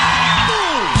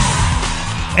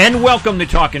 And welcome to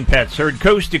Talkin Pets, heard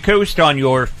coast to coast on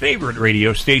your favorite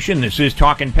radio station. This is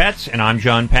Talkin Pets, and I'm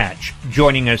John Patch.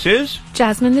 Joining us is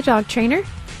Jasmine the dog trainer.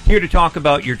 Here to talk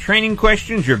about your training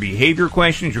questions, your behavior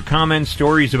questions, your comments,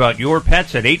 stories about your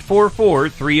pets at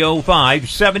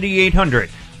 844-305-7800.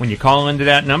 When you call into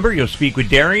that number, you'll speak with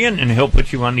Darian, and he'll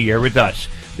put you on the air with us.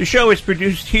 The show is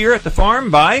produced here at the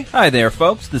farm by... Hi there,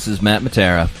 folks. This is Matt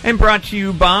Matera. And brought to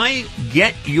you by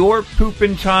Get Your Poop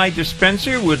and Tie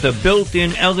Dispenser with a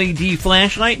built-in LED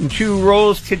flashlight and 2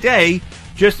 rolls today.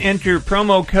 Just enter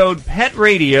promo code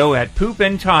PETRADIO at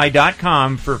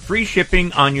poopandtie.com for free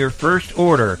shipping on your first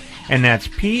order. And that's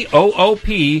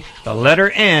POOP, the letter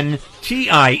N,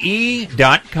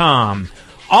 TIE.com.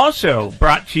 Also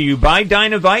brought to you by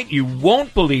Dinovite. You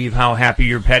won't believe how happy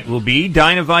your pet will be.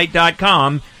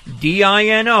 Dinovite.com,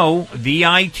 DINOVITE.com.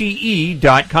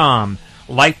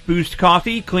 Life Boost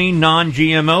Coffee, clean,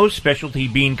 non-GMO, specialty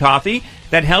bean coffee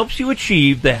that helps you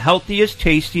achieve the healthiest,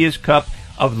 tastiest cup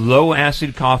of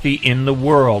low-acid coffee in the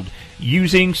world,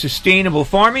 using sustainable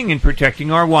farming and protecting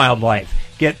our wildlife.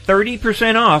 Get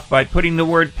 30% off by putting the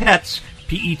word PETS,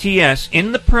 P-E-T-S,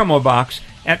 in the promo box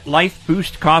at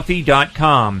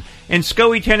lifeboostcoffee.com. And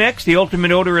SCOE 10X, the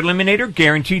ultimate odor eliminator,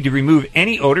 guaranteed to remove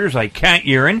any odors like cat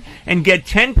urine, and get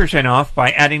 10% off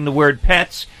by adding the word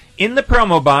PETS in the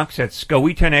promo box at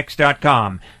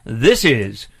SCOE10X.com. This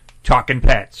is Talkin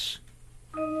Pets.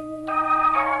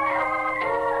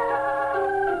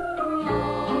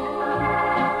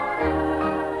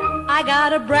 I I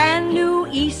got a brand new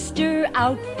Easter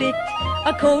outfit,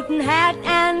 a coat and hat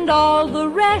and all the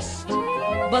rest.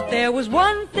 But there was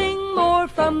one thing more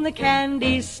from the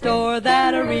candy store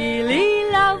that I really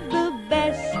love the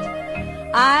best.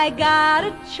 I got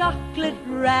a chocolate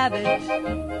rabbit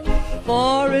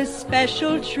for a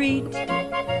special treat.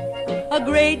 A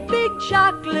great big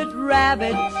chocolate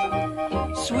rabbit,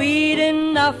 sweet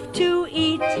enough to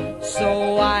eat.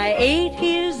 So I ate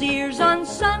his ears on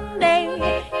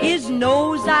Sunday, his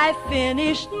nose I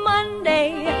finished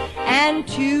Monday, and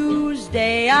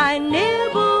Tuesday I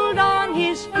nibbled on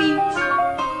his feet.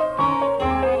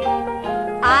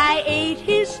 I ate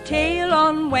his tail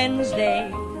on Wednesday,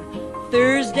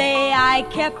 Thursday I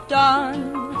kept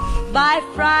on. By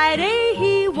Friday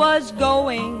he was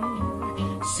going,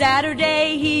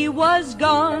 Saturday he was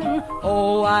gone.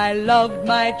 Oh, I loved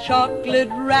my chocolate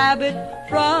rabbit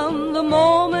from the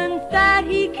moment that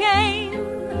he came.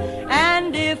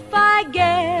 And if I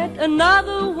get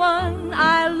another one,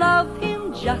 I love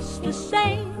him just the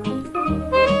same.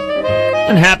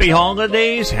 And happy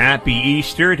holidays, happy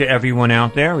Easter to everyone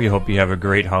out there. We hope you have a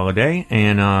great holiday.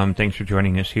 And thanks for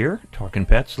joining us here, Talkin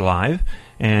Pets Live.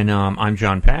 And I'm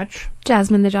John Patch.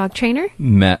 Jasmine the dog trainer.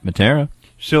 Matt Matera.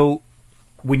 So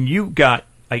when you got,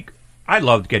 like, I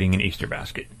loved getting an Easter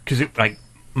basket. Because, like,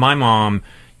 my mom,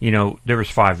 you know, there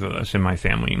was 5 of us in my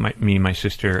family, me, my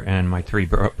sister, and my 3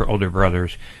 older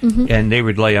brothers. Mm-hmm. And they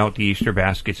would lay out the Easter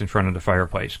baskets in front of the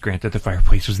fireplace. Granted, the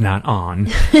fireplace was not on.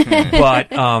 But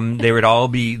they would all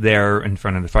be there in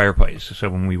front of the fireplace. So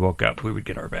when we woke up, we would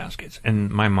get our baskets. And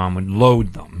my mom would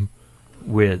load them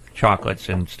with chocolates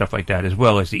and stuff like that, as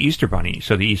well as the Easter Bunny.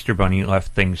 So the Easter Bunny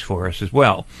left things for us as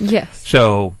well. Yes.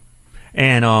 So,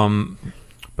 and, boom,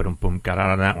 got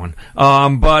out of that one.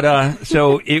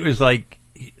 So it was like,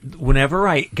 whenever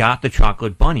I got the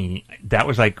chocolate bunny, that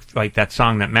was like that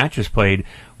song that Matt just played,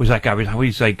 was like, I was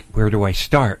always like, where do I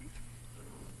start?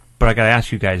 But I gotta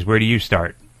ask you guys, where do you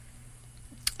start?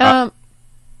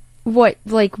 What,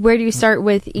 like, where do you start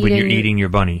with eating? When you're eating your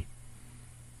bunny.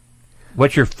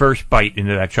 What's your first bite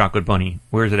into that chocolate bunny?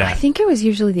 Where's it at? I think it was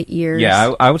usually the ears.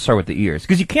 Yeah, I would start with the ears,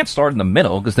 because you can't start in the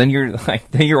middle, because then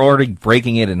you're already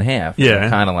breaking it in half. Yeah,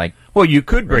 kind of like. Well, you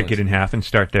could break it in half and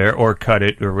start there, or cut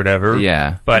it, or whatever.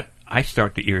 Yeah, but I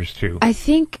start the ears too. I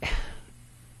think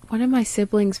one of my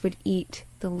siblings would eat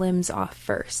the limbs off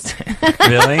first.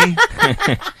 Really?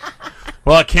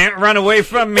 Well, it can't run away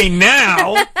from me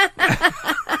now.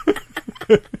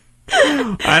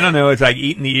 I don't know. It's like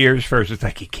eating the ears first. It's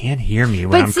like he can't hear me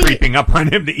when I'm creeping up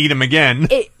on him to eat him again.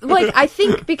 I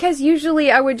think because usually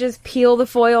I would just peel the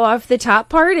foil off the top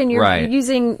part, and you're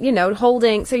using,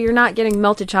 holding, so you're not getting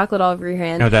melted chocolate all over your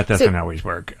hand. No, that doesn't always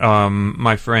work.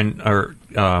 My friend,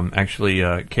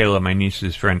 Kayla, my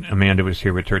niece's friend, Amanda, was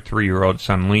here with her 3-year-old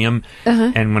son, Liam.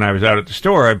 Uh-huh. And when I was out at the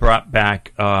store, I brought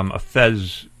back a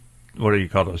Fez. What do you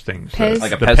call those things? Pez?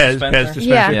 Like a Pez dispenser?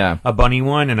 Yeah. A bunny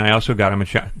one, and I also got him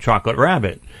a chocolate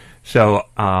rabbit. So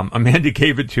Amanda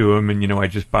gave it to him, and, I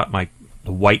just bought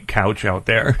the white couch out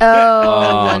there.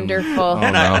 Oh, wonderful.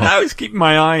 And I was keeping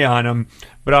my eye on him,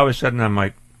 but all of a sudden I'm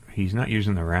like, he's not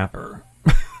using the wrapper.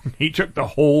 He took the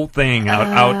whole thing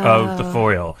out of the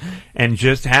foil and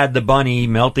just had the bunny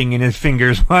melting in his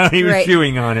fingers while he was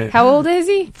chewing on it. How old is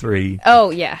he? 3.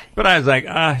 Oh, yeah. But I was like,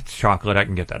 it's chocolate. I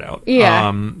can get that out.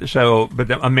 Yeah. But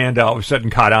then Amanda all of a sudden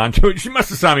caught on to it. She must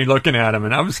have saw me looking at him,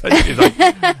 and all of a sudden she's like,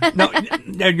 no,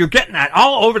 you're getting that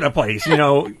all over the place,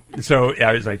 So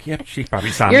I was like, yeah, she probably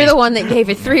saw me. You're the one that gave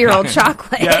a 3-year-old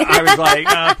chocolate. Yeah, I was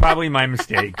like, probably my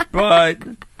mistake. But,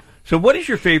 so what is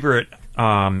your favorite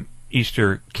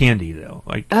Easter candy, though?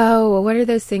 What are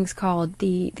those things called?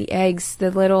 The eggs,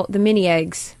 the mini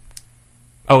eggs.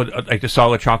 Oh, like the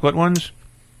solid chocolate ones?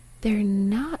 They're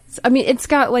not. I mean, it's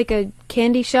got like a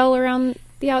candy shell around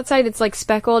the outside. It's like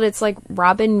speckled. It's like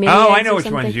robin mini eggs. I know which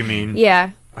ones you mean.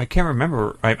 Yeah. I can't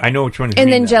remember. I know which ones you mean.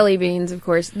 And then though. Jelly beans, of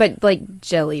course. But like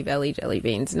Jelly Belly jelly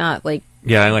beans, not like.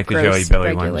 Yeah, I like the Jelly Belly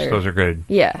regular ones. Those are good.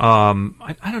 Yeah.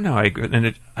 I don't know. I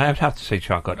would have to say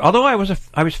chocolate. Although I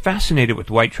was fascinated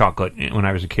with white chocolate when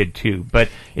I was a kid too, but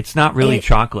it's not really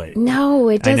chocolate. No,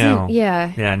 it doesn't. I know.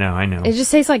 Yeah. Yeah, no, I know. It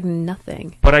just tastes like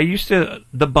nothing. But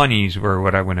the bunnies were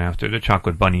what I went after. The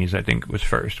chocolate bunnies, I think, was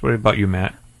first. What about you,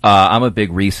 Matt? I'm a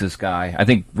big Reese's guy. I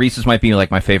think Reese's might be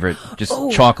like my favorite, just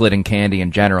chocolate and candy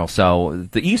in general. So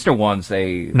the Easter ones,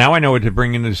 now I know what to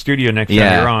bring into the studio next time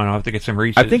you're on. I'll have to get some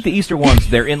Reese's. I think the Easter ones,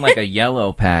 they're in like a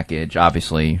yellow package,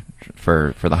 obviously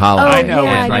for the holiday. I know.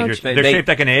 Yeah, they're shaped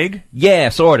like an egg. Yeah,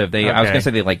 sort of. I was gonna say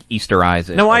they like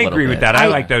Easterize it. No, I agree with that. I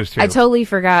like those too. I totally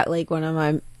forgot like one of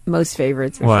my most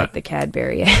favorites was like the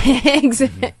Cadbury eggs.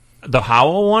 The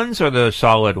hollow ones or the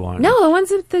solid ones? No, the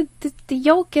ones with the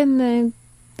yolk and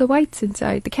the whites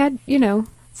inside. The cat,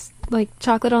 it's like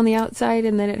chocolate on the outside,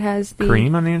 and then it has the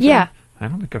cream on the inside. Yeah. I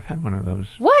don't think I've had one of those.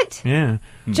 What? Yeah.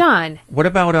 John. What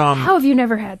about How have you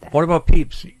never had that? What about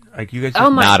Peeps? Like you guys? Oh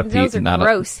my! Not a those are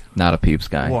gross. Not a Peeps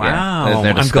guy. Wow. Yeah.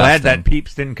 They're I'm glad that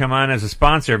Peeps didn't come on as a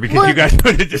sponsor because you guys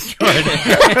would have destroyed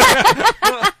it.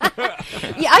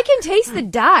 Yeah, I can taste the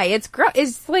dye. It's gross.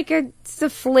 It's a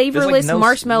flavorless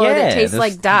marshmallow that tastes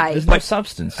like dye. There's no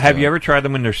substance. Have you ever tried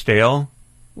them when they're stale?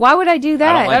 Why would I do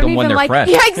that? I don't like them when they're fresh.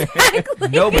 Yeah, exactly.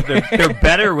 No, but they're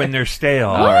better when they're stale.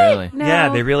 Oh, really? No. Yeah,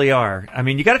 they really are. I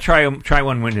mean, you got to try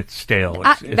one when it's stale.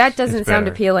 That doesn't sound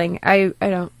appealing. I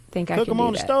don't think I can do that. Cook them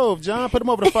on the stove, John. Put them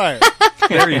over the fire.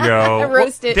 There you go.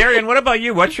 Roast it. Darian, what about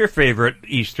you? What's your favorite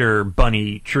Easter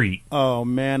bunny treat? Oh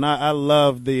man, I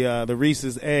love the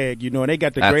Reese's egg. And they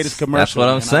got the greatest commercial. That's what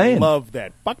I'm saying. I love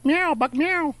that. Buck meow, buck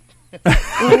meow.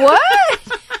 What?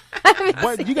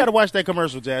 What? You got to watch that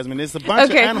commercial, Jasmine. It's a bunch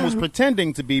of animals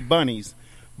pretending to be bunnies,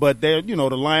 but they're the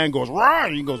lion goes roar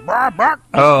and he goes bark bark.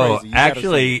 Crazy.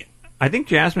 Actually, I think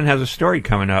Jasmine has a story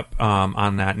coming up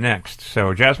on that next.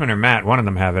 So Jasmine or Matt, one of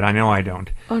them have it. I know I don't.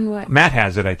 On what? Matt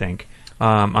has it, I think.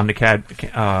 On the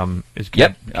Cadbury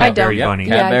Bunny.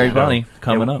 Cadbury Bunny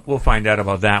coming up. We'll find out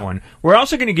about that one. We're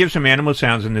also going to give some animal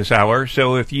sounds in this hour.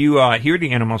 So if you hear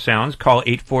the animal sounds, call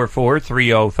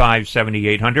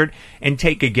 844-305-7800 and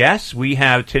take a guess. We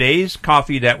have today's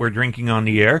coffee that we're drinking on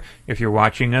the air. If you're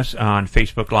watching us on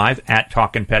Facebook Live at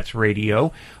Talkin Pets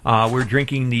Radio, we're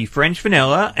drinking the French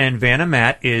vanilla, and Vanna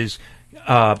Matt is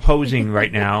posing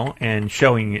right now and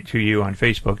showing it to you on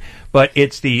Facebook. But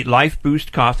it's the Life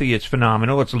Boost coffee. It's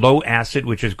phenomenal. It's low acid,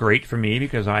 which is great for me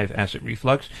because I have acid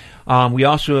reflux. We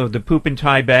also have the poop and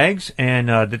tie bags and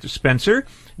the dispenser,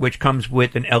 which comes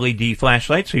with an LED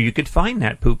flashlight, so you could find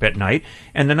that poop at night.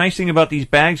 And the nice thing about these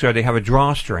bags are they have a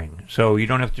drawstring, so you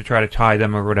don't have to try to tie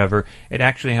them or whatever. It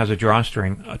actually has a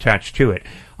drawstring attached to it.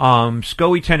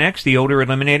 SCOE 10X, the odor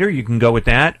eliminator, you can go with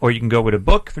that, or you can go with a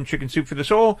book from Chicken Soup for the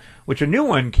Soul, which a new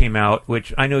one came out,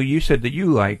 which I know you said that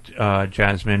you liked,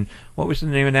 Jasmine. What was the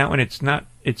name of that one? It's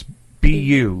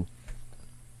BU.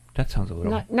 That sounds a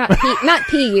little... Not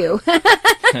PU.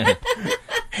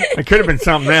 It could have been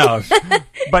something else.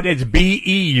 But it's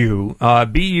BEU.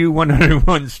 BU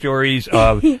 101 Stories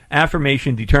of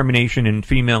Affirmation, Determination, and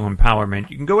Female Empowerment.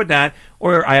 You can go with that.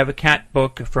 Or I have a cat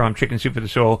book from Chicken Soup for the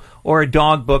Soul. Or a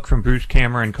dog book from Bruce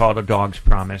Cameron called A Dog's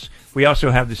Promise. We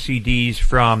also have the CDs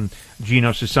from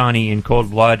Gino Sassani in Cold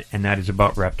Blood, and that is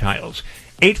about reptiles.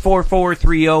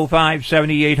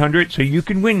 844-305-7800, so you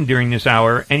can win during this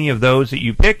hour any of those that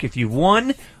you pick. If you've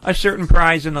won a certain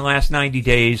prize in the last 90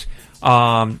 days,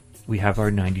 we have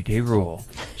our 90-day rule.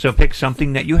 So pick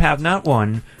something that you have not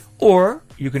won, or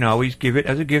you can always give it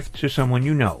as a gift to someone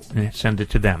you know and send it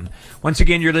to them. Once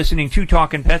again, you're listening to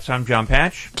Talkin Pets. I'm John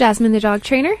Patch. Jasmine the dog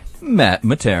trainer. Matt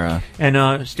Matera.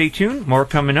 And stay tuned. More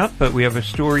coming up, but we have a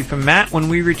story from Matt when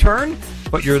we return.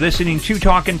 But you're listening to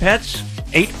Talkin Pets.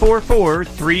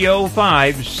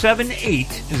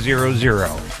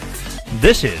 844-305-7800.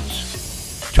 This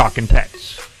is Talkin Pets.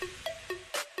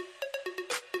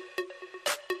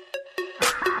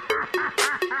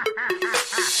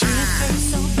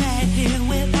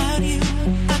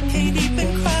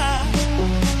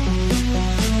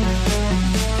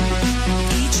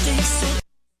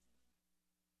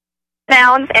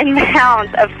 Mounds and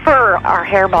mounds of fur. Our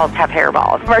hairballs have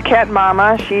hairballs. Our cat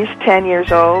Mama, she's 10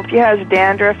 years old. She has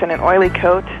dandruff and an oily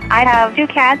coat. I have two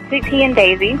cats, Sweet Pea and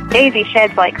Daisy. Daisy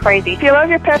sheds like crazy. If you love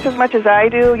your pets as much as I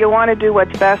do, you'll want to do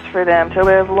what's best for them to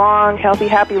live long, healthy,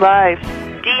 happy lives.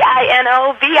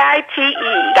 DINOVITE.com.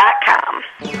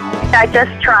 I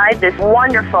just tried this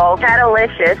wonderful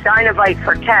Catalicious Dynovite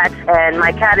for cats, and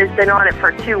my cat has been on it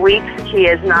for 2 weeks. She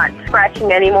is not scratching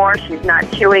anymore. She's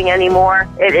not chewing anymore.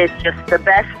 It is just the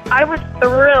best. I was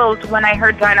thrilled when I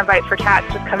heard Dynovite for cats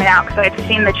was coming out because I'd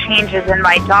seen the changes in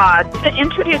my dog. To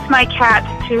introduce my cat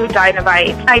to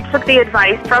Dynovite, I took the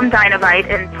advice from Dynovite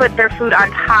and put their food on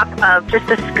top of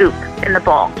just a scoop in the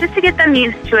bowl, just to get them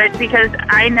used to it, because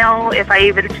I know if I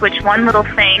even switch one little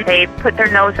thing, they put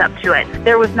their nose up to it.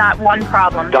 There was not one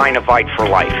problem. Dynovite for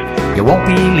life. You won't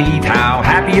believe how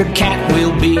happy your cat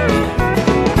will be.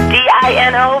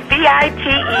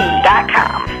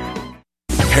 DINOVITE.com.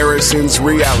 Harrison's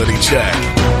Reality Check.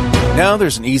 Now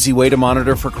there's an easy way to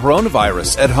monitor for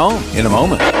coronavirus at home in a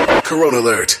moment. Corona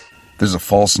Alert. There's a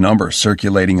false number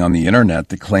circulating on the internet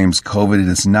that claims COVID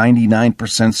is 99%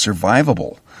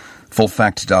 survivable.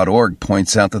 FullFact.org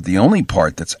points out that the only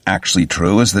part that's actually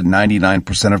true is that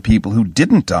 99% of people who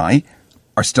didn't die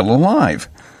are still alive.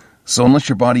 So unless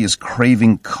your body is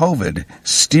craving COVID,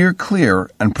 steer clear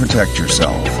and protect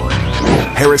yourself.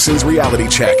 Harrison's Reality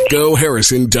Check.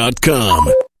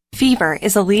 GoHarrison.com. Fever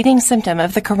is a leading symptom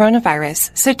of the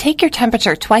coronavirus, so take your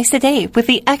temperature twice a day with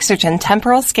the Exergen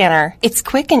Temporal Scanner. It's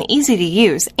quick and easy to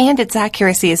use, and its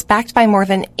accuracy is backed by more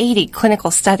than 80 clinical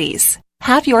studies.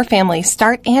 Have your family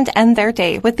start and end their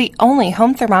day with the only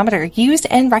home thermometer used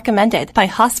and recommended by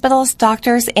hospitals,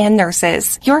 doctors, and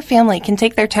nurses. Your family can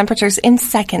take their temperatures in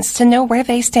seconds to know where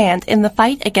they stand in the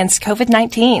fight against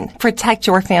COVID-19. Protect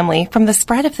your family from the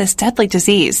spread of this deadly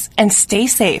disease and stay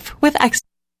safe with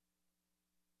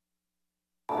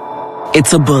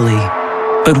It's a bully,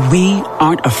 but we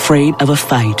aren't afraid of a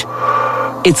fight.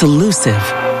 It's elusive,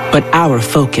 but our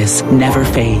focus never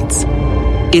fades.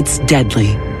 It's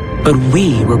deadly, but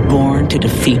we were born to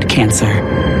defeat cancer.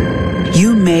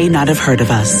 You may not have heard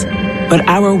of us, but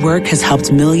our work has helped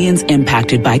millions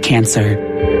impacted by cancer.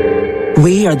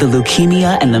 We are the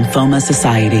Leukemia and Lymphoma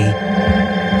Society.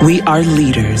 We are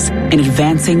leaders in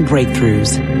advancing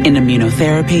breakthroughs in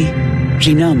immunotherapy,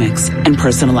 genomics, and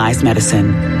personalized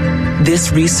medicine.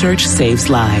 This research saves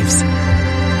lives.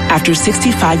 After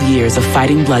 65 years of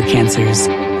fighting blood cancers,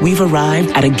 we've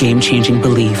arrived at a game-changing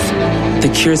belief.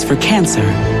 The cures for cancer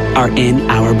are in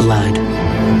our blood.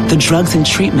 The drugs and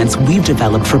treatments we've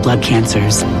developed for blood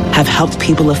cancers have helped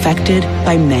people affected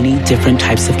by many different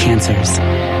types of cancers.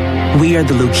 We are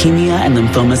the Leukemia and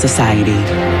Lymphoma Society.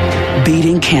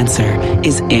 Beating cancer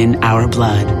is in our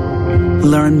blood.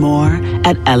 Learn more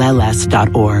at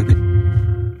LLS.org.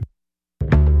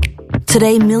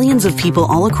 Today, millions of people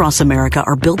all across America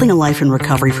are building a life in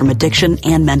recovery from addiction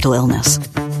and mental illness,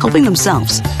 helping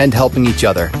themselves and helping each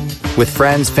other, with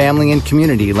friends, family, and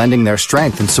community lending their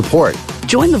strength and support.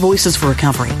 Join the Voices for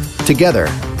Recovery. Together,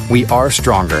 we are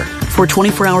stronger. For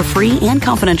 24-hour free and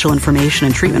confidential information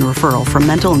and treatment referral for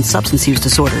mental and substance use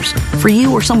disorders, for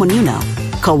you or someone you know,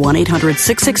 call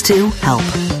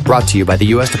 1-800-662-HELP. Brought to you by the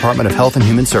U.S. Department of Health and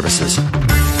Human Services.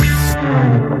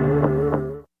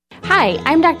 Hi,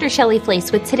 I'm Dr. Shelley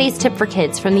Flace with today's tip for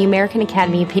kids from the American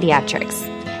Academy of Pediatrics.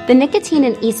 The nicotine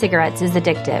in e-cigarettes is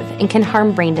addictive and can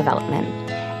harm brain development.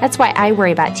 That's why I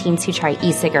worry about teens who try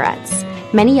e-cigarettes.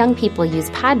 Many young people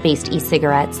use pod-based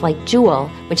e-cigarettes like Juul,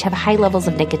 which have high levels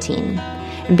of nicotine.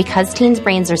 And because teens'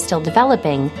 brains are still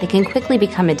developing, they can quickly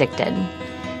become addicted.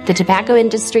 The tobacco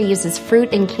industry uses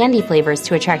fruit and candy flavors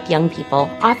to attract young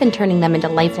people, often turning them into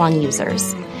lifelong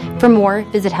users. For more,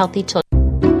 visit Healthy Children.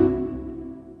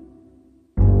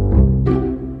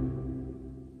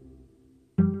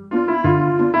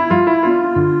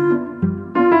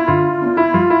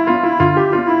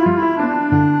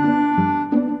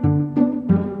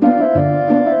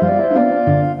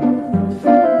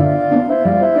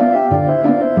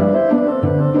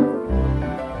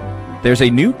 There's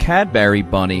a new Cadbury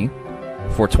bunny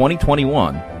for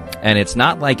 2021, and it's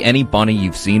not like any bunny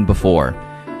you've seen before.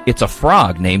 It's a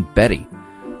frog named Betty.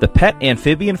 The pet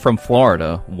amphibian from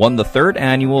Florida won the 3rd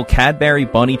annual Cadbury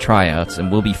Bunny tryouts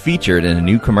and will be featured in a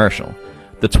new commercial.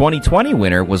 The 2020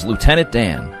 winner was Lieutenant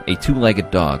Dan, a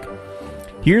 2-legged dog.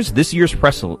 Here's this year's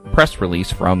press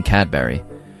release from Cadbury.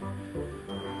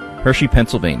 Hershey,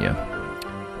 Pennsylvania.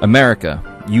 America,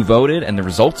 you voted and the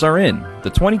results are in.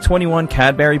 The 2021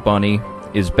 Cadbury Bunny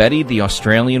is Betty the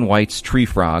Australian White's tree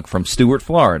frog from Stuart,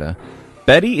 Florida.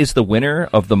 Betty is the winner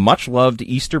of the much-loved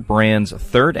Easter brand's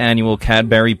 3rd annual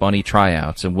Cadbury Bunny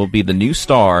tryouts and will be the new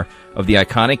star of the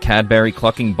iconic Cadbury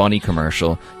Clucking Bunny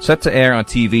commercial set to air on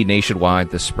TV nationwide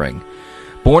this spring.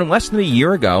 Born less than a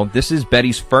year ago, this is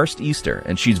Betty's first Easter,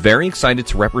 and she's very excited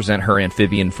to represent her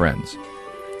amphibian friends.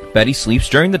 Betty sleeps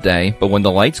during the day, but when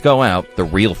the lights go out, the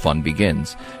real fun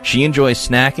begins. She enjoys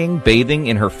snacking, bathing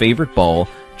in her favorite bowl,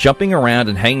 jumping around,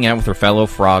 and hanging out with her fellow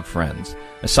frog friends.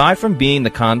 Aside from being the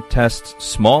contest's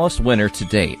smallest winner to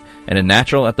date and a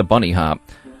natural at the bunny hop,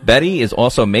 Betty is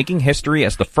also making history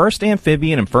as the first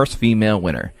amphibian and first female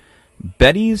winner.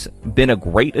 Betty's been a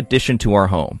great addition to our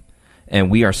home, and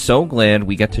we are so glad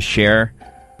we get to share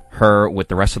her with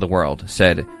the rest of the world,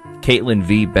 said Caitlin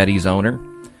V., Betty's owner.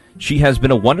 She has been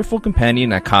a wonderful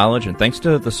companion at college, and thanks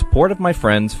to the support of my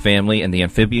friends, family, and the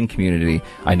amphibian community,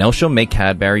 I know she'll make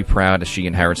Cadbury proud as she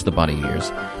inherits the bunny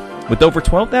years. With over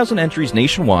 12,000 entries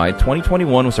nationwide,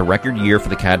 2021 was a record year for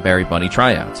the Cadbury Bunny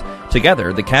tryouts.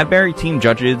 Together, the Cadbury team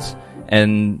judges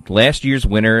and last year's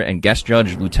winner and guest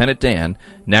judge Lieutenant Dan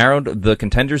narrowed the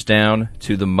contenders down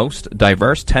to the most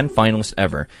diverse 10 finalists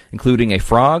ever, including a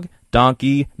frog,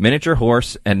 donkey, miniature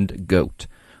horse, and goat.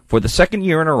 For the second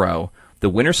year in a row, the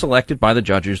winner selected by the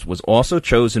judges was also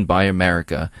chosen by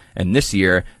America, and this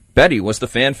year, Betty was the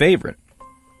fan favorite.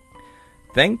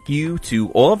 Thank you to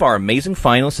all of our amazing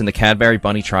finalists in the Cadbury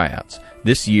Bunny tryouts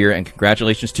this year, and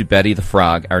congratulations to Betty the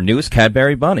Frog, our newest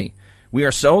Cadbury Bunny. We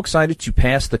are so excited to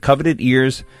pass the coveted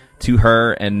ears to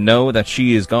her and know that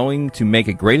she is going to make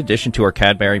a great addition to our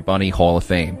Cadbury Bunny Hall of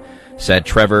Fame, said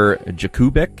Trevor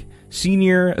Jakubik,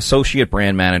 Senior Associate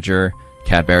Brand Manager,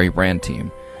 Cadbury Brand Team.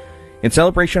 In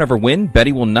celebration of her win,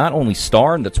 Betty will not only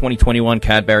star in the 2021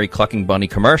 Cadbury Clucking Bunny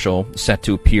commercial set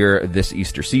to appear this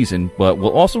Easter season, but will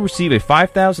also receive a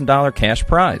 $5,000 cash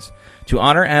prize. To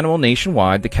honor Animal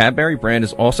Nationwide, the Cadbury brand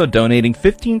is also donating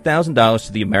 $15,000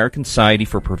 to the American Society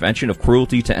for Prevention of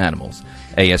Cruelty to Animals,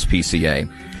 ASPCA,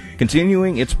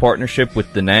 continuing its partnership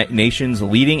with the nation's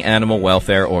leading animal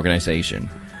welfare organization.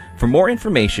 For more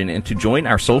information and to join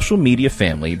our social media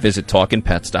family, visit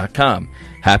talkinpets.com.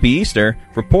 Happy Easter.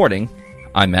 Reporting,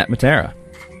 I'm Matt Matera.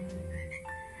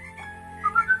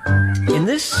 In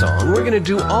this song, we're going to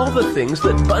do all the things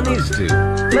that bunnies do.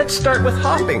 Let's start with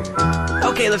hopping.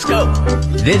 Okay, let's go.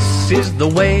 This is the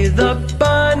way the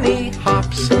bunny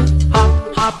hops.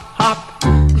 Hop, hop, hop.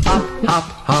 Hop, hop,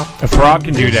 hop. A frog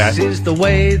can do that. This is the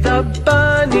way the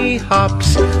bunny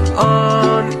hops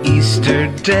on Easter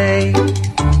Day.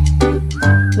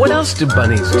 What else do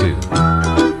bunnies do?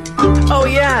 Oh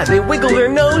yeah, they wiggle their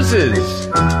noses.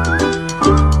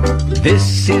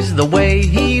 This is the way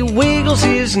he wiggles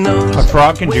his nose. A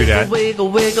frog can do that.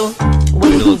 Wiggle, wiggle,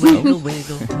 wiggle, wiggle,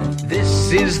 wiggle.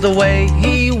 This is the way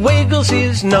he wiggles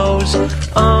his nose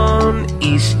on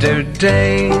Easter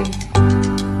Day.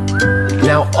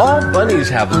 Now all bunnies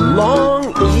have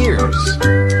long ears.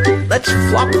 Let's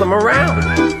flop them around.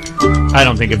 I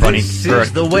don't think a bunny. This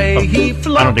is the way he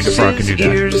flops I don't think a frog can do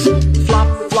that. ears.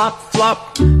 Flop, flop,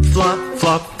 flop, flop,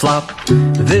 flop, flop.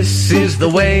 This is the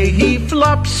way he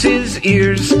flops his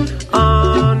ears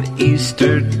on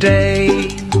Easter Day.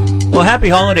 Well, happy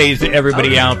holidays to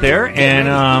everybody out there,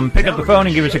 and pick up the phone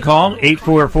and give us a call,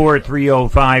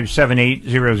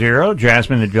 844-305-7800.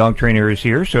 Jasmine, the dog trainer, is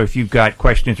here, so if you've got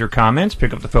questions or comments,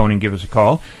 pick up the phone and give us a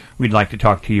call. We'd like to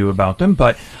talk to you about them,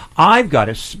 but I've got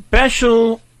a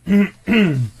special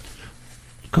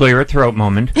clear a throat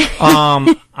moment.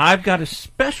 I've got a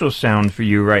special sound for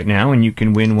you right now, and you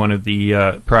can win one of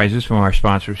the prizes from our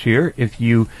sponsors here. If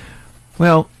you,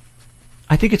 well,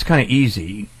 I think it's kind of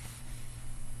easy.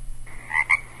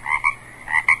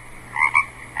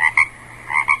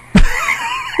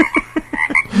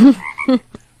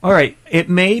 All right, it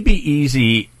may be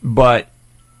easy, but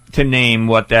to name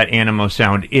what that animal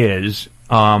sound is.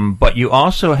 But you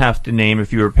also have to name,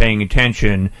 if you were paying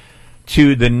attention,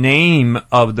 to the name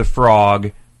of the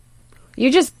frog.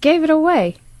 You just gave it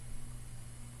away.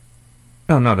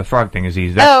 Oh, no, the frog thing is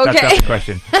easy. Okay. That's not the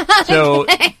question. So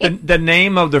the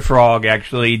name of the frog,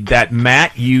 actually, that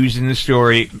Matt used in the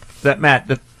story,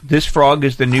 this frog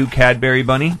is the new Cadbury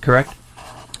bunny, correct?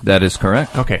 That is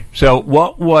correct. Okay, so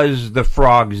what was the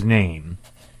frog's name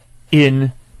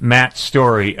in Matt's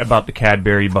story about the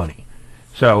Cadbury bunny?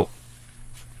 So,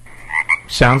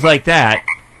 sounds like that,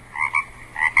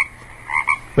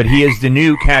 but he is the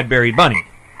new Cadbury bunny.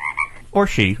 Or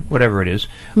she, whatever it is.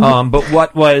 But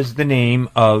what was the name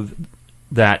of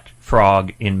that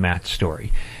frog in Matt's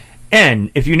story?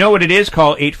 And if you know what it is,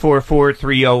 call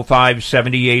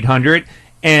 844-305-7800,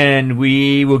 and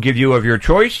we will give you of your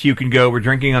choice. You can go, we're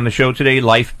drinking on the show today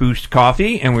Life Boost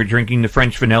coffee, and we're drinking the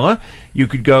French vanilla. You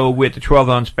could go with the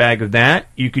 12-ounce bag of that.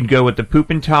 You can go with the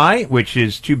Poop and Tie, which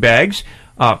is 2 bags,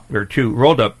 or 2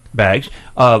 rolled-up bags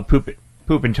of Poop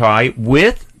and Tie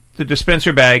with the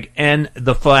dispenser bag and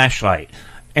the flashlight.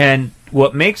 And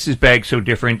what makes this bag so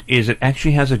different is it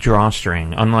actually has a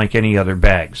drawstring, unlike any other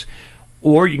bags.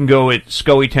 Or you can go with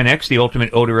SCOE 10X, the Ultimate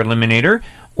Odor Eliminator.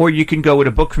 Or you can go with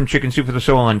a book from Chicken Soup for the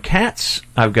Soul on cats.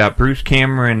 I've got Bruce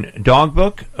Cameron Dog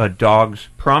Book, A Dog's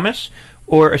Promise,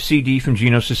 or a CD from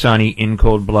Gino Sassani, In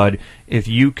Cold Blood. If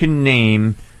you can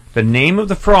name the name of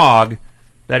the frog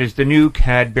that is the new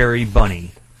Cadbury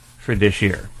bunny for this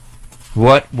year.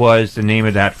 What was the name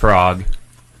of that frog?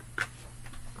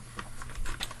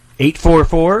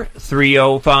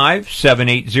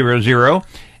 844-305-7800.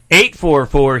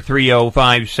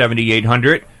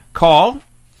 844-305-7800. Call,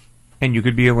 and you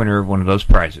could be a winner of one of those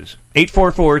prizes.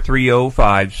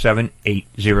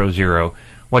 844-305-7800.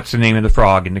 What's the name of the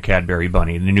frog in the Cadbury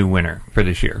bunny, the new winner for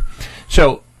this year?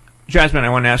 So, Jasmine, I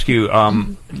want to ask you,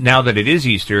 now that it is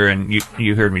Easter, and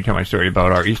you heard me tell my story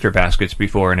about our Easter baskets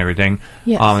before and everything,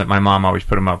 yes. That my mom always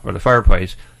put them up by the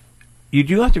fireplace. You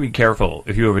do have to be careful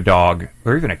if you have a dog,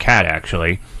 or even a cat,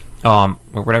 actually, or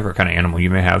whatever kind of animal you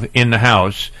may have, in the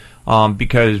house,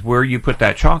 because where you put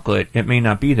that chocolate, it may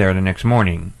not be there the next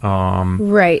morning.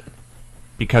 Right.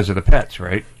 Because of the pets,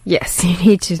 right? Yes, you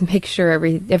need to make sure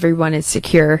everyone is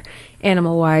secure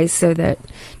animal-wise so that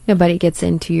nobody gets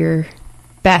into your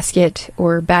basket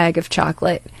or bag of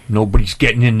chocolate. Nobody's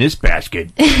getting in this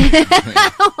basket.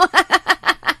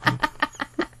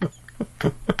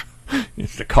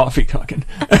 It's the coffee talking.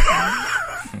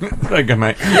 Like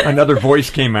another voice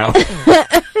came out.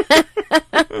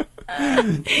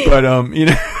 But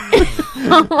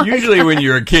usually when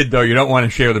you're a kid, though, you don't want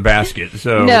to share the basket.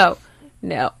 So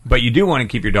no. But you do want to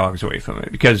keep your dogs away from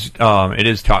it because it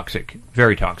is toxic,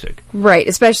 very toxic. Right,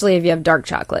 especially if you have dark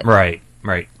chocolate. Right,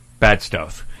 bad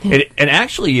stuff. And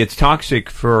actually, it's toxic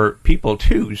for people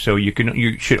too. So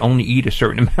you should only eat a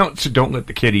certain amount. So don't let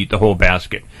the kid eat the whole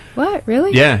basket. What,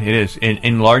 really? Yeah, it is.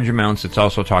 In large amounts, it's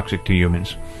also toxic to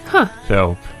humans. Huh.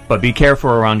 So, but be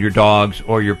careful around your dogs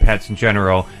or your pets in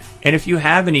general. And if you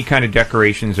have any kind of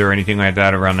decorations or anything like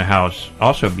that around the house,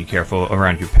 also be careful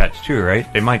around your pets too, right?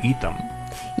 They might eat them.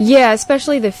 Yeah,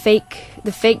 especially the fake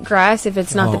grass, if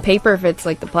it's not the paper, if it's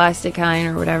like the plastic kind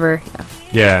or whatever.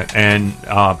 Yeah, and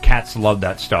cats love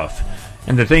that stuff.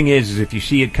 And the thing is if you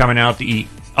see it coming out the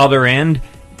other end,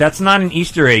 that's not an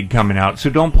Easter egg coming out, so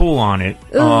don't pull on it.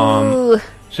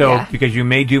 Because you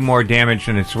may do more damage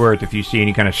than it's worth if you see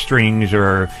any kind of strings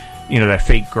or that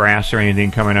fake grass or anything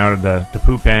coming out of the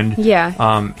poop end.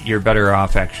 Yeah. You're better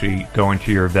off actually going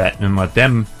to your vet and let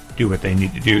them do what they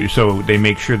need to do so they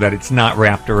make sure that it's not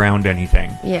wrapped around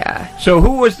anything. Yeah. So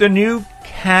who was the new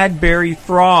Cadbury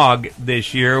frog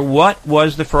this year? What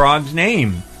was the frog's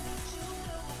name?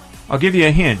 I'll give you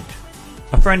a hint.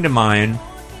 A friend of mine,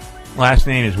 last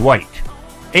name is White.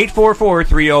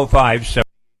 844-305-7.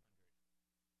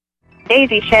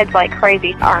 Daisy sheds like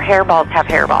crazy. Our hairballs have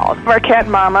hairballs. Our cat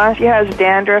Mama, she has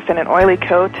dandruff and an oily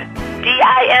coat.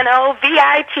 DINOVITE.com.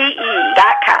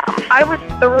 I was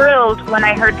thrilled when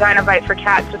I heard Dynovite for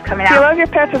Cats was coming If out. you love your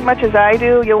pets as much as I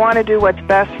do, you'll want to do what's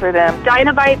best for them.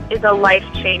 Dynovite is a life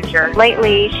changer.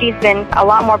 Lately, she's been a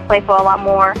lot more playful, a lot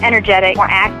more energetic, more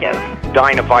active.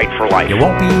 Dynovite for life. You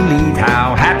won't believe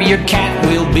how happy your cat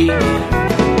will be.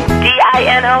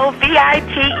 DINOVITE.com.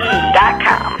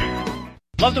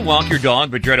 Love to walk your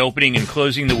dog but dread opening and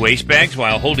closing the waste bags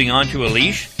while holding on to a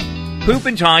leash? Poop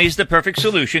and Tie is the perfect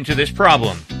solution to this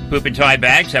problem. Poop and Tie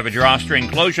bags have a drawstring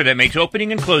closure that makes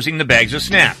opening and closing the bags a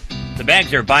snap. The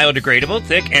bags are biodegradable,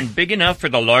 thick, and big enough for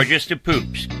the largest of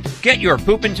poops. Get your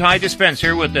Poop and Tie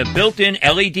dispenser with a built-in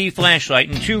LED flashlight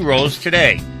and 2 rolls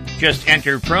today. Just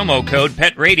enter promo code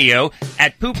PETRADIO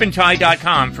at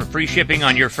poopandtie.com for free shipping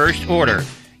on your first order.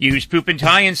 Use Poop and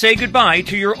Tie and say goodbye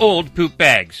to your old poop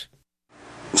bags.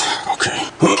 Okay.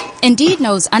 Indeed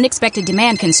knows unexpected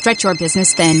demand can stretch your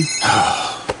business thin.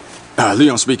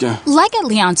 Leon speaking. Like at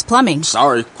Leon's Plumbing.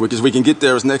 Sorry, quick as we can get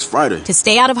there is next Friday. To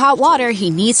stay out of hot water, he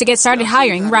needs to get started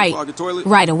hiring right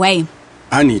away.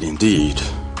 I need Indeed.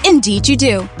 Indeed you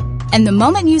do. And the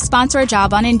moment you sponsor a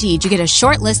job on Indeed, you get a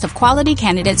short list of quality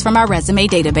candidates from our resume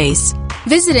database.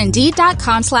 Visit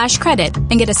Indeed.com/credit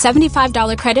and get a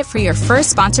 $75 credit for your first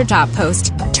sponsored job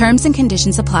post. Terms and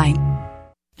conditions apply.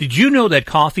 Did you know that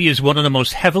coffee is one of the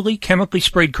most heavily chemically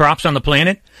sprayed crops on the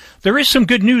planet? There is some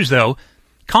good news, though.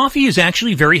 Coffee is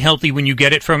actually very healthy when you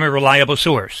get it from a reliable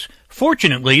source.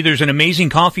 Fortunately, there's an amazing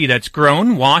coffee that's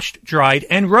grown, washed, dried,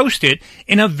 and roasted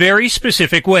in a very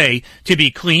specific way to be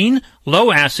clean,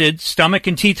 low acid, stomach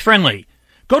and teeth friendly.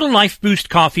 Go to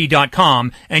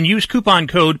lifeboostcoffee.com and use coupon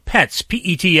code PETS,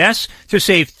 P-E-T-S, to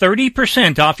save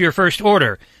 30% off your first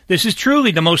order. This is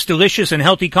truly the most delicious and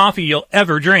healthy coffee you'll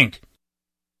ever drink.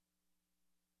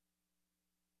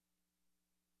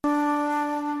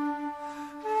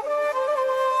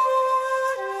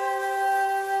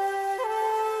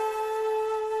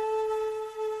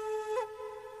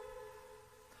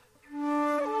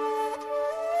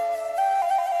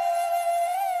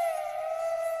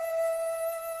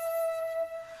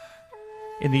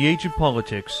 In the age of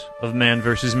politics, of man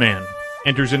versus man,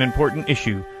 enters an important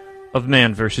issue of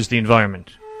man versus the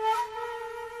environment.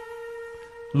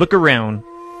 Look around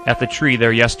at the tree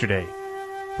there yesterday,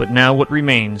 but now what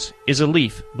remains is a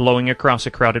leaf blowing across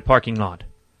a crowded parking lot.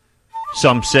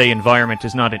 Some say environment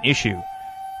is not an issue,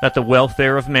 that the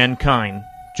welfare of mankind,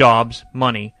 jobs,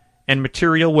 money, and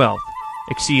material wealth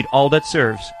exceed all that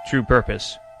serves true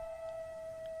purpose.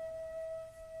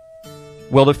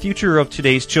 Well, the future of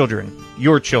today's children,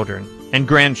 your children, and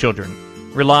grandchildren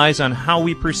relies on how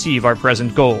we perceive our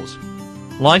present goals.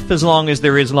 Life, as long as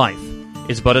there is life,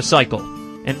 is but a cycle,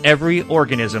 and every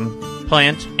organism,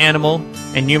 plant, animal,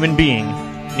 and human being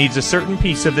needs a certain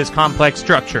piece of this complex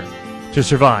structure to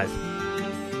survive.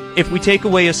 If we take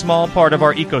away a small part of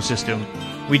our ecosystem,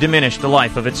 we diminish the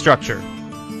life of its structure.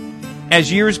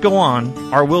 As years go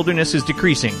on, our wilderness is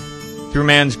decreasing. Through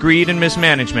man's greed and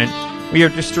mismanagement, we are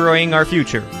destroying our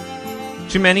future.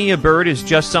 To many, a bird is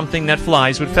just something that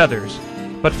flies with feathers.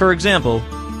 But for example,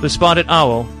 the spotted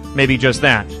owl may be just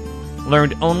that,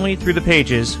 learned only through the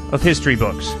pages of history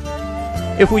books.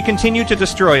 If we continue to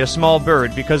destroy a small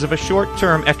bird because of a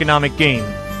short-term economic gain,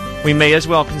 we may as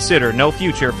well consider no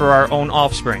future for our own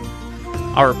offspring.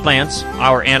 Our plants,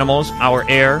 our animals, our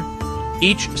air,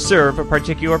 each serve a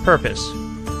particular purpose.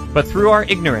 But through our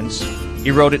ignorance,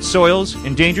 eroded soils,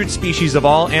 endangered species of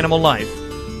all animal life,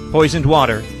 poisoned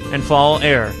water, and foul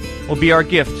air will be our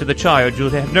gift to the child you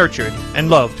have nurtured and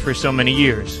loved for so many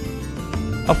years.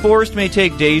 A forest may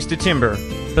take days to timber,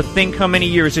 but think how many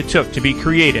years it took to be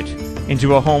created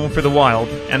into a home for the wild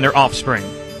and their offspring.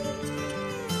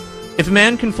 If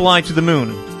man can fly to the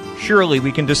moon, surely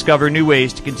we can discover new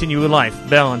ways to continue a life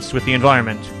balanced with the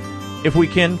environment. If we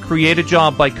can create a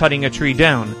job by cutting a tree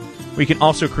down, we can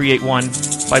also create one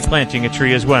by planting a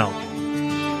tree as well.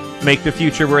 Make the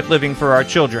future worth living for our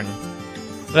children.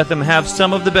 Let them have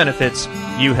some of the benefits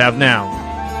you have now.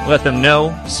 Let them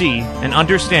know, see, and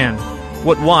understand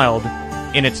what wild,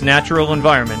 in its natural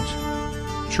environment,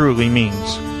 truly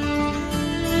means.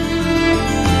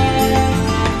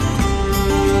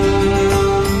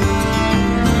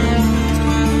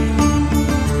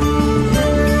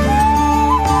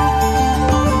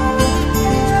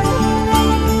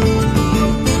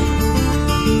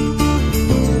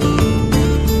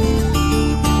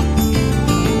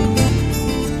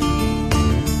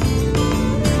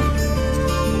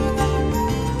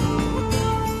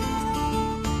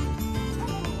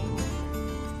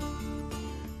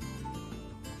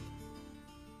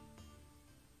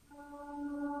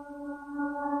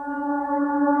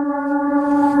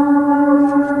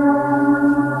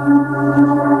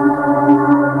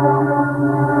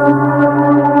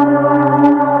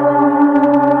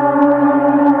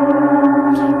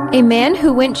 A man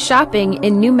who went shopping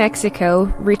in New Mexico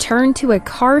returned to a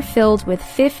car filled with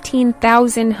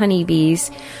 15,000 honeybees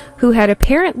who had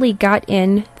apparently got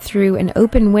in through an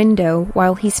open window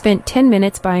while he spent 10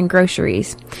 minutes buying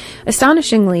groceries.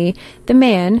 Astonishingly, the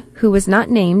man, who was not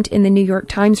named in the New York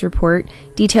Times report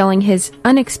detailing his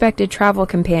unexpected travel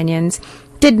companions,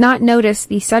 did not notice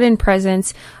the sudden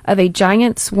presence of a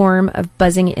giant swarm of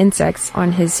buzzing insects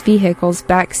on his vehicle's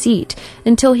back seat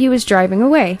until he was driving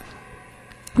away.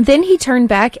 Then he turned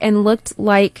back and looked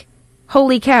like,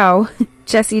 holy cow.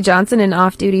 Jesse Johnson, an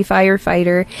off-duty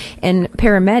firefighter and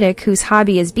paramedic whose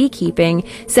hobby is beekeeping,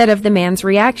 said of the man's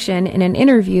reaction in an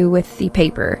interview with the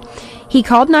paper. He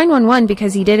called 911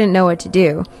 because he didn't know what to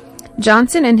do.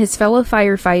 Johnson and his fellow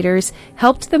firefighters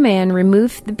helped the man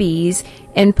remove the bees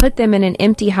and put them in an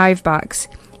empty hive box.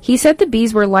 He said the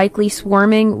bees were likely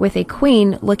swarming with a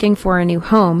queen looking for a new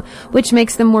home, which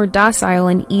makes them more docile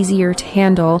and easier to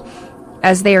handle,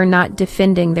 as they are not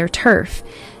defending their turf.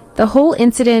 The whole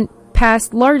incident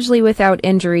passed largely without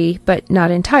injury, but not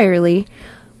entirely.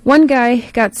 One guy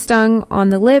got stung on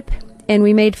the lip, and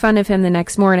we made fun of him the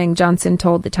next morning, Johnson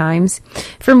told the Times.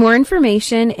 For more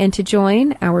information and to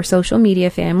join our social media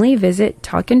family, visit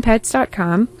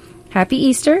talkinpets.com. Happy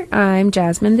Easter. I'm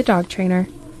Jasmine, the dog trainer.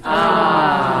 Bees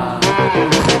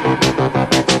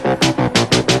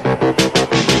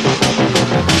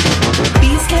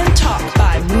can talk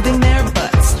by moving their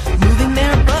butts, moving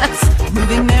their butts,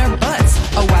 moving their butts.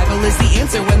 A waggle is the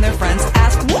answer when their friends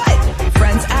ask what?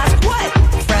 Friends ask what?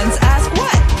 Friends ask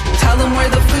what? Tell them where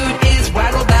the food is,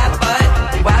 waggle that butt,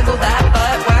 waggle that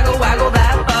butt, waggle, waggle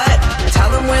that butt. Tell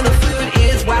them where the food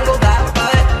is, waggle that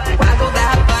butt, waggle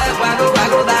that butt, waggle,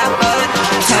 waggle that butt.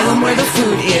 Tell them where the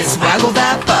food is, waggle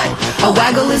that butt. A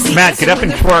waggle is the Matt, get up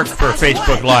and twerk for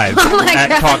Facebook Live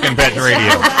at Talkin Pets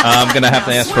Radio. I'm going to have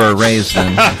to ask for a raise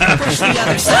then.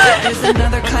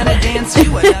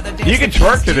 You can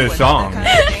twerk to this song.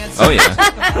 Oh, yeah.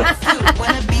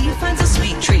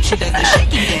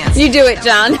 You do it,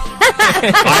 John.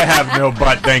 I have no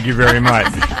butt, thank you very much.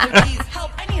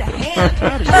 Help, I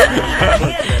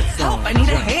need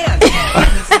a hand.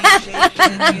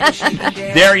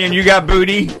 Darian, you got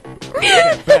booty?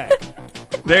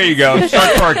 There you go.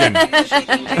 Start twerking.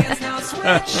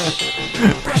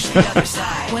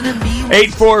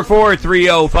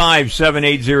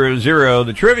 844-305-7800.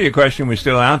 The trivia question was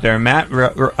still out there. Matt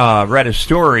read a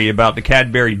story about the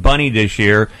Cadbury bunny this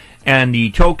year, and the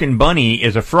token bunny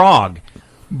is a frog.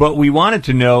 But we wanted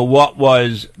to know what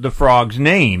was the frog's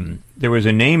name. There was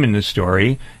a name in the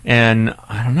story, and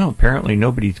I don't know, apparently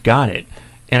nobody's got it.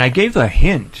 And I gave a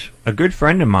hint. A good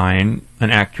friend of mine,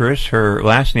 an actress, her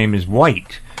last name is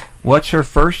White. What's her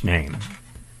first name?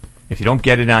 If you don't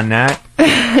get it on that,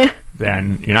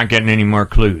 then you're not getting any more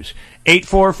clues.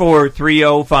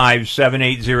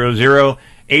 844-305-7800,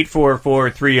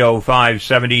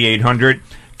 844-305-7800.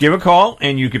 Give a call,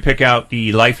 and you can pick out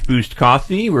the Life Boost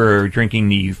coffee. We're drinking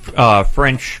the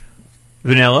French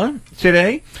vanilla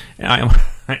today. I almost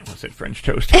said French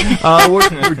toast.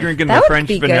 We're drinking the French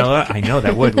vanilla. Good. I know,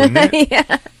 that would, wouldn't it?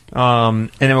 Yeah. And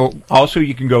then also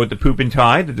you can go with the Poop and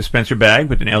Tie, the dispenser bag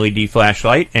with an LED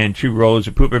flashlight and 2 rows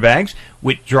of pooper bags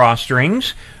with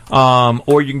drawstrings.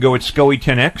 Or you can go with SCOE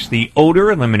 10X, the odor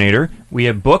eliminator. We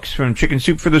have books from Chicken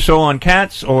Soup for the Soul on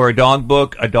cats, or a dog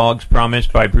book, A Dog's Promise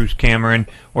by Bruce Cameron,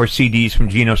 or CDs from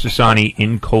Gino Sassani,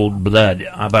 In Cold Blood,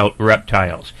 about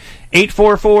reptiles.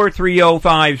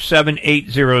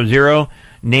 844-305-7800.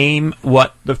 Name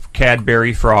what the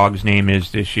Cadbury Frog's name is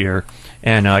this year,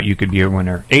 and you could be a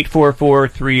winner.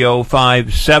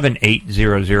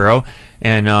 844-305-7800,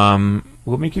 and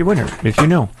we'll make you a winner if you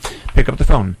know. Pick up the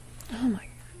phone. Oh my!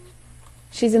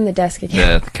 She's in the desk again.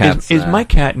 Yeah, the cat's, is my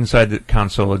cat inside the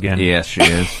console again? Yes, she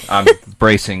is. I'm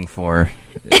bracing for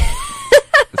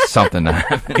something to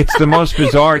happen. It's the most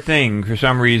bizarre thing. For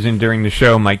some reason, during the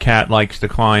show, my cat likes to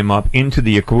climb up into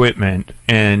the equipment,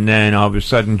 and then all of a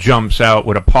sudden jumps out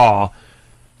with a paw.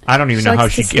 I don't even know how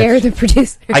she scare gets. The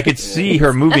producer. I could see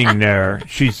her moving there.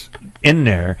 She's in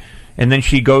there, and then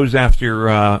she goes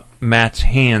after Matt's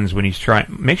hands when he's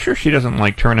trying. Make sure she doesn't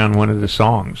turn on one of the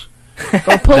songs.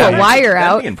 Or pull a wire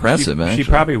out. That'd be impressive, She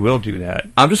probably will do that.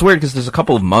 I'm just worried because there's a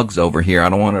couple of mugs over here. I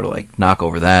don't want her to knock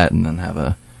over that and then have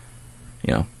a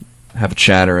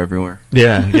chatter everywhere.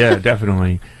 Yeah,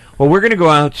 definitely. Well, we're going to go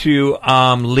out to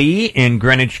Lee in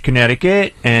Greenwich,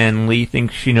 Connecticut, and Lee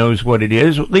thinks she knows what it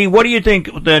is. Lee, what do you think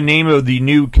the name of the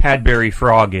new Cadbury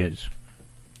frog is?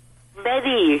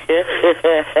 Betty.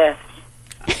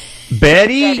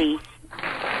 Betty?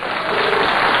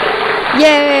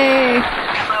 Yay!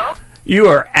 You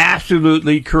are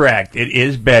absolutely correct. It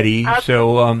is Betty.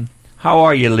 So, how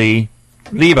are you, Lee?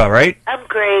 Leva, right? I'm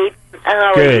great.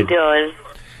 How are you doing?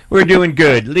 We're doing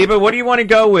good. Leva, what do you want to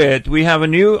go with? We have a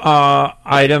new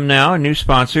item now, a new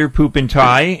sponsor, Poop and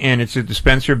Tie, and it's a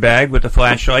dispenser bag with a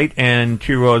flashlight and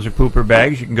 2 rows of pooper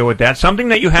bags. You can go with that. Something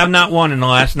that you have not won in the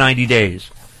last 90 days.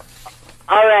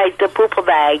 All right, the pooper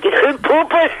bag.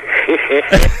 Pooper?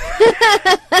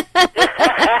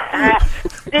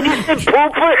 Did you say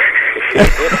pooper?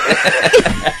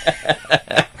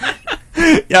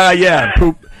 Yeah,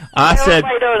 poop. I said.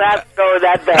 I don't have to go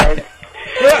that bad.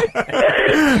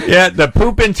 Yeah, the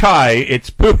Poop and Tie. It's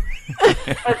poop.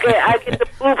 Okay, I get the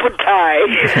poop and tie.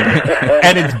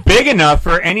 And it's big enough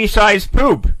for any size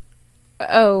poop.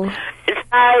 Oh. It's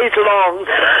size long.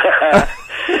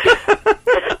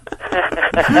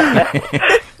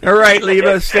 All right,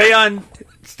 Leva, stay on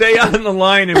the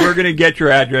line, and we're going to get your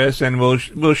address, and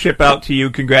we'll ship out to you.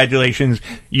 Congratulations,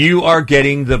 you are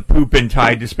getting the Poop and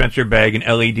Tie dispenser bag and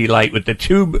LED light with the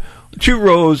two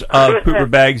rows of pooper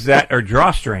bags that are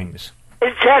drawstrings.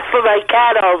 It's just for my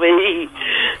cat over here.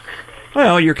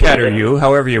 Well, your cat or you,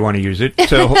 however you want to use it.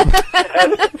 So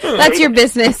that's your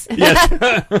business. Yes.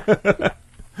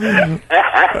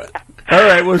 All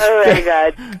right, we'll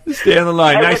stay on the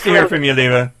line. Nice to hear from you,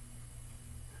 Leva.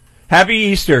 Happy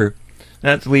Easter.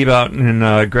 That's Leva out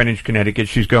in Greenwich, Connecticut.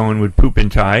 She's going with Poop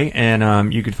and Tie,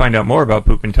 and you can find out more about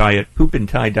Poop and Tie at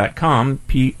poopandtie.com,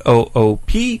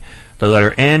 P-O-O-P, the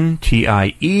letter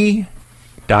N-T-I-E.com.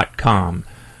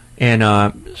 And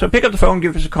so pick up the phone,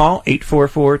 give us a call,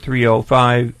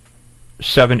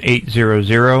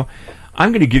 844-305-7800.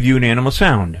 I'm going to give you an animal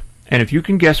sound, and if you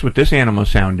can guess what this animal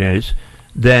sound is,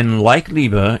 then, like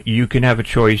Leva, you can have a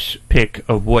choice pick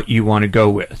of what you want to go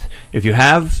with. If you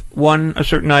have won a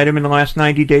certain item in the last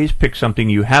 90 days, pick something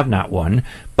you have not won.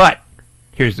 But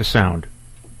here's the sound.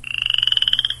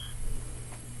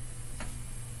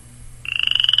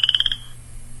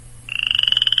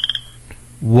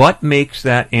 What makes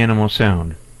that animal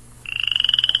sound?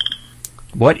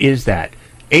 What is that?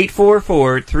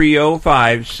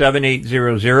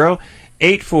 844-305-7800,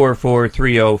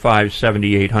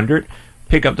 844-305-7800.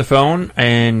 Pick up the phone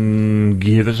and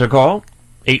give us a call.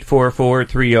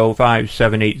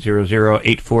 844-305-7800,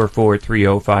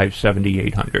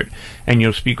 844-305-7800. And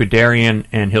you'll speak with Darian,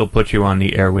 and he'll put you on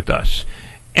the air with us.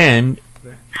 And...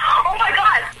 Oh, my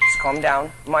God! Just calm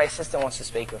down. My assistant wants to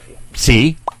speak with you.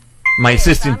 See? My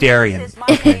assistant, Darian.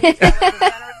 Okay.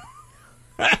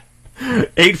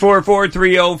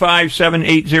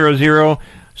 844-305-7800.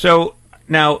 So,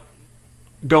 now,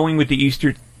 going with the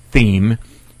Easter theme...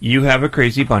 You have a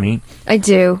crazy bunny. I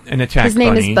do. An attack bunny.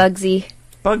 His name is Bugsy.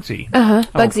 Bugsy? Uh-huh.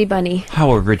 Bugsy Bunny.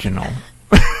 How original.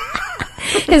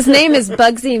 His name is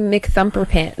Bugsy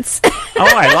McThumperpants.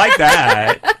 I like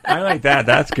that. I like that.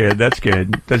 That's good. That's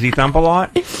good. Does he thump a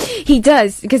lot? He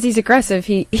does, because he's aggressive.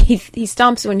 He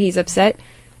stomps when he's upset.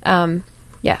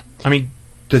 Yeah. I mean,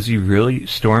 does he really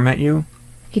storm at you?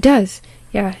 He does.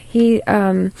 Yeah. He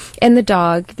and the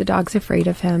dog's afraid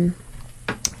of him.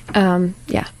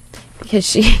 Yeah. Because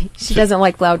she doesn't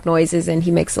like loud noises, and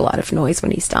he makes a lot of noise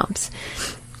when he stomps.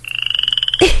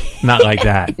 Not like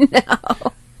that.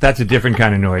 No. That's a different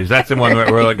kind of noise. That's the one that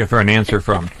we're looking for an answer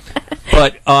from.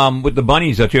 But with the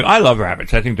bunnies, though, too, I love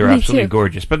rabbits. I think they're absolutely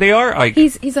gorgeous. But they are like...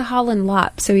 He's a Holland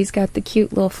Lop, so he's got the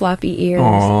cute little floppy ears.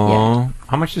 Aww. Yeah.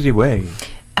 How much does he weigh?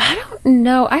 I don't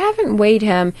know. I haven't weighed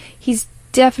him. He's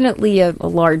definitely a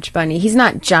large bunny. He's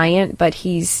not giant, but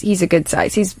he's a good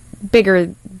size. He's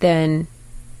bigger than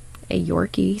a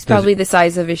Yorkie. He's probably the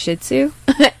size of a Shih Tzu.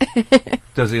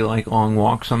 Does he like long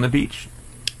walks on the beach?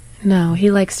 No, he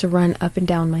likes to run up and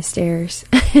down my stairs.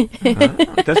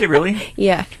 Does he really?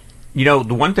 Yeah. You know,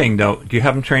 the one thing, though, do you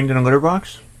have him trained in a litter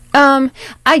box?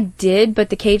 I did, but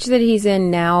the cage that he's in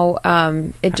now,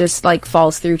 it just like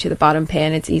falls through to the bottom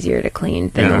pan. It's easier to clean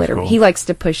than the litter. Cool. He likes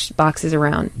to push boxes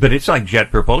around. But it's like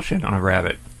jet propulsion on a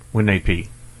rabbit when they pee.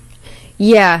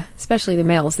 Yeah, especially the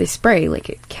males. They spray like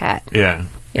a cat. Yeah.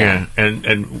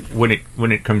 And when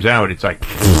it comes out, it's like...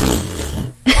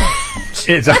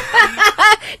 it's a...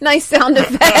 Nice sound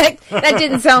effect. That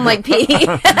didn't sound like pee.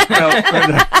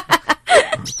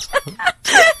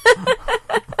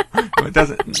 It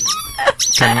doesn't.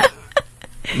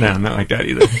 No, not like that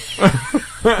either.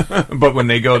 But when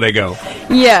they go, they go.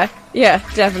 Yeah,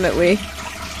 definitely.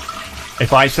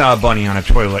 If I saw a bunny on a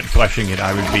toilet flushing it,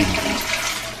 I would be...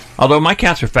 Although my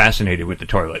cats are fascinated with the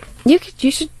toilet. You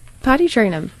should potty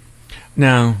train them.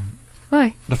 No.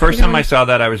 Why? The first time I saw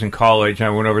that, I was in college. I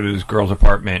went over to this girl's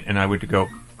apartment, and I went to go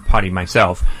potty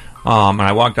myself. And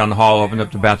I walked down the hall, opened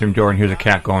up the bathroom door, and here's a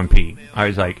cat going pee. I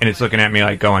was like, and it's looking at me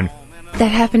like going... That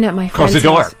happened at my friend's house.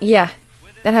 Close the door. Yeah.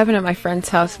 That happened at my friend's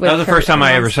house. That was the first time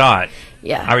I ever saw it.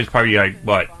 Yeah. I was probably like,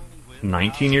 what,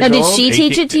 19 years old? Now, did she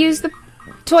teach it to use the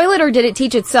toilet, or did it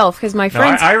teach itself? Because my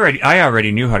friends... I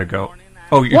already knew how to go.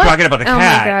 Oh, you're talking about the cat. Oh,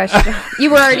 my gosh.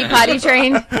 You were already potty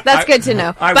trained? That's good to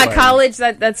know. By college,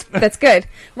 that's good.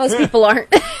 Most people aren't.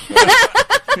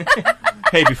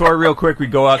 Hey, before real quick we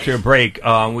go out to a break,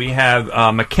 we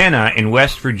have McKenna in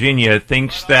West Virginia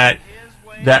thinks that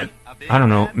I don't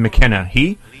know, McKenna,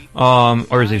 he?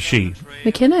 Or is it she?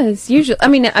 McKenna is usually... I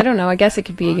mean, I don't know. I guess it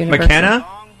could be a universal. McKenna?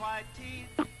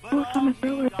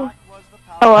 Hello?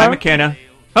 Hi, McKenna.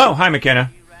 Oh, hi, McKenna.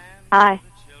 Hi.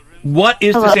 What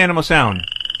is this animal sound?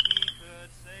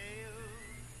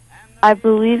 I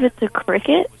believe it's a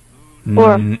cricket.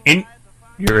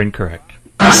 You're incorrect.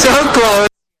 So close.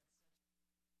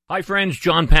 Hi friends,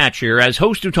 John Patch here. As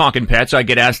host of Talkin Pets, I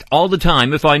get asked all the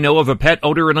time if I know of a pet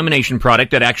odor elimination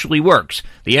product that actually works.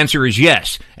 The answer is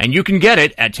yes, and you can get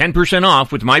it at 10%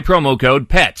 off with my promo code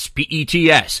PETS,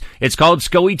 P-E-T-S. It's called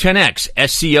SCOE 10X,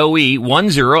 S-C-O-E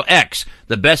 10X,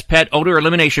 the best pet odor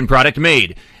elimination product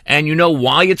made. And you know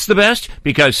why it's the best?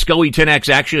 Because SCOE 10X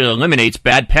actually eliminates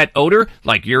bad pet odor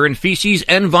like urine, feces,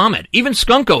 and vomit, even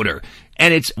skunk odor.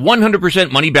 And it's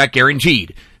 100% money-back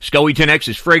guaranteed. SCOE 10X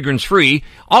is fragrance-free.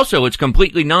 Also, it's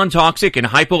completely non-toxic and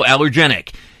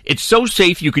hypoallergenic. It's so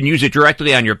safe you can use it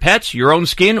directly on your pets, your own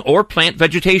skin, or plant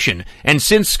vegetation. And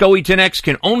since SCOE 10X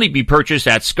can only be purchased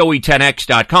at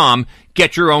SCOE10X.com,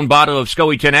 get your own bottle of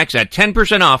SCOE 10X at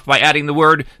 10% off by adding the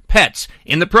word PETS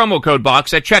in the promo code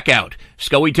box at checkout.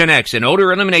 SCOE 10X, an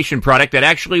odor elimination product that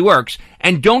actually works.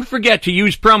 And don't forget to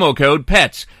use promo code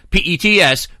PETS,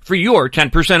 P-E-T-S, for your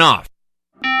 10% off.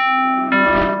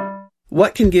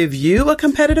 What can give you a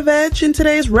competitive edge in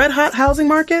today's red-hot housing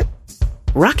market?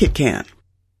 Rocket can.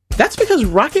 That's because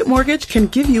Rocket Mortgage can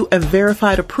give you a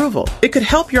verified approval. It could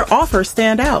help your offer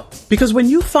stand out. Because when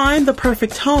you find the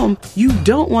perfect home, you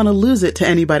don't want to lose it to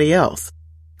anybody else.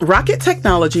 Rocket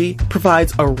Technology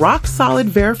provides a rock-solid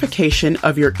verification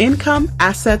of your income,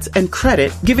 assets, and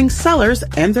credit, giving sellers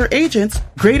and their agents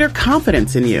greater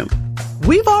confidence in you.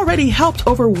 We've already helped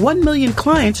over 1 million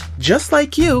clients just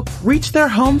like you reach their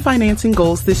home financing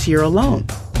goals this year alone.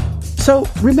 So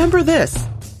remember this.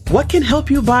 What can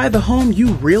help you buy the home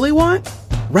you really want?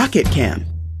 Rocket can.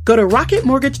 Go to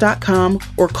rocketmortgage.com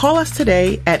or call us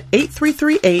today at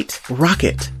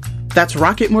 8338-ROCKET. That's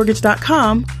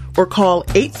rocketmortgage.com or call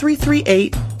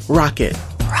 8338-ROCKET.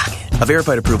 A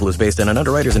verified approval is based on an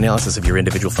underwriter's analysis of your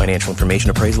individual financial information,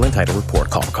 appraisal, and title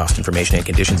report. Call cost information and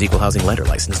conditions. Equal housing lender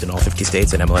licensed in all 50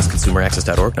 states and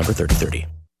MLSConsumerAccess.org number 3030.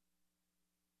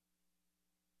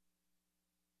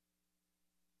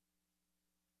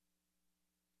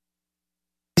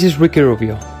 This is Ricky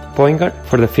Rubio, point guard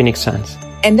for the Phoenix Suns.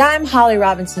 And I'm Holly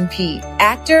Robinson Peete,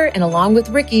 actor and along with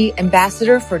Ricky,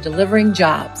 ambassador for Delivering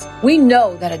Jobs. We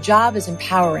know that a job is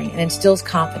empowering and instills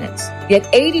confidence.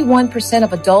 Yet 81%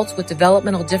 of adults with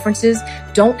developmental differences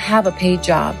don't have a paid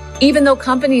job, even though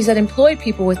companies that employ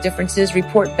people with differences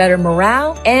report better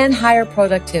morale and higher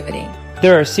productivity.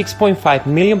 There are 6.5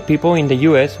 million people in the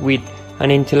U.S. with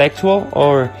an intellectual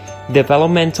or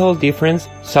developmental difference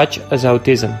such as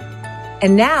autism.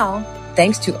 And now,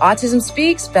 thanks to Autism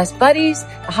Speaks, Best Buddies,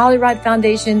 the Holly Ride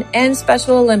Foundation, and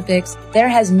Special Olympics, there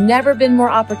has never been more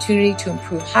opportunity to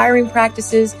improve hiring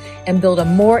practices and build a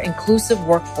more inclusive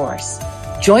workforce.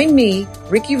 Join me,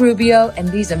 Ricky Rubio, and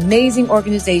these amazing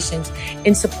organizations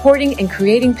in supporting and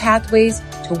creating pathways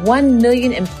to 1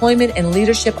 million employment and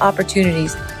leadership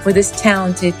opportunities for this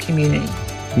talented community.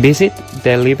 Visit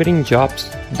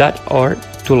deliveringjobs.org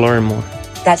to learn more.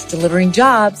 That's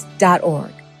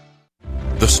deliveringjobs.org.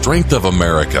 The strength of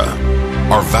America,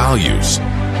 our values,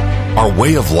 our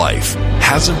way of life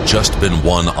hasn't just been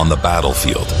won on the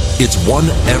battlefield. It's won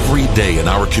every day in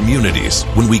our communities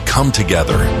when we come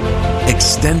together,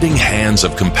 extending hands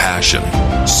of compassion,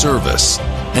 service,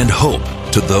 and hope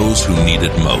to those who need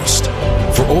it most.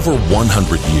 For over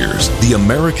 100 years, the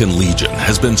American Legion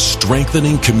has been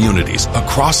strengthening communities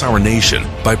across our nation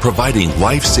by providing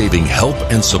life-saving help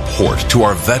and support to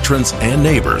our veterans and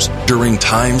neighbors during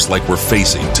times like we're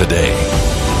facing today.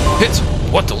 It's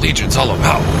what the Legion's all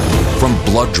about. From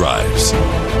blood drives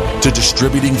to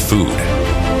distributing food,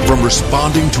 from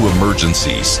responding to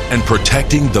emergencies and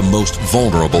protecting the most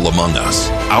vulnerable among us,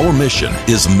 our mission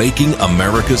is making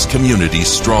America's communities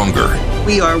stronger.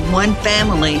 We are one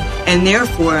family, and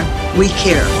therefore, we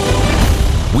care.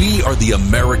 We are the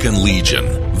American Legion,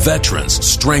 veterans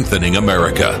strengthening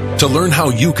America. To learn how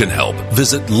you can help,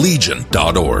 visit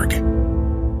legion.org.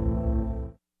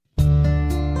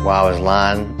 While I was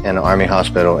lying in an army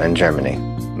hospital in Germany,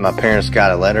 my parents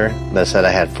got a letter that said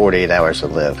I had 48 hours to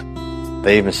live.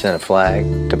 They even sent a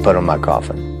flag to put on my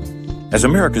coffin. As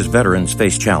America's veterans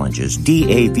face challenges,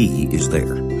 DAV is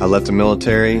there. I left the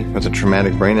military with a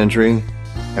traumatic brain injury,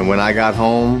 and when I got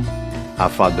home, I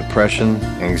fought depression,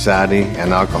 anxiety,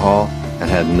 and alcohol, and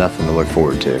had nothing to look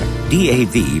forward to.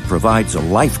 DAV provides a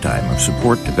lifetime of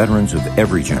support to veterans of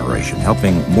every generation,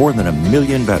 helping more than 1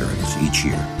 million veterans each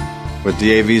year. With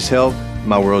DAV's help,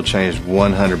 my world changed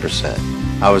 100%.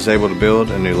 I was able to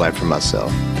build a new life for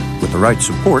myself. With the right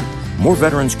support, more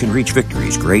veterans can reach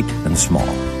victories great and small.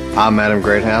 I'm Adam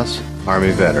Greathouse,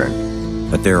 Army veteran.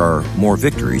 But there are more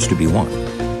victories to be won.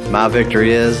 My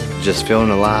victory is just feeling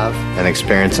alive and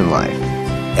experiencing life.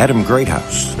 Adam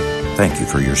Greathouse, thank you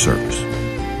for your service.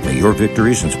 May your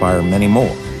victories inspire many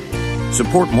more.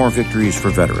 Support more victories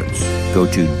for veterans. Go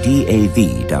to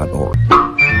DAV.org.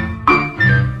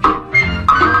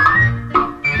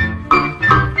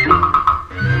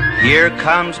 Here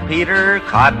comes Peter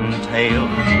Cottontail,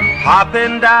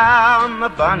 hopping down the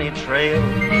bunny trail.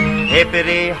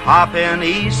 Hippity-hopping,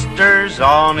 Easter's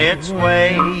on its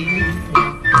way,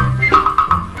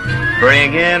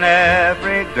 bringing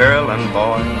every girl and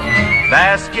boy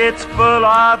baskets full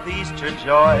of Easter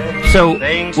joy. So,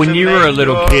 when you were a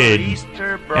little kid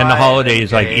and the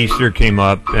holidays like Easter came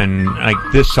up, and like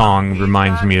this song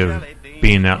reminds me of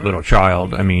being that little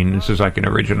child. I mean, this is like an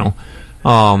original.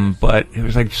 But it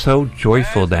was like so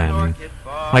joyful then.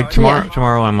 Like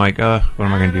tomorrow I'm like, what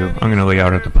am I going to do? I'm going to lay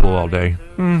out at the pool all day.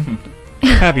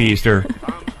 Happy Easter.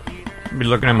 I'll be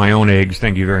looking at my own eggs.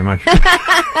 Thank you very much.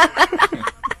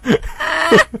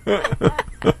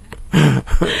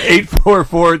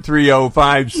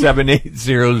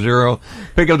 844-305-7800.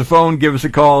 Pick up the phone, give us a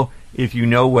call if you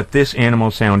know what this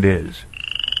animal sound is.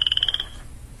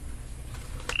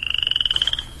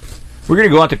 We're going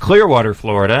to go out to Clearwater,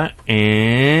 Florida,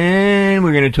 and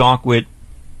we're going to talk with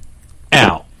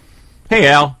Al. Hey,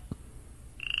 Al.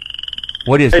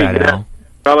 What is that, Al?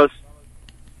 Fellas.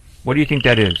 What do you think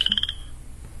that is?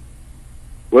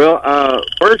 Well,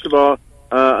 first of all,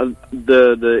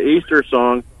 the Easter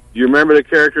song, do you remember the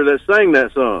character that sang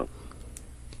that song?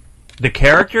 The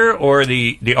character or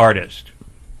the artist?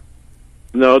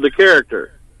 No, the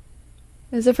character.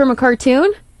 Is it from a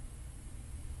cartoon?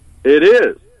 It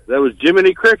is. That was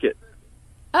Jiminy Cricket.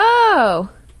 Oh.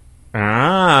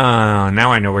 Ah,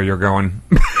 now I know where you're going.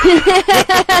 All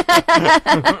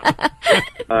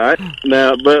right.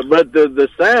 Now, but the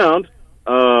sound,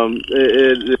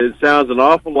 it sounds an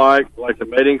awful like the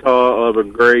mating call of a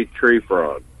gray tree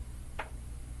frog.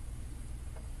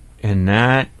 And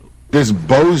that... This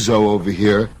bozo over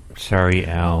here. Sorry,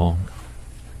 Al.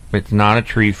 It's not a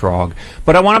tree frog.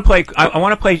 But I want to play... I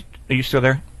want to play... Are you still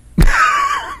there?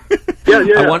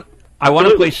 Yeah. I want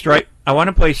to play strike. I want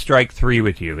to play strike 3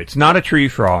 with you. It's not a tree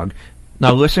frog.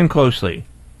 Now listen closely.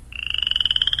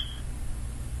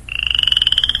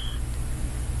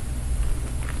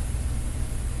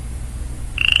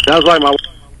 Sounds like my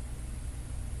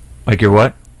Like your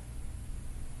what?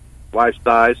 wife's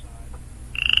thighs.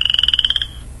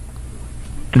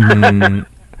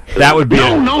 That would be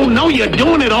No, you're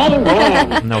doing it all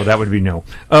wrong. No, that would be no.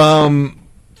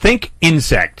 Think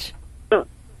insect.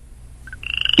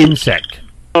 Insect.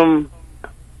 An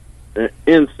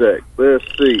insect. Let's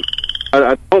see.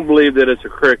 I don't believe that it's a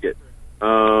cricket.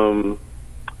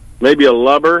 Maybe a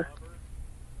lubber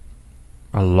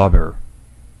A lubber.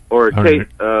 or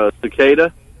a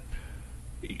cicada.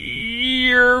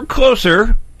 You're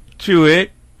closer to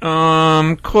it.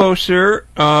 Closer.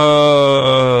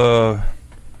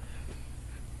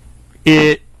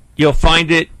 You'll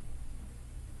find it.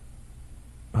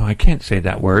 Oh, I can't say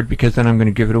that word because then I'm going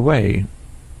to give it away.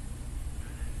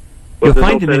 You'll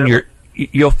find it in your.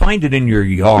 You'll find it in your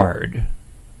yard,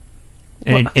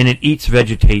 and it eats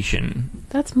vegetation.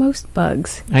 That's most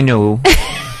bugs. I know,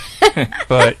 but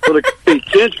Well, it could be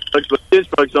chinch bugs, but chinch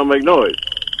bugs don't make noise.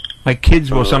 my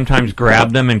kids will sometimes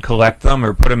grab them and collect them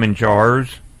or put them in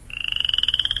jars.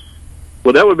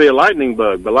 Well, that would be a lightning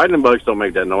bug, but lightning bugs don't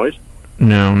make that noise.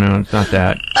 No, it's not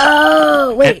that.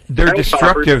 Oh, wait. They're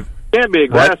Grasshoppers destructive. Can't be a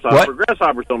What? grasshopper. What?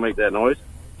 Grasshoppers don't make that noise.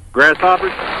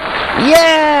 Grasshoppers?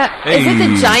 Yeah. Is it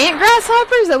the giant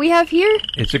grasshoppers that we have here?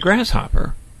 It's a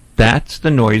grasshopper. That's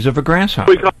the noise of a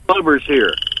grasshopper. We call lubbers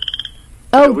here.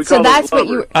 Oh, we so call that's those what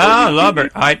you... lubbers. Ah, lubber.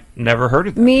 I never heard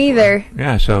of that. Me either.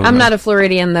 Yeah, so... I'm not a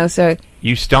Floridian, though, so...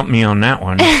 You stumped me on that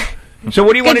one. So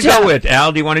what do you want to Good go job. with,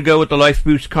 Al? Do you want to go with the Life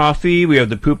Boost coffee? We have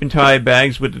the Poop and Tie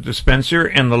bags with the dispenser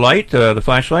and the light, the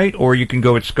flashlight. Or you can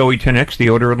go with SCOE 10X, the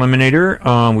odor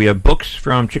eliminator. We have books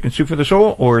from Chicken Soup for the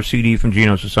Soul or a CD from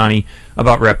Gino Sassani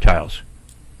about reptiles.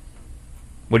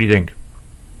 What do you think?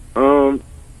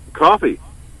 Coffee.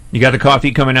 You got the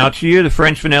coffee coming out to you. The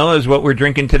French vanilla is what we're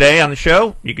drinking today on the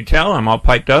show. You can tell I'm all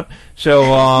piped up. So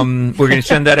we're going to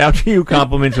send that out to you.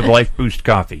 Compliments of Life Boost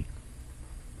coffee.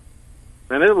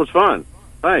 And it was fun.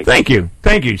 Thanks. Thank you.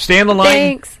 Stay on the line.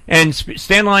 Thanks. And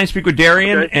stay on the line, speak with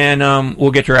Darian, Okay. and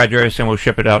we'll get your address and we'll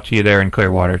ship it out to you there in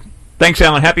Clearwater. Thanks,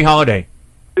 Alan. Happy holiday.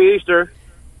 Happy Easter.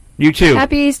 You too.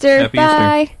 Happy Easter. Happy Easter.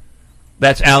 Bye.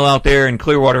 That's Al out there in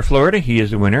Clearwater, Florida. He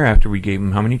is the winner after we gave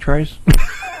him how many tries?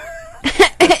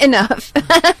 Enough.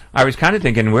 I was kind of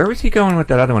thinking, where was he going with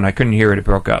that other one? I couldn't hear it. It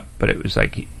broke up. But it was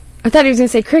like... I thought he was going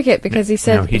to say cricket because he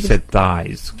said... No, he said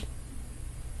thighs.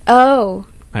 Oh.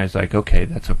 I was like, okay,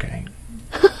 that's okay.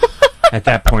 At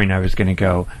that point, I was going to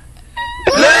go...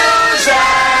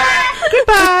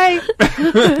 Goodbye.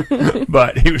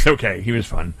 But he was okay. He was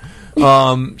fun.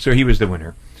 So he was the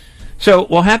winner. So,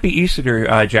 well, happy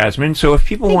Easter, Jasmine. So if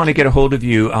people want to get a hold of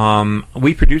you,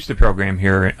 we produce the program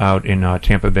here out in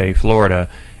Tampa Bay, Florida,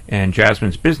 and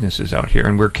Jasmine's business is out here,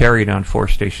 and we're carried on 4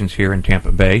 stations here in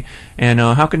Tampa Bay. And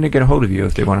how can they get a hold of you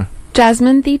if they want to?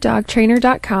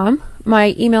 JasmineTheDogTrainer.com.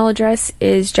 My email address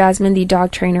is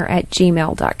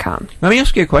JasmineTheDogTrainer@gmail.com. Let me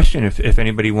ask you a question. If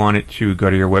anybody wanted to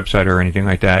go to your website or anything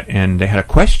like that, and they had a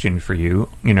question for you,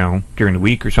 during the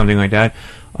week or something like that,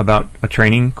 about a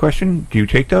training question, do you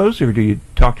take those, or do you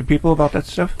talk to people about that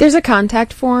stuff? There's a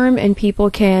contact form, and people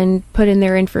can put in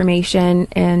their information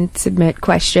and submit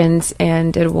questions,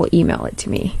 and it will email it to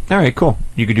me. All right, cool.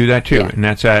 You could do that too, Yeah. and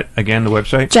that's at, again, the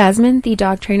website?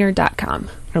 JasmineTheDogTrainer.com.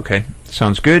 Okay,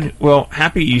 sounds good. Well,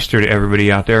 happy Easter to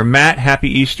everybody out there. Matt, happy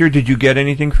Easter. Did you get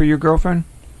anything for your girlfriend?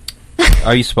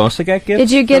 Are you supposed to get gifts?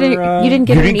 Did you get for, you didn't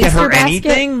get You an didn't get Easter her basket?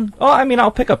 anything? Oh, I mean,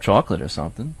 I'll pick up chocolate or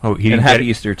something. Oh, he and didn't happy get it.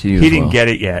 Easter to you. He as didn't well. get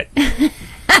it yet.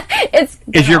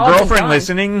 Is your girlfriend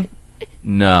listening?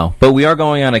 No, but we are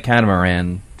going on a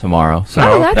catamaran tomorrow, so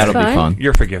Oh, that's that'll fun. be fun.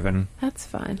 You're forgiven. That's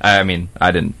fun. I mean,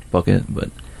 I didn't book it, but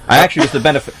I actually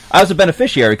was I was a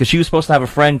beneficiary because she was supposed to have a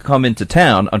friend come into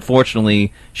town.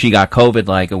 Unfortunately, she got COVID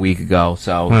like a week ago,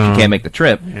 so she can't make the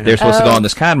trip. Yeah. They're supposed to go on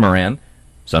this catamaran,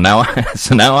 so now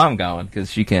I'm going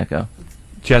because she can't go.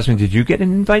 Jasmine, did you get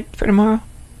an invite for tomorrow?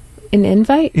 An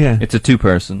invite? Yeah. It's a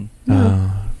 2-person.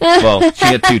 Well, she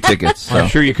had 2 tickets. So I'm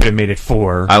sure you could have made it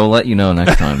 4. I will let you know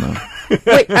next time, though.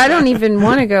 Wait, I don't even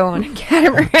want to go on a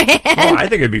catamaran. Oh, I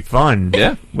think it'd be fun.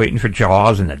 Yeah. Waiting for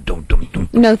Jaws and the dum-dum-dum.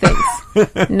 No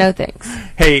thanks. No thanks.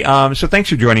 Hey, so thanks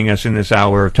for joining us in this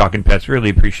hour of Talkin Pets. Really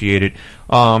appreciate it.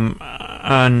 On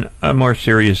a more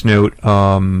serious note,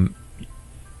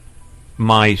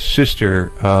 my sister,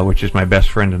 which is my best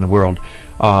friend in the world,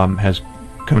 has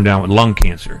come down with lung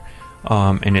cancer,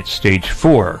 and it's stage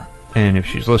 4. And if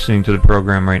she's listening to the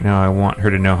program right now, I want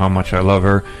her to know how much I love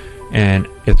her, and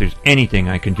if there's anything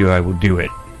I can do, I will do it.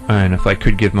 and if I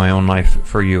could give my own life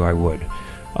for you, I would.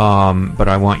 But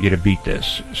I want you to beat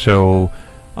this. So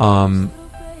I'm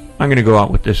going to go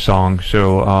out with this song.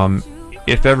 So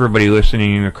if everybody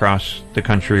listening across the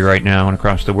country right now and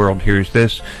across the world hears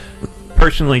this,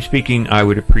 personally speaking, I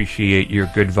would appreciate your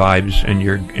good vibes and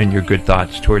your good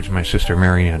thoughts towards my sister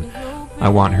Marianne. I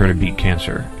want her to beat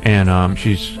cancer, and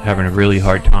she's having a really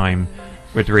hard time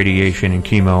with radiation and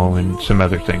chemo and some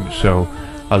other things. So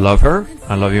I love her.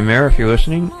 I love you, Mare, if you're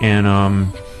listening,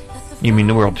 and you mean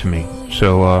the world to me.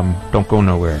 So don't go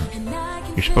nowhere.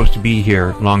 You're supposed to be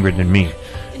here longer than me.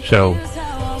 So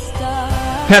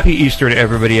happy Easter to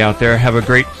everybody out there. Have a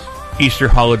great Easter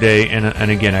holiday, and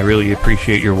again, I really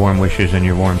appreciate your warm wishes and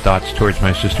your warm thoughts towards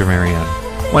my sister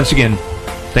Marianne. Once again,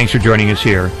 thanks for joining us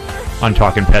here on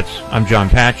Talkin Pets. I'm John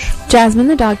Patch. Jasmine,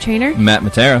 the dog trainer. Matt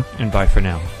Matera. And bye for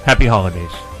now. Happy holidays.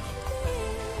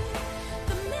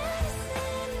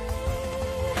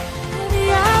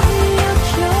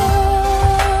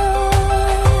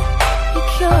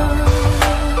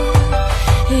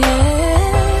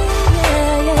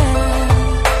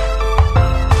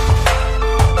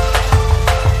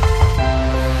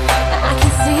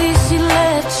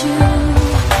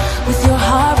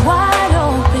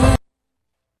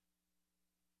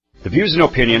 The views and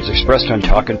opinions expressed on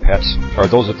Talkin Pets are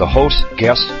those of the hosts,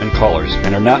 guests, and callers,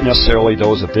 and are not necessarily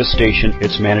those of this station,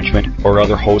 its management, or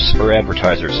other hosts or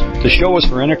advertisers. The show is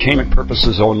for entertainment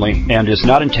purposes only and is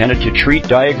not intended to treat,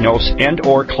 diagnose, and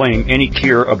or claim any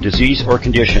cure of disease or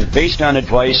condition based on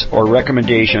advice or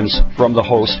recommendations from the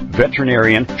host,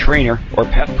 veterinarian, trainer, or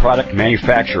pet product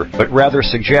manufacturer, but rather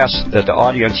suggests that the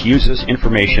audience uses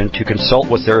information to consult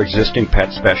with their existing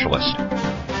pet specialist.